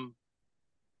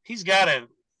 He's got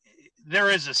there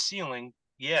is a ceiling,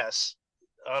 yes,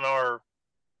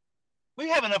 we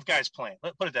have enough guys playing.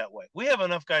 Let's put it that way. We have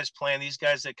enough guys playing. These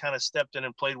guys that kind of stepped in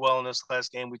and played well in this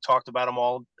last game. We talked about them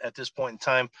all at this point in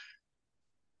time.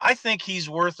 I think he's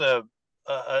worth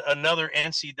another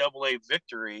NCAA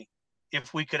victory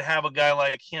if we could have a guy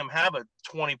like him have a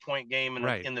 20-point game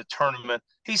in the tournament.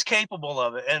 He's capable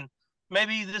of it. And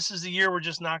maybe this is the year we're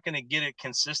just not going to get it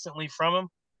consistently from him.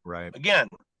 Right. Again,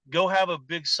 go have a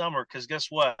big summer, because guess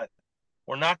what?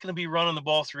 We're not going to be running the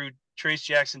ball through Trace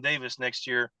Jackson Davis next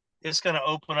year. It's going to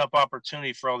open up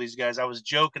opportunity for all these guys. I was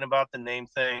joking about the name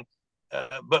thing,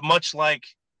 but much like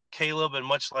Caleb and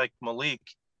much like Malik,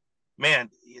 man,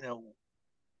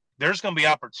 there's going to be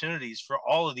opportunities for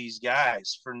all of these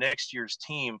guys for next year's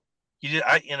team.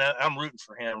 I'm rooting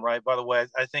for him, right? By the way,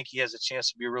 I think he has a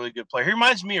chance to be a really good player. He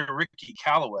reminds me of Ricky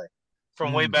Callaway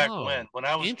from way back when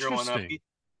I was growing up.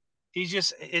 It's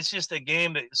just a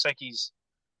game that it's like he's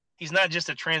not just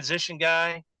a transition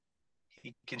guy.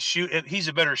 He can shoot. He's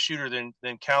a better shooter than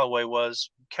Callaway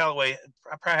was. Callaway,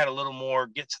 I probably had a little more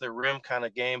get to the rim kind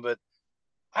of game, but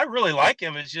I really like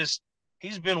him. It's just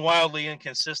he's been wildly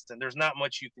inconsistent. There's not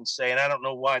much you can say, and I don't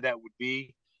know why that would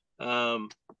be.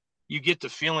 You get the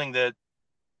feeling that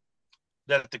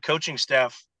the coaching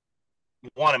staff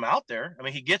want him out there. I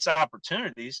mean, he gets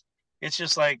opportunities. It's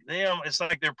just like it's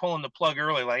like they're pulling the plug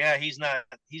early. Like, he's not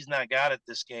got it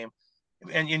this game.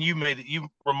 And you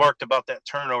remarked about that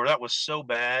turnover. That was so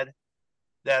bad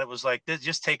that it was like,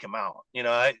 just take him out.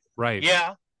 Right.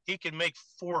 Yeah, he can make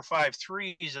 4 or 5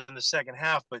 threes in the second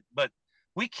half, but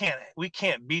we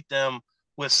can't beat them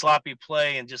with sloppy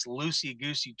play and just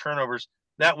loosey-goosey turnovers.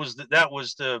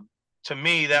 To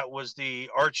me, that was the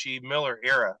Archie Miller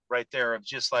era right there of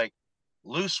just like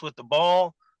loose with the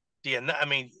ball. I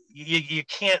mean, you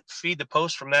can't feed the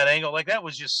post from that angle. Like, that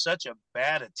was just such a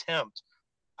bad attempt.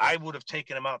 I would have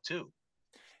taken him out too.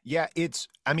 Yeah,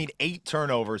 I mean, 8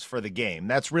 turnovers for the game.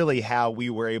 That's really how we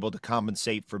were able to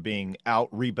compensate for being out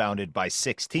rebounded by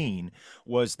 16,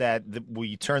 was that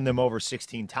we turned them over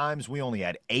 16 times. We only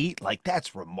had 8. Like,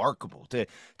 that's remarkable to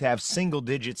have single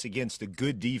digits against a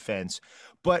good defense.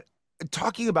 But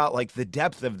talking about like the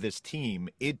depth of this team,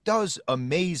 it does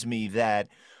amaze me that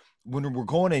when we're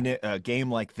going in a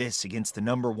game like this against the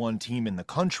number 1 team in the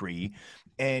country,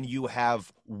 and you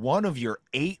have one of your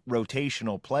 8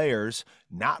 rotational players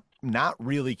not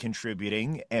really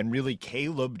contributing, and really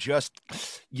Caleb just,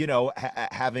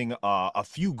 having a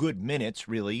few good minutes,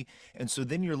 really. And so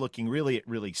then you're looking really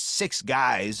at 6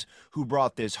 guys who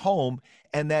brought this home,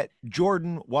 and that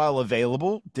Jordan, while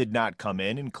available, did not come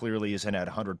in and clearly isn't at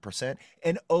 100%.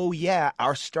 And oh yeah,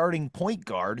 our starting point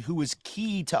guard, who was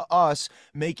key to us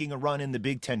making a run in the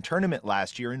Big Ten tournament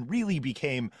last year and really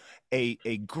became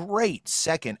a great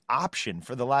second option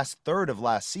for the last third of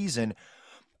last season.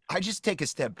 I just take a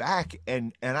step back,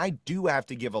 and I do have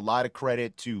to give a lot of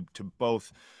credit to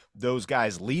both those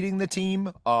guys leading the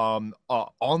team on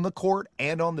the court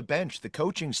and on the bench, the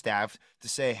coaching staff, to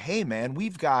say, hey man,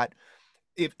 we've got,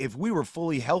 if we were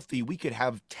fully healthy, we could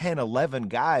have 10, 11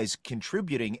 guys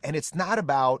contributing. And it's not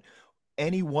about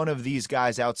any one of these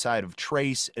guys outside of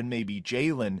Trace and maybe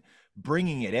Jalen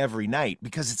bringing it every night,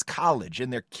 because it's college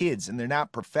and they're kids and they're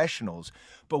not professionals.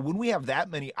 But when we have that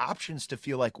many options to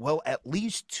feel like, well, at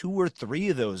least 2 or 3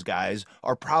 of those guys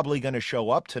are probably going to show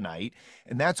up tonight,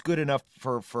 and that's good enough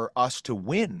for us to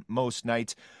win most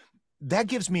nights, that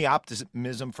gives me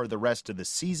optimism for the rest of the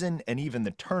season and even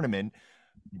the tournament.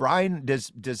 Brian,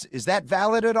 is that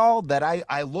valid at all? That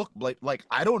I look like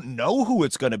I don't know who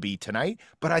it's going to be tonight,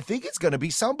 but I think it's going to be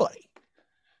somebody.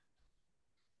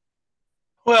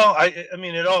 Well, I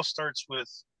mean, it all starts with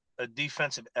a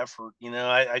defensive effort.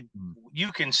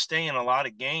 You can stay in a lot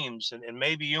of games, and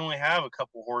maybe you only have a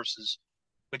couple horses,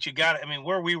 but you got. I mean,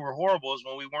 where we were horrible is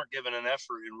when we weren't given an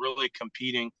effort and really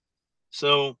competing.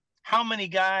 So, how many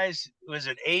guys? Was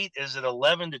it 8? Is it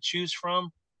 11 to choose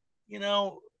from?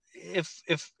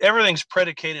 If everything's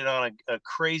predicated on a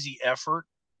crazy effort,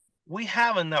 we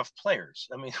have enough players.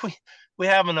 I mean, we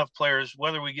have enough players,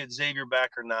 whether we get Xavier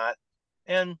back or not,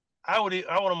 and I would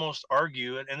almost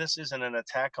argue, and this isn't an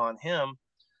attack on him,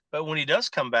 but when he does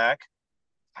come back,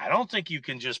 I don't think you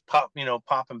can just pop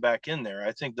him back in there.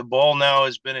 I think the ball now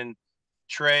has been in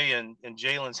Trey and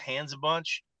Jalen's hands a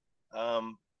bunch.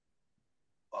 I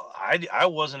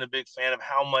wasn't a big fan of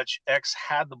how much X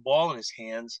had the ball in his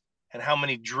hands and how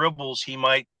many dribbles he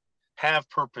might have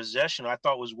per possession. I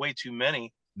thought was way too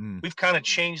many. We've kind of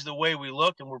changed the way we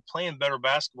look, and we're playing better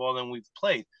basketball than we've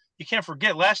played. You can't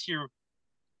forget last year,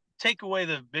 take away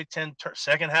the Big Ten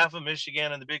second half of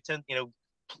Michigan and the Big Ten,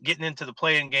 getting into the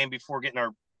play-in game before getting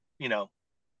our,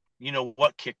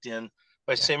 what kicked in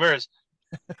by St. Mary's.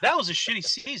 That was a shitty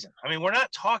season. I mean, we're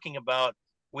not talking about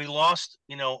we lost,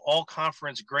 all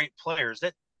conference great players.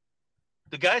 That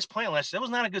the guys playing last year, that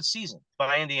was not a good season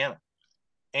by Indiana.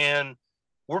 And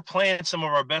we're playing some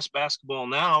of our best basketball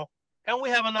now, and we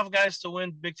have enough guys to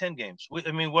win Big Ten games.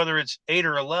 Whether it's 8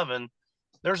 or 11,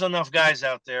 there's enough guys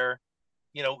out there.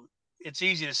 It's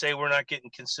easy to say we're not getting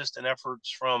consistent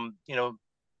efforts from,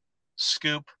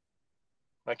 Scoop.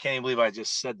 I can't even believe I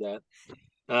just said that.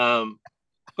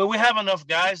 But we have enough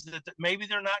guys that maybe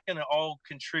they're not going to all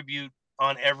contribute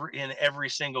in every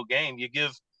single game. You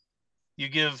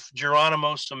give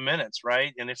Geronimo some minutes,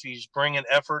 right? And if he's bringing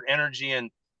effort, energy, and,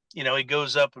 he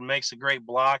goes up and makes a great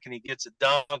block and he gets a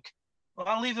dunk, well,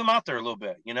 I'll leave him out there a little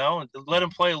bit, and let him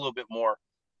play a little bit more.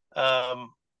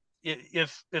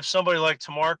 If somebody like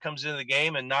Tamar comes into the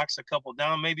game and knocks a couple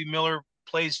down, maybe Miller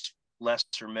plays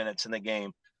lesser minutes in the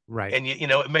game. Right. And,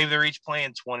 maybe they're each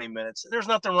playing 20 minutes. There's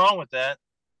nothing wrong with that.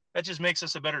 That just makes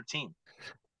us a better team.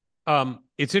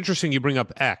 It's interesting you bring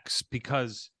up X,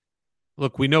 because,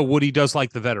 look, we know Woody does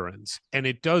like the veterans, and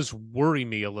it does worry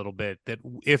me a little bit that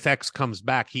if X comes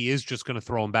back, he is just going to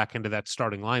throw him back into that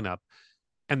starting lineup.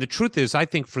 And the truth is, I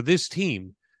think for this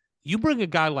team, you bring a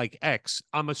guy like X,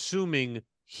 I'm assuming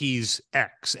he's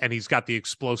X and he's got the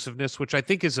explosiveness, which I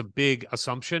think is a big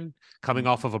assumption coming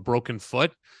off of a broken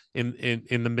foot in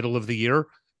the middle of the year.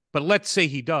 But let's say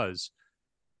he does.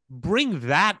 Bring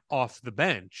that off the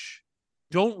bench.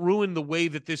 Don't ruin the way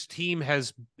that this team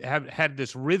has had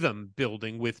this rhythm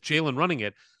building with Jalen running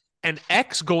it. And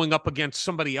X going up against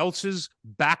somebody else's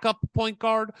backup point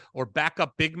guard or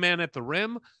backup big man at the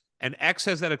rim, and X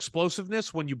has that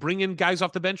explosiveness. When you bring in guys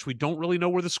off the bench, we don't really know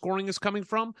where the scoring is coming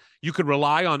from. You could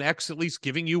rely on X at least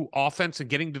giving you offense and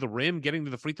getting to the rim, getting to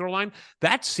the free throw line.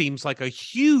 That seems like a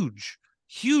huge,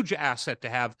 huge asset to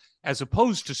have, as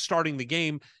opposed to starting the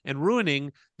game and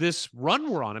ruining this run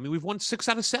we're on. I mean, we've won 6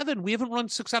 out of 7. We haven't run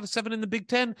 6 out of 7 in the Big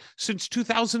Ten since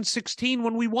 2016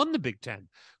 when we won the Big Ten.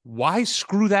 Why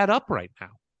screw that up right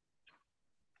now?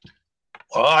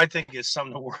 Well, I think it's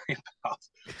something to worry about.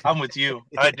 I'm with you.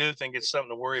 I do think it's something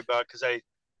to worry about because I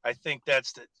think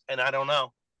that's and I don't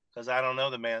know because I don't know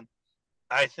the man.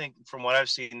 I think from what I've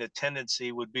seen, the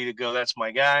tendency would be to go, that's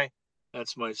my guy.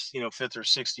 That's my, 5th or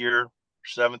 6th year,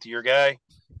 7th year guy.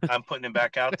 I'm putting him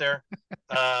back out there.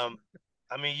 I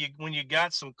mean, when you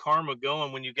got some karma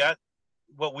going, when you got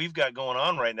what we've got going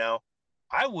on right now,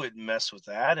 I wouldn't mess with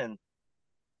that. And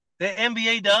the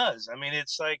NBA does. I mean,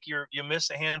 it's like you miss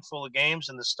a handful of games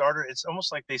and the starter, it's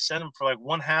almost like they send them for like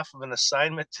one half of an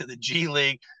assignment to the G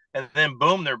League and then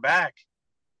boom, they're back.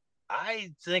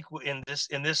 I think in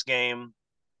this game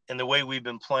and the way we've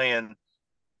been playing,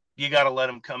 you got to let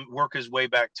him come work his way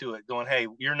back to it going, hey,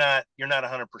 you're not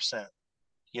 100%,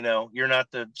 you're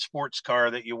not the sports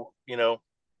car that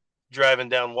driving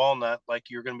down Walnut like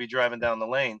you're going to be driving down the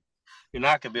lane. You're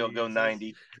not going to be able to go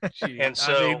 90. And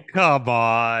so, I mean, come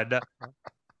on.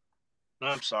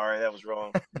 I'm sorry, that was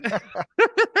wrong.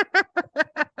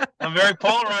 I'm very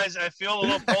polarized. I feel a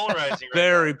little polarizing.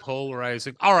 Very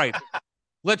polarizing. All right,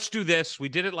 let's do this. We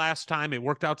did it last time. It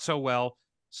worked out so well.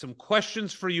 Some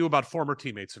questions for you about former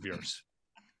teammates of yours.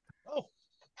 Oh,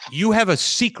 you have a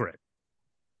secret,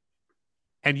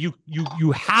 and you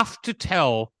have to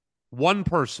tell one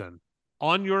person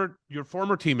on your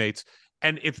former teammates.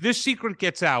 And if this secret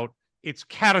gets out, it's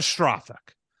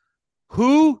catastrophic.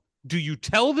 Who do you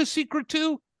tell the secret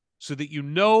to so that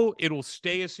it'll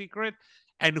stay a secret?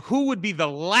 And who would be the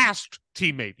last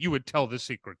teammate you would tell the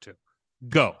secret to?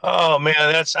 Go. Oh, man,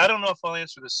 I don't know if I'll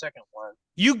answer the second one.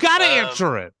 You got to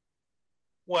answer it.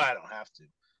 Well, I don't have to.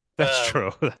 That's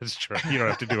true. That's true. You don't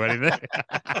have to do anything.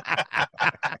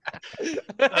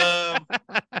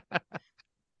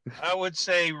 I would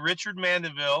say Richard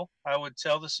Mandeville, I would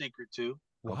tell the secret to.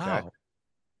 Wow.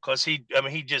 Because he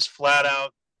just flat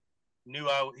out knew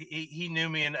he knew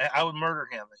me and I would murder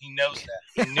him. He knows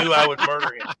that. He knew I would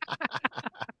murder him.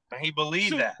 He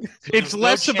believed that. So it's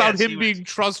less about him being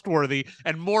trustworthy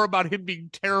and more about him being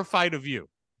terrified of you.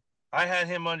 I had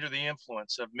him under the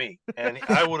influence of me, and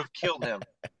I would have killed him.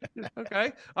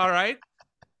 Okay. All right.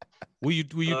 Will you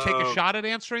take a shot at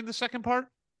answering the second part?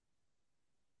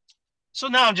 So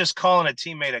now I'm just calling a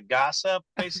teammate a gossip,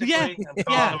 basically. Yeah, I'm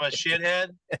calling him a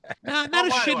shithead. No, not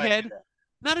a shithead.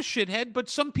 Not a shithead, but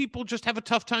some people just have a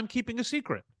tough time keeping a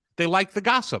secret. They like the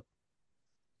gossip.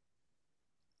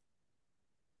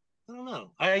 I don't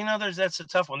know. That's a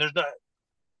tough one.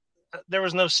 There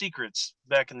was no secrets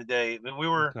back in the day. I mean, we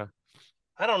were. Okay.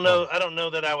 I don't know. I don't know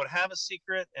that I would have a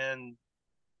secret, and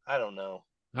I don't know.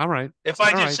 All right. If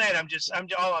I say it,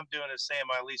 all I'm doing is saying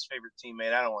my least favorite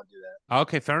teammate. I don't want to do that.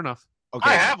 Okay, fair enough.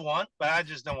 Okay. I have one, but I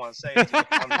just don't want to say it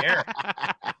on the air.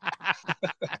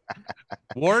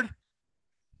 Ward?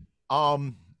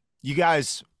 You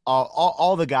guys,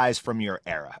 all the guys from your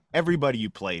era, everybody you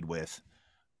played with,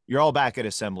 you're all back at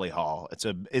Assembly Hall.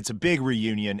 It's a big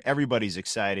reunion. Everybody's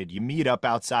excited. You meet up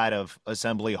outside of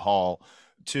Assembly Hall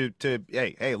to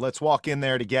hey, let's walk in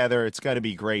there together. It's going to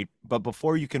be great. But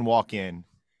before you can walk in,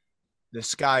 the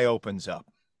sky opens up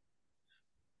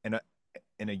and a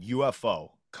UFO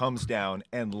comes down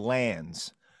and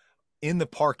lands in the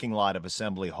parking lot of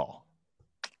Assembly Hall.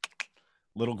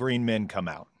 Little green men come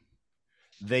out.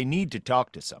 They need to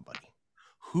talk to somebody.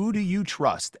 Who do you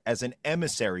trust as an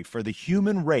emissary for the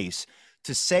human race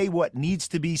to say what needs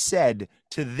to be said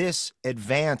to this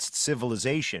advanced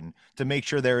civilization to make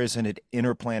sure there isn't an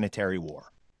interplanetary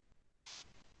war?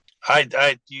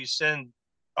 You send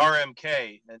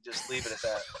RMK and just leave it at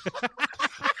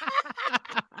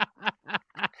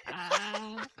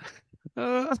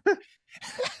that.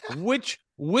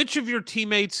 Which of your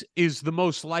teammates is the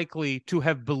most likely to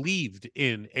have believed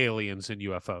in aliens and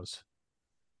UFOs?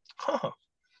 Huh.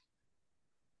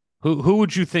 Who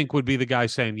would you think would be the guy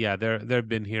saying, yeah, they've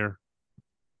been here?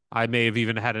 I may have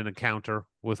even had an encounter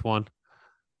with one.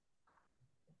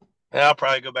 Yeah, I'll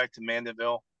probably go back to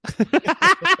Mandeville.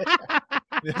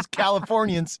 It's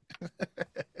Californians.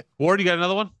 Ward, you got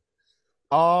another one?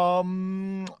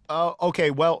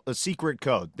 Okay, well, a secret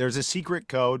code. There's a secret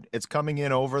code. It's coming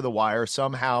in over the wire.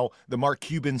 Somehow the Mark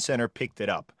Cuban Center picked it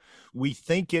up. We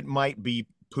think it might be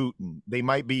Putin. They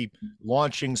might be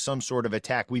launching some sort of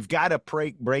attack. We've got to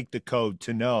break the code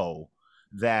to know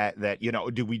that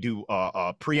do we do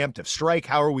a preemptive strike?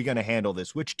 How are we going to handle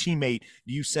this? Which teammate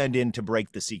do you send in to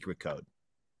break the secret code?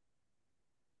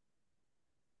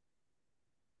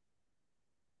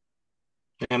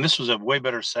 And this was a way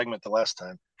better segment the last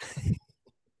time.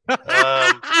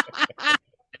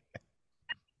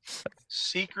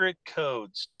 Secret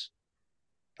codes.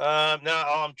 Now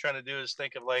all I'm trying to do is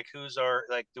think of like who's our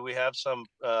like. Do we have some?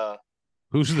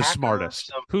 Who's the hacker, smartest?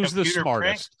 some Who's the computer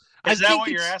prank? smartest? Is that what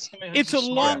you're asking me? Who's It's the a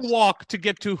long smartest? walk to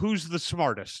get to who's the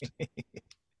smartest.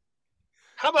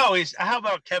 How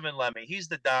about Kevin Lemmy? He's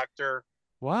the doctor.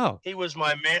 Wow. He was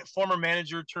my former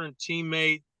manager turned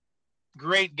teammate.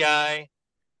 Great guy.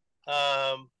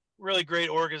 Really great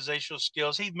organizational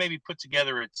skills. He maybe put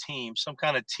together a team, some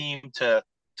kind of team to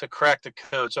crack the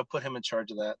code. So I'll put him in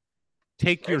charge of that.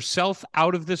 Take yourself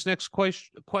out of this next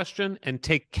question and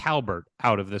take Calbert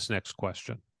out of this next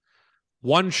question.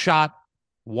 One shot,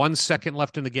 1 second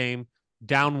left in the game,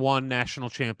 down one, national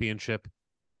championship.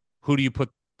 Who do you put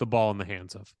the ball in the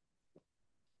hands of?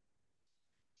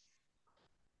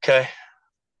 Okay.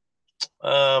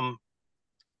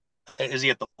 Is he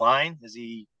at the line? Is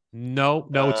he? No,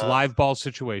 it's live ball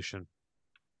situation.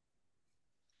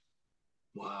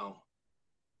 Wow.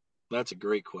 That's a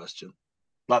great question.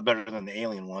 A lot better than the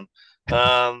alien one.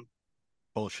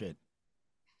 Bullshit.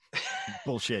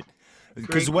 Bullshit.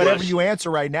 Because whatever you answer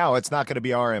right now, it's not going to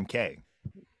be RMK.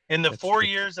 In the 4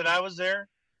 years that I was there,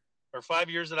 or 5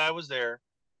 years that I was there,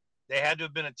 they had to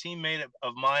have been a teammate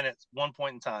of mine at one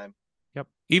point in time. Yep.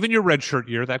 Even your red shirt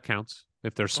year, that counts.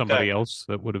 If there's somebody else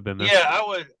that would have been there. Yeah,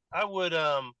 I would,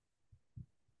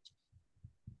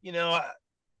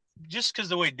 just because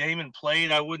the way Damon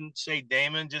played, I wouldn't say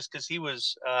Damon just because he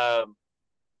was,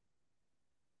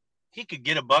 he could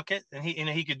get a bucket and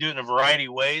he could do it in a variety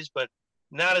of ways, but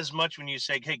not as much when you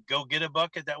say, hey, go get a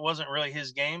bucket. That wasn't really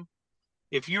his game.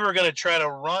 If you were going to try to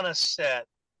run a set,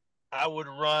 I would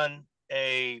run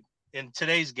in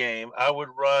today's game, I would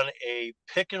run a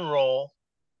pick and roll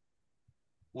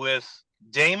with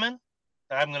Damon.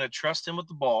 I'm going to trust him with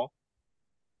the ball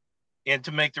and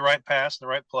to make the right pass, the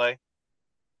right play.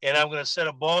 And I'm going to set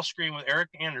a ball screen with Eric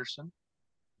Anderson.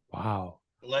 Wow.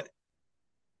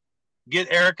 Get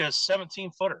Eric a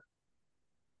 17-footer.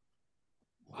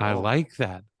 I like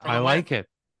that. I like it.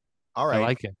 All right. I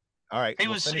like it. All right. He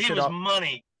was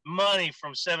money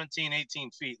from 17,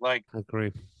 18 feet. Like, I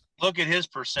agree. Look at his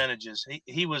percentages.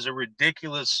 He was a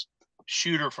ridiculous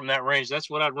shooter from that range. That's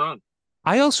what I'd run.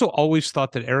 I also always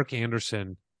thought that Eric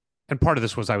Anderson, and part of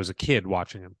this was I was a kid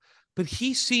watching him, but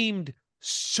he seemed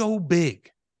so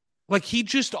big. Like he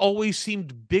just always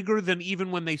seemed bigger than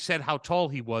even when they said how tall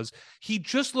he was. He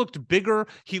just looked bigger.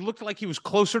 He looked like he was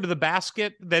closer to the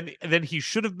basket than he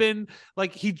should have been.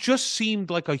 Like he just seemed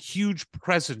like a huge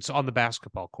presence on the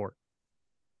basketball court.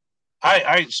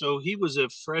 So he was a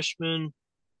freshman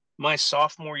my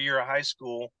sophomore year of high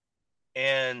school.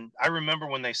 And I remember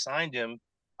when they signed him,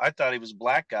 I thought he was a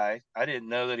black guy. I didn't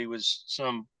know that he was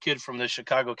some kid from the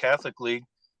Chicago Catholic League.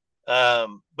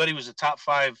 But he was a top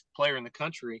 5 player in the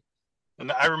country.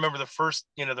 And I remember the first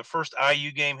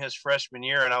IU game his freshman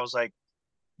year, and I was like,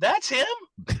 "That's him?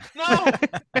 No,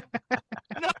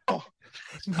 no."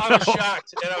 I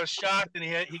was shocked, and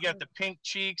he got the pink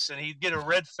cheeks, and he'd get a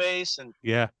red face, and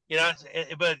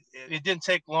but it didn't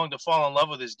take long to fall in love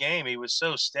with his game. He was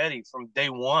so steady from day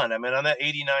one. I mean, on that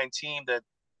 '89 team that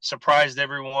surprised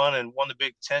everyone and won the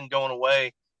Big Ten going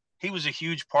away, he was a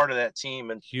huge part of that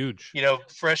team, and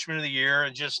freshman of the year,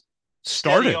 and just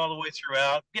started all the way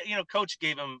throughout. Coach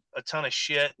gave him a ton of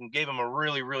shit and gave him a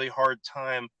really, really hard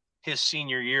time his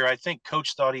senior year. I think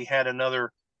coach thought he had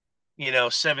another,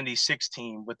 76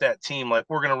 team with that team. Like,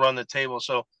 we're going to run the table.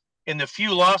 So in the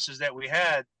few losses that we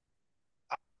had,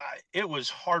 it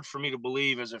was hard for me to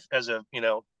believe as a 17,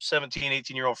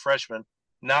 18-year-old freshman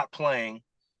not playing.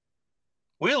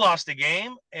 We lost the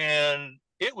game and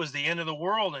it was the end of the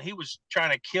world. And he was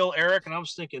trying to kill Eric. And I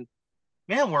was thinking,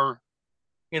 man, we're,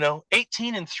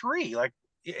 18-3, like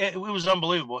it was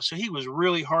unbelievable. So he was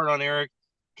really hard on Eric.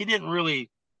 He didn't really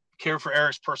care for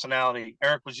Eric's personality.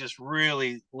 Eric was just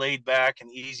really laid back and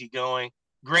easygoing.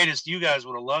 Greatest, you guys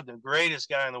would have loved him. Greatest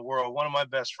guy in the world. One of my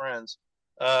best friends.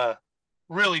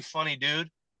 Really funny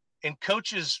dude. And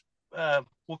coaches,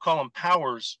 we'll call them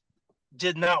powers,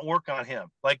 did not work on him.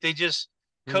 Like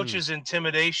coaches'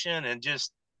 intimidation and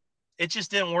it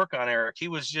just didn't work on Eric. He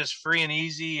was just free and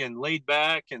easy and laid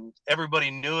back, and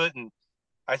everybody knew it. And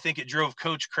I think it drove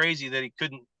coach crazy that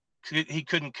he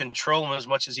couldn't control him as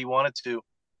much as he wanted to.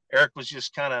 Eric was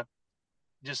just kind of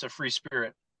just a free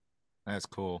spirit. That's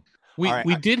cool.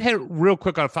 We did have real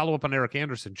quick on a follow up on Eric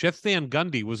Anderson. Jeff Van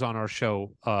Gundy was on our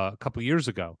show a couple years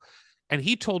ago, and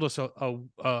he told us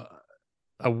a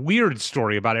weird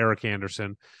story about Eric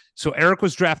Anderson. So Eric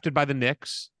was drafted by the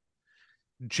Knicks.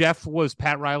 Jeff was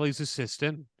Pat Riley's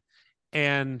assistant,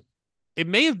 and it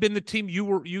may have been the team you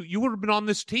would have been on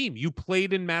this team. You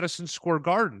played in Madison Square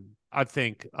Garden, I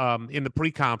think, in the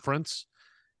pre-conference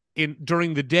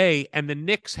during the day, and the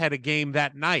Knicks had a game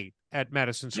that night at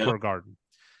Madison Square Garden.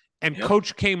 And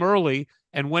Coach came early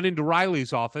and went into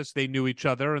Riley's office. They knew each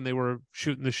other and they were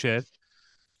shooting the shit,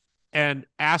 and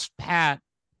asked Pat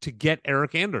to get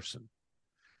Eric Anderson.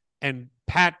 And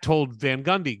Pat told Van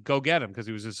Gundy, go get him, because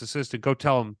he was his assistant. Go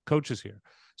tell him Coach is here.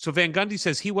 So Van Gundy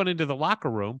says he went into the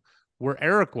locker room where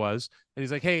Eric was, and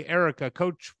he's like, hey, Eric,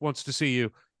 Coach wants to see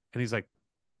you. And he's like,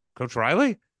 Coach Riley?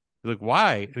 He's like,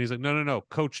 why? And he's like, no,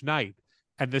 Coach Knight.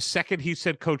 And the second he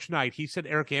said Coach Knight, he said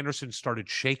Eric Anderson started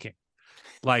shaking,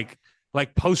 like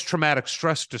post-traumatic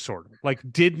stress disorder, like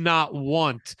did not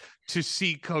want to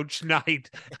see Coach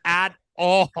Knight at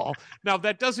all. Now,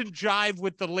 that doesn't jive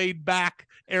with the laid-back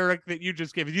Eric that you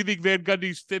just gave. Do you think Van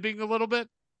Gundy's fibbing a little bit?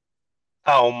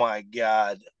 Oh, my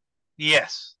God.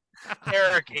 Yes.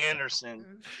 Eric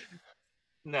Anderson.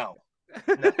 No.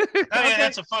 I mean,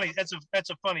 that's a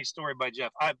funny story by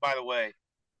Jeff. By the way,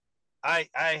 I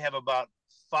have about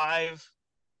 5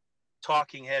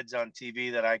 talking heads on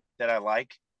TV that I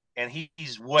like, and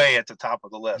he's way at the top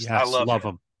of the list. Yes, I love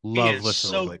him. He is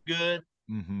so good.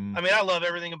 Mm-hmm. I mean, I love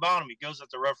everything about him. He goes at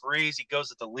the referees. He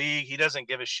goes at the league. He doesn't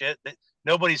give a shit.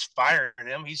 Nobody's firing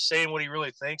him. He's saying what he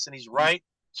really thinks, and he's right.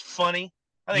 It's funny.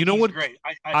 I think he's great.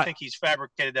 I think he's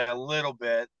fabricated that a little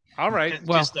bit. All right.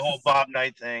 Just the whole Bob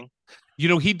Knight thing.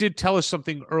 He did tell us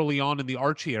something early on in the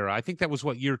Archie era. I think that was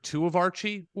year 2 of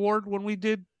Archie, Ward, when we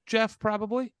did Jeff,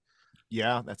 probably.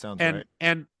 Yeah, that sounds right.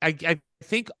 And I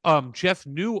think Jeff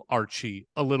knew Archie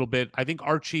a little bit. I think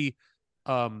Archie,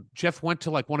 Jeff went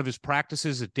to like one of his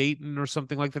practices at Dayton or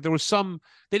something like that. There was they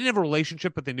didn't have a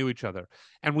relationship, but they knew each other.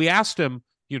 And we asked him,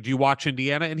 do you watch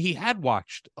Indiana? And he had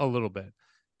watched a little bit.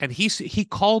 And he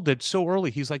called it so early.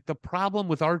 He's like, the problem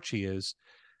with Archie is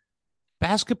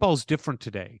basketball is different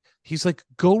today. He's like,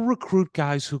 go recruit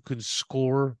guys who can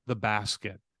score the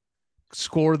basket,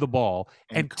 score the ball,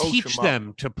 and teach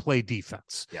them to play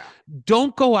defense. Yeah.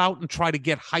 Don't go out and try to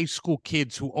get high school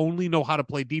kids who only know how to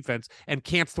play defense and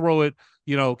can't throw it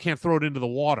into the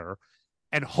water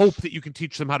and hope that you can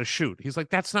teach them how to shoot. He's like,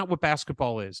 that's not what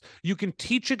basketball is. You can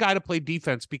teach a guy to play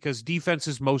defense because defense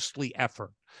is mostly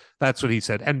effort. That's what he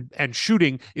said. And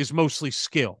shooting is mostly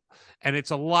skill. And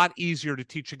it's a lot easier to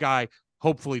teach a guy,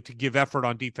 hopefully, to give effort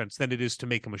on defense than it is to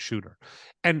make him a shooter.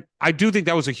 And I do think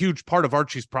that was a huge part of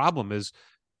Archie's problem, is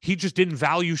he just didn't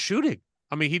value shooting.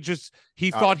 I mean,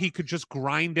 he thought he could just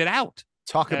grind it out.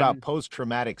 Talk about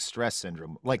post-traumatic stress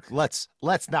syndrome. Like, let's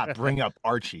not bring up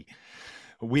Archie.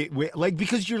 We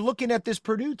because you're looking at this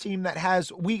Purdue team that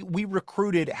has we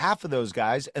recruited half of those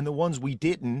guys, and the ones we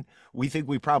didn't, we think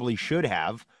we probably should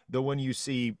have. The one you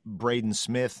see Braden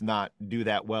Smith not do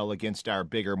that well against our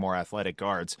bigger, more athletic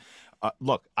guards.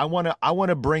 Look, I want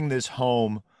to bring this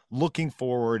home. Looking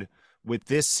forward with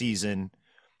this season,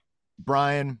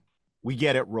 Brian, we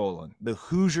get it rolling. The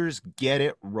Hoosiers get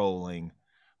it rolling.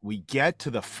 We get to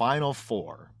the Final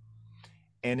Four,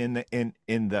 and in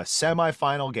the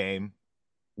semifinal game,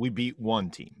 we beat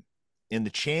one team. In the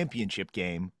championship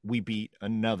game, we beat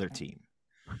another team.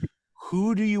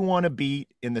 Who do you want to beat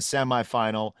in the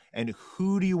semifinal, and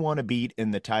who do you want to beat in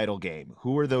the title game?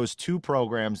 Who are those two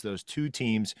programs, those two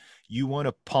teams you want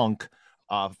to punk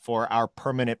for our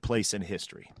permanent place in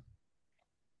history?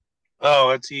 Oh,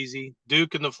 it's easy.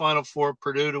 Duke in the Final Four,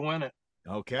 Purdue to win it.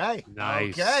 Okay.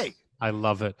 Nice. Okay. I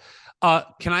love it.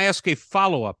 Can I ask a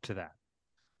follow-up to that?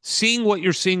 Seeing what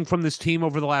you're seeing from this team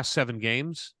over the last 7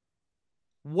 games,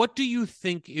 what do you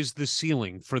think is the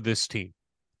ceiling for this team?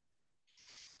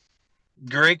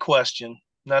 Great question.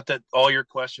 Not that all your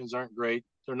questions aren't great.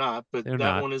 They're not, but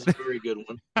one is a very good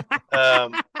one.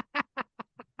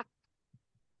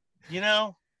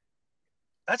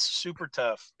 That's super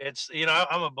tough. It's,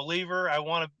 I'm a believer. I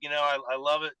want to, I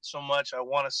love it so much. I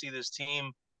want to see this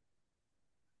team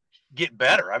get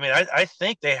better. I mean, I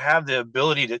think they have the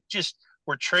ability to just,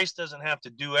 where Trace doesn't have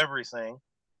to do everything,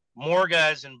 more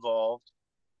guys involved,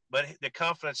 but the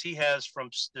confidence he has from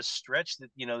this stretch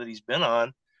that, that he's been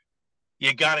on,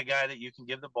 you got a guy that you can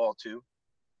give the ball to.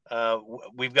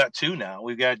 We've got 2 now.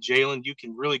 We've got Jalen. You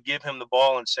can really give him the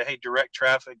ball and say, hey, direct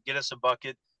traffic, get us a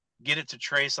bucket, get it to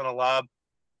Trace on a lob.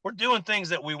 We're doing things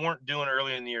that we weren't doing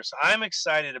earlier in the year. So I'm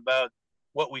excited about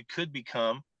what we could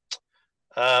become.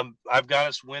 I've got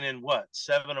us winning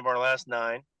 7 of our last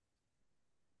 9.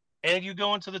 And you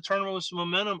go into the tournament with some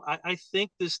momentum. I think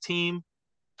this team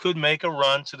could make a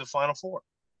run to the Final Four.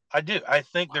 I do. I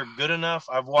think they're good enough.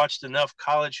 I've watched enough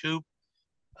college hoop.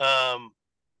 I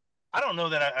don't know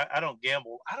that I don't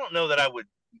gamble. I don't know that I would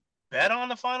bet on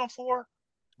the Final Four,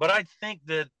 but I think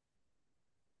that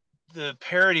the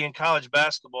parity in college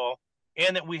basketball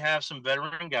and that we have some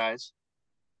veteran guys,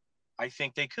 I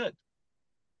think they could.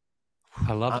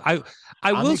 I love it.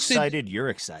 I'm will excited. say, You're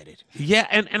excited. yeah,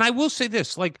 and I will say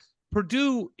this, like,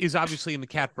 Purdue is obviously in the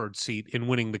catbird seat in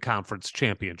winning the conference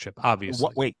championship,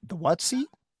 obviously. Wait, the what seat?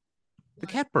 The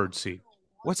catbird seat.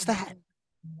 What's that?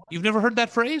 You've never heard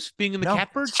that phrase, being in the No.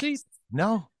 catbird seat?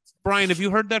 No. Brian, have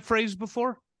you heard that phrase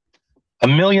before?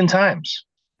 1,000,000 times.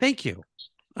 Thank you.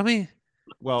 I mean,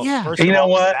 Well, yeah. first of You know all,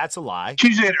 what? that's a lie. It's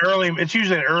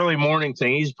usually an early morning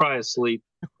thing. He's probably asleep.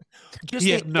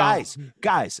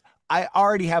 Guys, I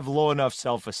already have low enough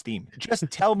self-esteem. Just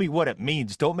tell me what it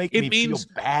means. Don't make me feel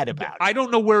bad about it. I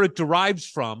don't know where it derives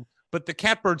from, but the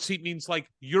catbird seat means like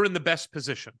you're in the best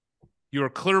position. You're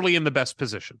clearly in the best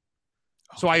position.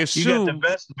 So I assume you got the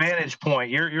best vantage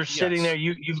point. You're sitting there.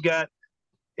 You've got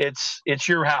it's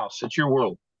your house. It's your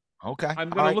world. Okay. I'm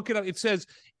going to look it up. It says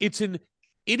it's an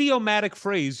idiomatic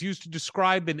phrase used to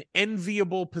describe an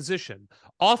enviable position,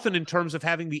 often in terms of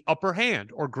having the upper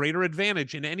hand or greater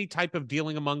advantage in any type of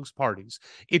dealing amongst parties.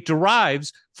 It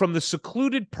derives from the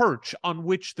secluded perch on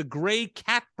which the gray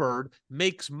catbird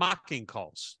makes mocking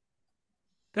calls.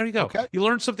 There you go. Okay. You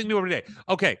learn something new every day.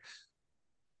 Okay.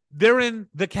 They're in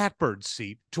the catbird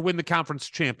seat to win the conference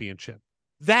championship.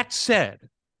 That said,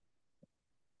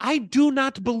 I do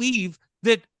not believe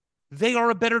that they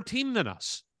are a better team than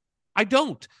us. I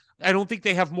don't think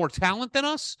they have more talent than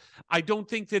us. I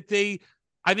think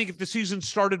if the season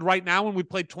started right now and we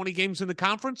played 20 games in the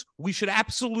conference, we should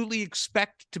absolutely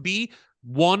expect to be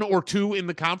 1 or 2 in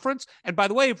the conference. And by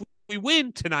the way, if we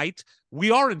win tonight,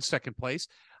 we are in second place.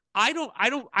 I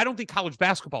don't think college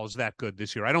basketball is that good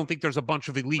this year. I don't think there's a bunch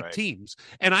of elite teams.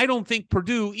 And I don't think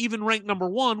Purdue, even ranked number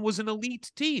 1, was an elite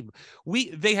team.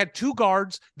 They had 2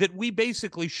 guards that we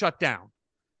basically shut down,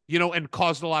 and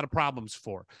caused a lot of problems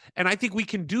for. And I think we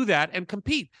can do that and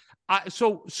compete.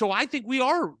 So I think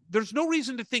there's no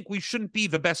reason to think we shouldn't be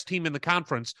the best team in the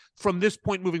conference from this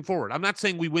point moving forward. I'm not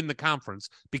saying we win the conference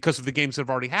because of the games that have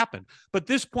already happened, but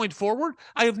this point forward,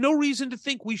 I have no reason to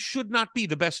think we should not be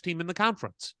the best team in the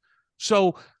conference.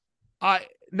 So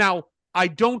now I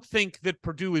don't think that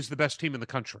Purdue is the best team in the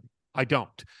country. I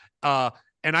don't.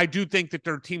 And I do think that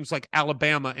there are teams like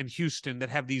Alabama and Houston that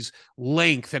have these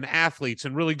length and athletes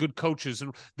and really good coaches,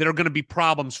 and that are going to be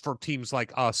problems for teams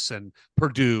like us and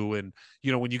Purdue. And,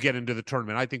 when you get into the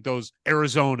tournament, I think those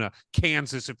Arizona,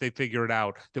 Kansas, if they figure it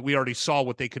out, that we already saw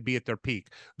what they could be at their peak,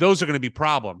 those are going to be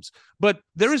problems. But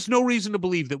there is no reason to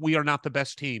believe that we are not the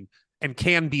best team and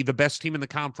can be the best team in the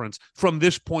conference from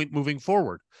this point moving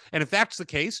forward. And if that's the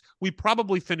case, we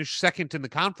probably finish second in the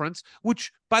conference,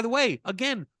 which, by the way,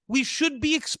 again, we should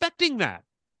be expecting that.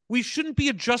 We shouldn't be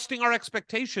adjusting our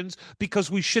expectations because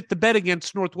we shit the bed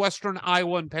against Northwestern,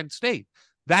 Iowa, and Penn State.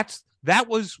 That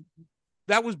was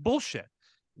bullshit.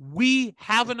 We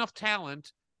have enough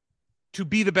talent to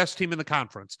be the best team in the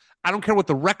conference. I don't care what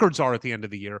the records are at the end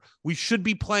of the year. We should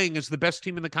be playing as the best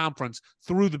team in the conference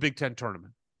through the Big Ten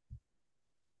tournament.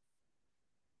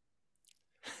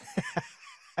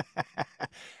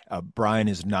 Brian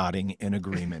is nodding in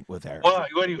agreement with Eric. Well,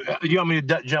 what do you want me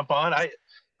to jump on? I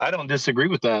don't disagree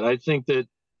with that. I think that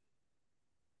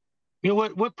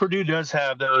what Purdue does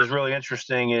have that is really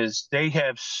interesting is they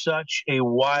have such a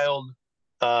wild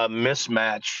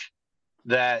mismatch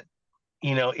that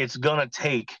it's gonna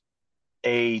take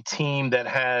a team that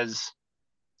has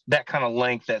that kind of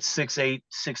length, that 6'8",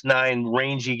 6'9",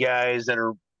 rangy guys that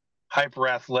are hyper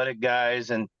athletic guys,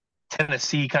 and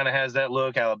Tennessee kind of has that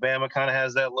look. Alabama kind of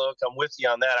has that look. I'm with you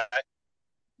on that.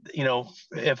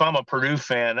 If I'm a Purdue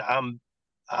fan, I'm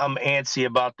antsy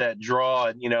about that draw.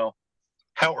 And,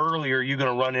 how early are you going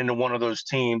to run into one of those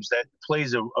teams that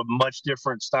plays a much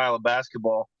different style of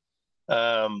basketball?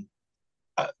 The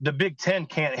Big Ten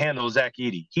can't handle Zach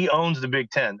Edey. He owns the Big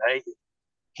Ten.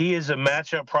 He is a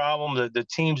matchup problem. The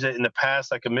teams that in the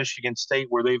past, like a Michigan State,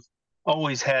 where they've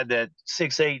always had that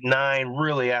 6'8", 9",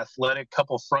 really athletic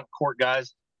couple front court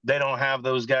guys. They don't have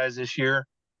those guys this year.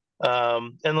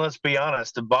 And let's be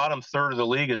honest, the bottom third of the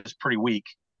league is pretty weak.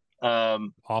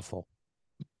 Awful.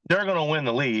 They're going to win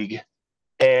the league,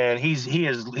 and he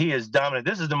is dominant.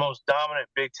 This is the most dominant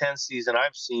Big Ten season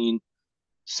I've seen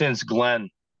since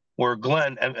Glenn, where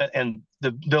Glenn and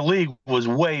the league was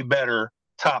way better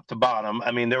top to bottom. I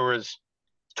mean, there was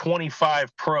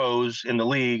 25 pros in the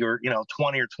league, or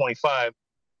 20 or 25,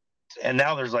 and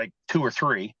now there's like 2 or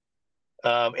 3,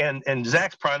 and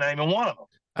Zach's probably not even one of them.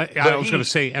 I was going to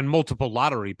say, and multiple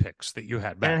lottery picks that you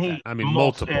had back then. I mean,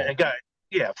 multiple.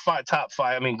 Top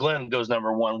 5. I mean, Glenn goes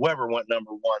number 1. Weber went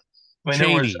number 1. I mean,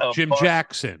 Chaney, Jim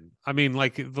Jackson. I mean,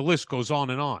 like, the list goes on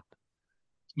and on.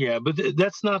 Yeah, but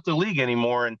that's not the league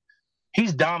anymore. And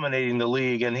he's dominating the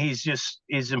league, and he's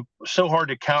so hard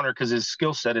to counter because his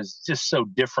skill set is just so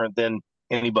different than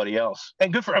anybody else.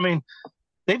 And good for, I mean,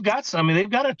 they've got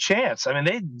a chance. I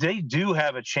mean, they do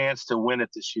have a chance to win it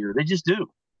this year. They just do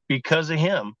because of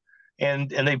him.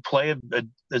 And they play a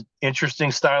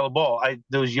interesting style of ball.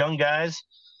 Those young guys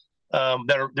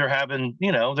they're having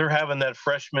that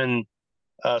freshman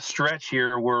stretch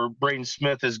here where Braden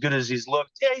Smith, as good as he's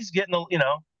looked, yeah, he's getting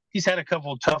he's had a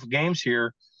couple of tough games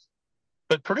here,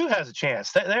 but Purdue has a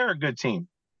chance. They're a good team.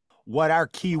 What our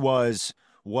key was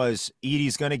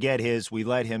Edey's going to get his. We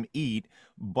let him eat,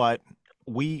 but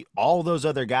all those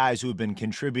other guys who have been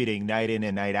contributing night in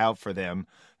and night out for them,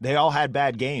 they all had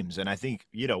bad games. And I think,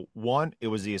 one, it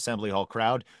was the Assembly Hall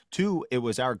crowd. Two, it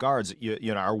was our guards,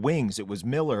 our wings. It was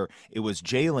Miller. It was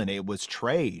Jalen. It was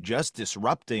Trey, just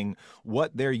disrupting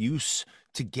what they're used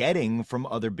to getting from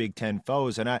other Big Ten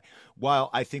foes. And while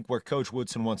I think where Coach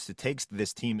Woodson wants to take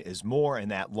this team is more in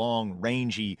that long,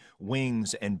 rangy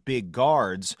wings and big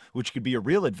guards, which could be a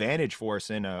real advantage for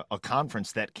us in a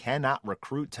conference that cannot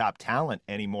recruit top talent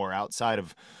anymore outside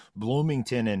of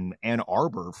Bloomington and Ann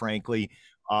Arbor, frankly.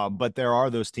 But there are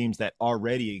those teams that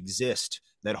already exist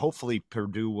that hopefully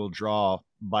Purdue will draw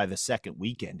by the second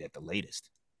weekend at the latest.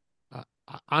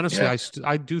 Honestly, yeah.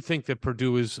 I do think that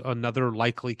Purdue is another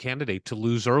likely candidate to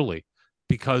lose early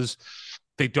because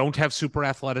they don't have super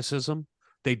athleticism.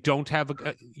 They don't have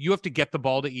you have to get the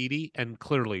ball to Edey, and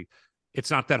clearly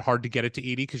it's not that hard to get it to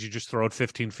Edey because you just throw it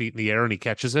 15 feet in the air and he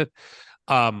catches it.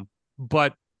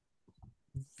 But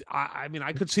I mean,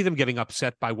 I could see them getting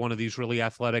upset by one of these really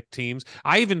athletic teams.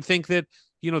 I even think that,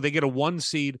 they get a 1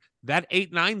 seed. That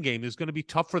 8-9 game is going to be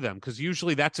tough for them because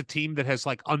usually that's a team that has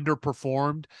like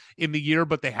underperformed in the year,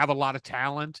 but they have a lot of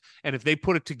talent. And if they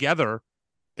put it together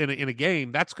in a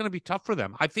game, that's going to be tough for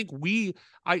them. I think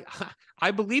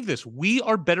I believe this. We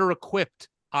are better equipped,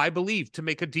 I believe, to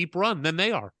make a deep run than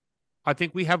they are. I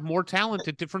think we have more talent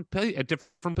at different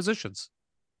positions.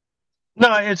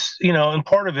 No, it's, and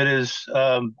part of it is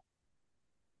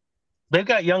they've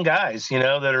got young guys,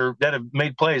 that have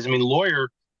made plays. I mean, Lawyer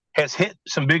has hit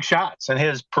some big shots and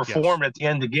has performed at the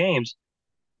end of games.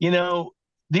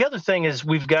 The other thing is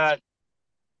we've got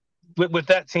with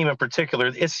that team in particular,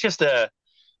 it's just the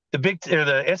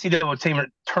NCAA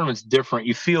tournament's different.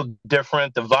 You feel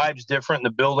different. The vibe's different in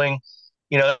the building.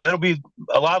 It'll be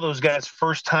a lot of those guys'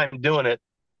 first time doing it.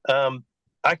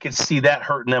 I could see that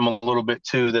hurting them a little bit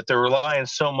too, that they're relying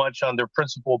so much on their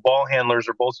principal ball handlers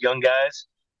are both young guys.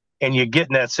 And you get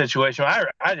in that situation.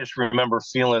 I just remember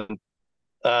feeling,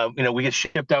 we get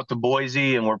shipped out to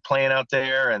Boise and we're playing out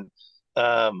there and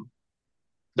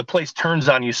the place turns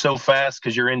on you so fast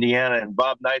because you're Indiana and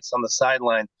Bob Knight's on the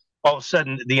sideline. All of a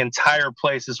sudden, the entire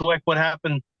place is like what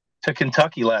happened to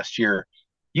Kentucky last year.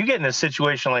 You get in a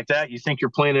situation like that, you think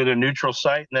you're playing at a neutral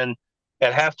site, and then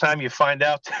at halftime you find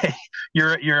out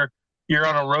you're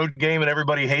on a road game and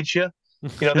everybody hates you.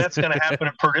 That's going to happen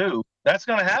at Purdue. That's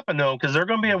going to happen to them because they're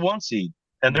going to be a 1 seed,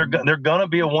 and they're going to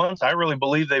be a 1. I really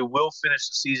believe they will finish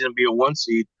the season and be a 1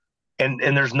 seed. And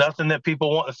there's nothing that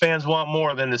fans want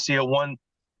more than to see a one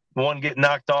get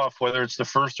knocked off, whether it's the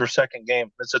first or second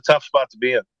game. It's a tough spot to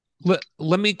be in.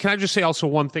 Can I just say also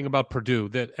one thing about Purdue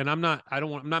and I'm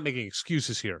not making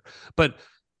excuses here, but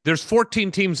there's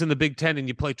 14 teams in the Big Ten and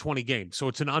you play 20 games. So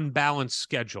it's an unbalanced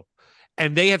schedule,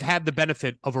 and they have had the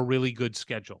benefit of a really good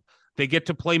schedule. They get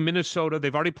to play Minnesota.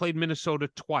 They've already played Minnesota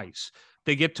twice.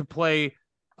 They get to play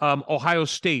Ohio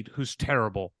State, who's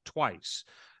terrible, twice.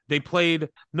 They played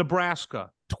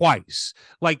Nebraska twice.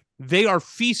 Like, they are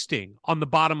feasting on the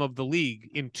bottom of the league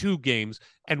in 2 games,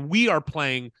 and we are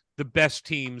playing the best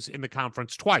teams in the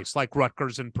conference twice, like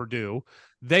Rutgers and Purdue.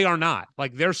 They are not.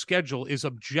 Like, their schedule is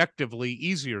objectively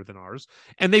easier than ours,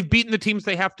 and they've beaten the teams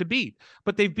they have to beat.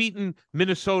 But they've beaten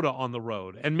Minnesota on the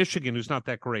road and Michigan, who's not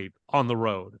that great, on the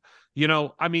road.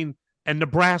 And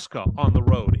Nebraska on the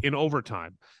road in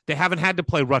overtime. They haven't had to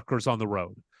play Rutgers on the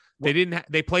road.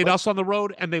 They played us on the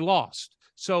road and they lost.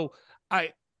 So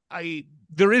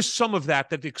there is some of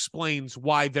that explains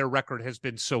why their record has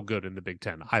been so good in the Big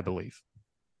Ten, I believe.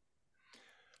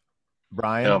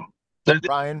 Brian,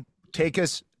 take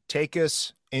us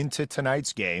into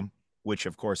tonight's game, which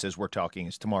of course, as we're talking,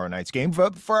 is tomorrow night's game.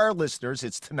 But for our listeners,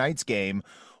 it's tonight's game.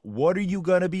 What are you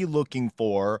going to be looking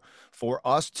for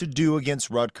us to do against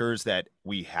Rutgers that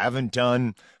we haven't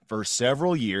done for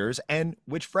several years, and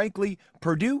which, frankly,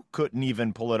 Purdue couldn't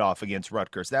even pull it off against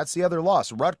Rutgers? That's the other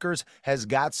loss. Rutgers has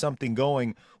got something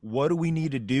going. What do we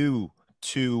need to do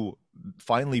to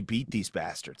finally beat these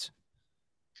bastards?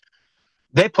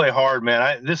 They play hard,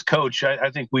 man. This coach, I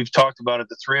think we've talked about it,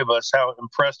 the three of us, how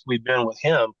impressed we've been with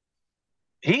him.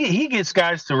 he gets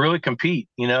guys to really compete,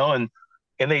 and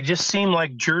they just seem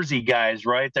like Jersey guys,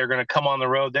 right? They're going to come on the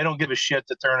road. They don't give a shit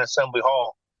that they're in Assembly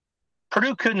Hall.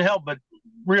 Purdue couldn't help but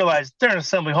realize they're in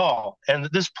Assembly Hall, and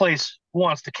this place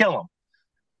wants to kill them.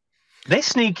 They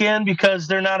sneak in because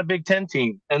they're not a Big Ten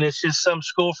team, and it's just some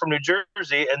school from New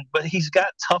Jersey. But he's got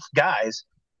tough guys.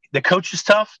 The coach is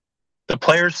tough. The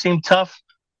players seem tough.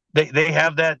 They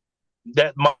have that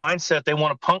mindset. They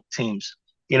want to punk teams.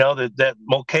 That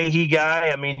Mulcahy guy.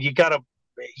 I mean,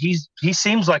 he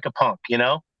seems like a punk. And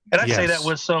I say that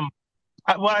with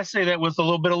I say that with a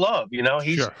little bit of love.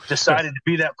 He's decided to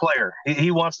be that player.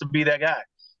 He wants to be that guy,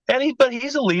 but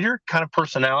he's a leader kind of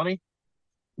personality.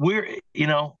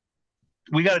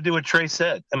 We got to do what Trey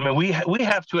said. I mean, we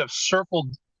have to have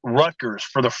circled Rutgers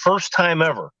for the first time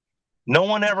ever.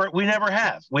 We never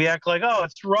have. We act like, oh,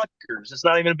 it's Rutgers. It's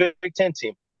not even a Big Ten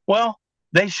team. Well,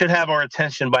 they should have our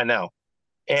attention by now.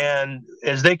 And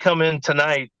as they come in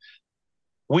tonight,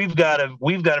 we've got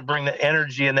to bring the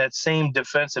energy and that same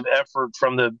defensive effort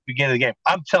from the beginning of the game.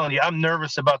 I'm telling you, I'm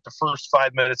nervous about the first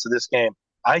 5 minutes of this game.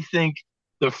 I think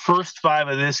the first 5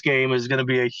 of this game is going to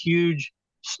be a huge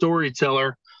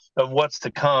storyteller of what's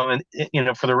to come,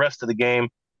 and for the rest of the game,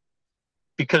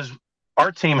 because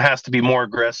our team has to be more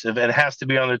aggressive and has to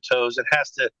be on their toes. It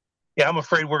has to. Yeah, I'm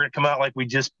afraid we're going to come out like we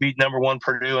just beat number 1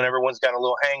 Purdue and everyone's got a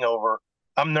little hangover.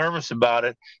 I'm nervous about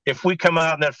it. If we come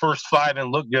out in that first 5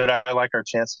 and look good, I like our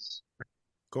chances.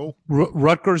 Cool.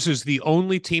 Rutgers is the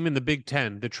only team in the Big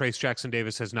Ten that Trace Jackson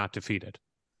Davis has not defeated.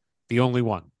 The only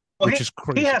one, which is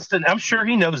crazy. He has to. I'm sure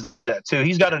he knows that too.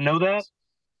 He's got to know that.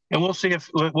 And we'll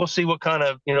see what kind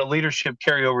of leadership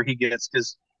carryover he gets,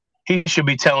 because he should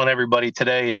be telling everybody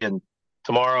today and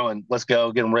tomorrow, and let's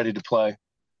go get them ready to play.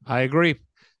 I agree.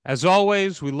 As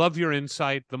always, we love your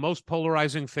insight. The most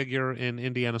polarizing figure in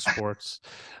Indiana sports.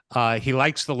 He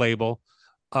likes the label.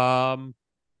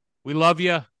 We love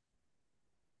you.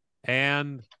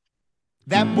 And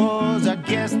that was a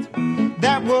guest.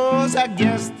 That was a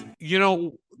guest.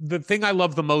 The thing I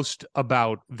love the most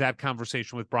about that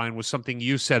conversation with Brian was something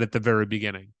you said at the very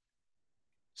beginning.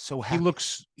 So happy.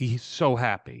 He's so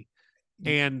happy.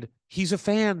 And he's a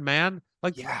fan, man.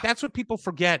 That's what people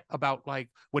forget about,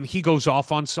 when he goes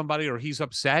off on somebody or he's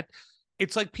upset.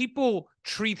 It's like people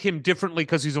treat him differently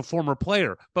because he's a former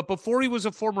player. But before he was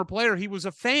a former player, he was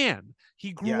a fan.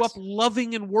 He grew up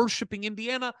loving and worshiping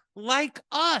Indiana like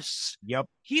us. Yep.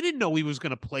 He didn't know he was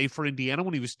going to play for Indiana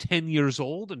when he was 10 years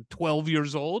old and 12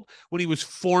 years old, when he was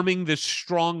forming this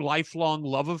strong, lifelong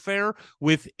love affair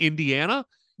with Indiana.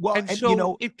 Well, and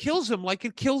so it kills him like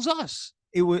it kills us.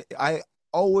 I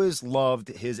always loved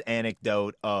his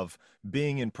anecdote of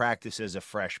being in practice as a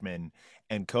freshman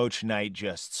and Coach Knight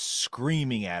just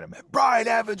screaming at him, Brian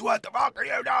Evans, what the fuck are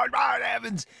you doing, Brian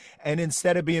Evans? And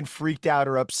instead of being freaked out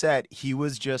or upset, he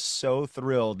was just so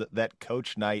thrilled that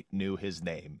Coach Knight knew his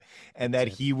name and that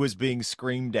he was being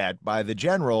screamed at by the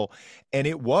general. And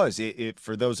it was,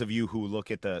 for those of you who look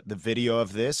at the video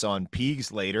of this on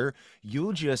Peegs later,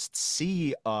 you'll just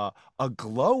see a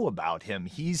glow about him.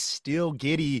 He's still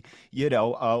giddy,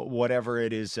 whatever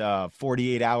it is,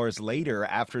 48 hours later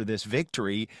after this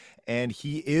victory. And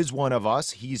he is one of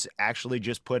us. He's actually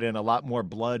just put in a lot more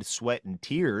blood, sweat, and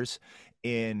tears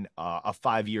in a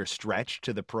 5-year stretch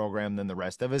to the program than the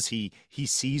rest of us. He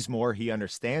sees more, he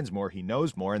understands more, he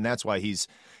knows more, and that's why he's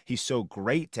so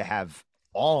great to have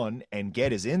on and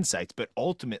get his insights. But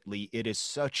ultimately, it is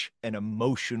such an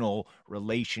emotional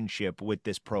relationship with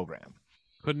this program.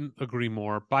 Couldn't agree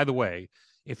more. By the way,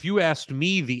 if you asked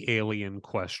me the alien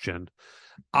question,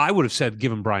 I would have said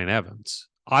give him Brian Evans.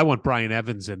 I want Brian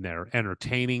Evans in there,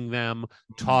 entertaining them,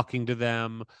 talking to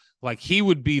them. Like, he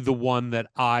would be the one that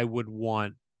I would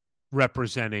want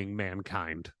representing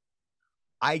mankind.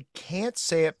 I can't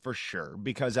say it for sure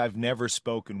because I've never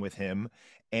spoken with him,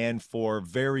 and for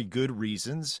very good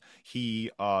reasons.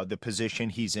 The position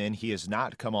he's in, he has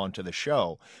not come onto the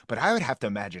show. But I would have to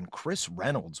imagine Chris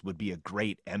Reynolds would be a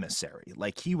great emissary.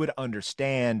 Like, he would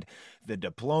understand the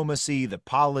diplomacy, the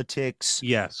politics.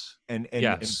 Yes. And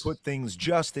put things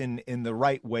just in the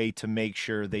right way to make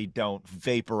sure they don't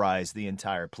vaporize the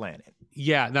entire planet.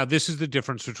 Yeah. Now, this is the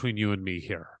difference between you and me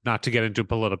here, not to get into a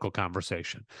political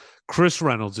conversation. Chris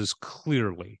Reynolds is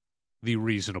clearly the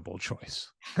reasonable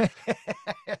choice.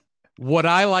 What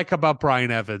I like about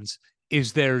Brian Evans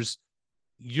is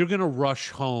you're going to rush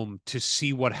home to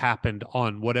see what happened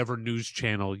on whatever news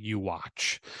channel you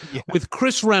watch. Yeah. With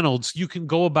Chris Reynolds, you can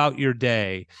go about your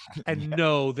day and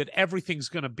know that everything's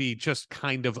going to be just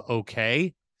kind of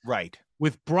okay. Right.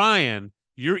 With Brian,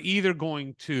 you're either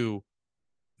going to,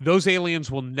 those aliens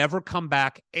will never come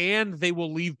back and they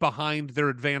will leave behind their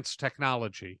advanced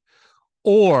technology,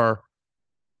 or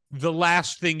the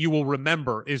last thing you will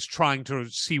remember is trying to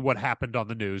see what happened on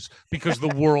the news because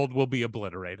the world will be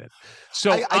obliterated.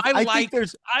 So I like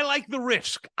the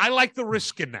risk. I like the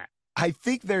risk in that. I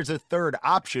think there's a third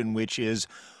option, which is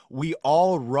we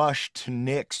all rush to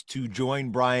Knicks to join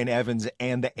Brian Evans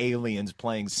and the aliens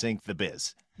playing Sink the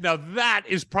Biz. Now that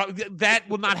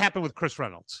will not happen with Chris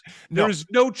Reynolds. There is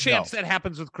no chance that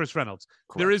happens with Chris Reynolds.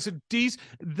 Correct. There is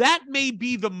that may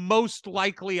be the most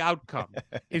likely outcome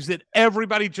is that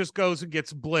everybody just goes and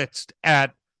gets blitzed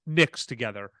at Knicks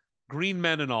together, green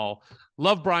men and all.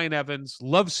 Love Brian Evans.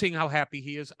 Love seeing how happy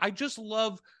he is. I just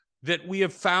love that we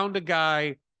have found a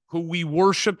guy who we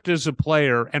worshipped as a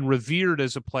player and revered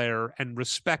as a player and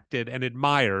respected and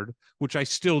admired, which I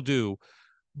still do,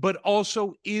 but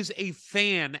also is a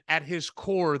fan at his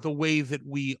core the way that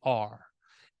we are.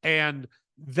 And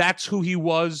that's who he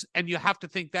was. And you have to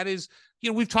think that is,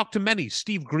 we've talked to many.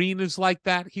 Steve Green is like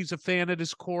that. He's a fan at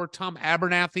his core. Tom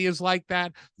Abernathy is like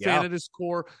that, fan at his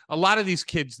core. A lot of these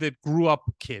kids that grew up,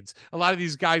 a lot of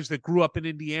these guys that grew up in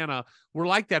Indiana were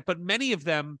like that. But many of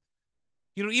them,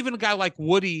 even a guy like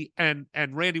Woody and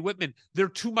Randy Whitman, they're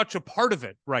too much a part of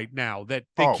it right now that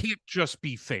they can't just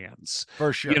be fans.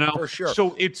 For sure. For sure.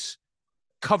 So it's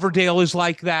Coverdale is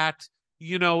like that.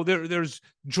 There's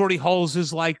Jordy Hulls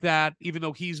is like that, even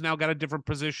though he's now got a different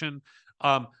position.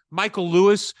 Michael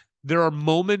Lewis, there are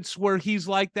moments where he's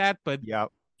like that, but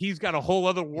he's got a whole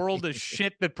other world of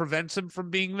shit that prevents him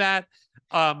from being that.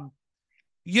 That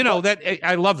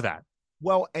I love that.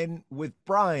 Well, and with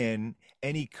Brian,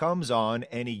 and he comes on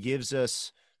and he gives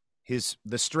us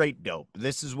the straight dope.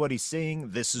 This is what he's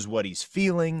seeing. This is what he's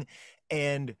feeling.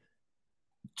 And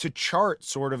to chart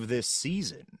sort of this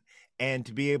season and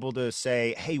to be able to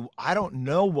say, hey, I don't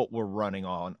know what we're running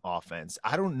on offense.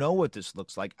 I don't know what this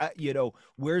looks like.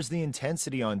 Where's the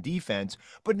intensity on defense?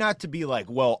 But not to be like,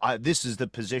 well, this is the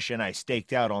position I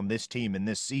staked out on this team in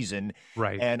this season.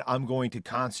 Right. And I'm going to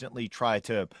constantly try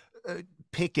to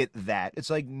picket that. It's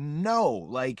like, no,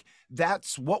 like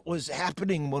that's what was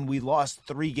happening when we lost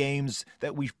 3 games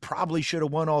that we probably should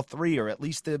have won all 3, or at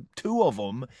least the 2 of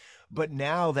them. But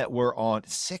now that we're on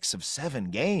 6 of 7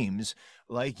 games,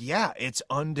 like, it's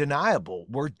undeniable.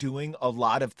 We're doing a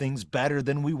lot of things better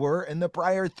than we were in the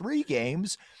prior 3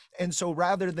 games. And so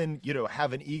rather than,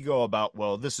 have an ego about,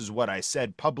 well, this is what I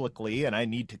said publicly and I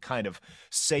need to kind of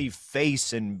save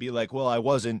face and be like, well, I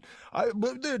wasn't,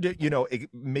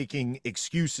 making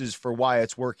excuses for why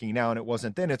it's working now and it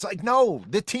wasn't then. It's like, no,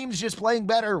 the team's just playing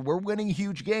better. We're winning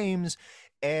huge games.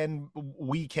 And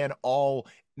we can all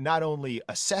not only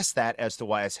assess that as to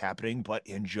why it's happening, but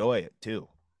enjoy it too.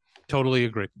 Totally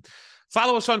agree.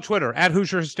 Follow us on Twitter at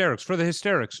Hoosier Hysterics for the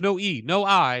hysterics. No E, no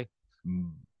I.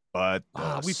 But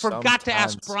we forgot to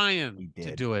ask Brian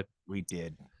to do it. We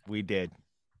did.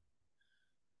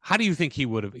 How do you think he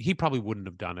would have? He probably wouldn't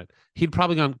have done it. He'd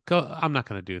probably go, I'm not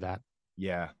going to do that.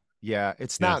 Yeah.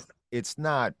 It's not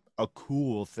a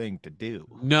cool thing to do.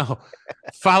 No.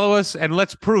 Follow us and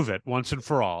let's prove it once and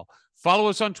for all. Follow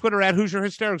us on Twitter at Hoosier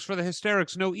Hysterics for the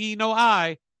hysterics. No E, no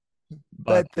I.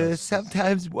 But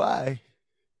sometimes why?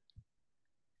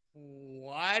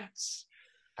 What?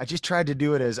 I just tried to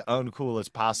do it as uncool as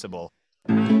possible.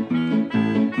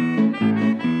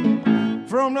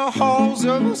 From the halls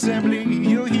of assembly,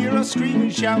 you'll hear us scream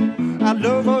and shout. Our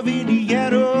love of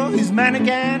Indiana is manic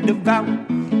and devout.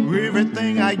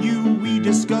 Everything we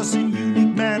discuss in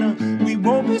unique manner. We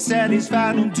won't be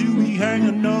satisfied until we hang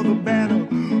another banner.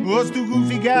 Us two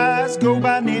goofy guys go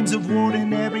by names of Ward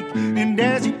and Eric. And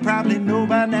as you probably know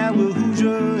by now, we're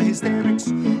Hoosier Hysterics.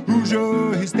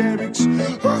 Hoosier Hysterics.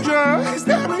 Hoosier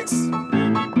Hysterics.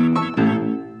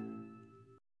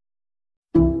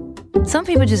 Some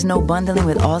people just know bundling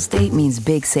with Allstate means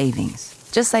big savings.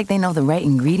 Just like they know the right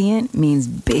ingredient means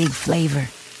big flavor.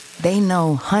 They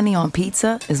know honey on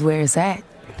pizza is where it's at.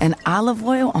 And olive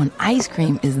oil on ice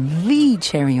cream is the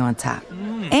cherry on top.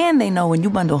 And they know when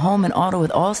you bundle home and auto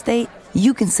with Allstate,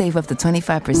 you can save up to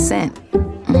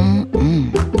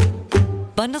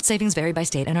 25%. Bundled savings vary by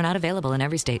state and are not available in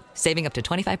every state. Saving up to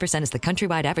 25% is the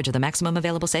countrywide average of the maximum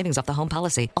available savings off the home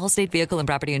policy. Allstate Vehicle and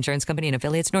Property Insurance Company and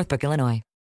Affiliates, Northbrook, Illinois.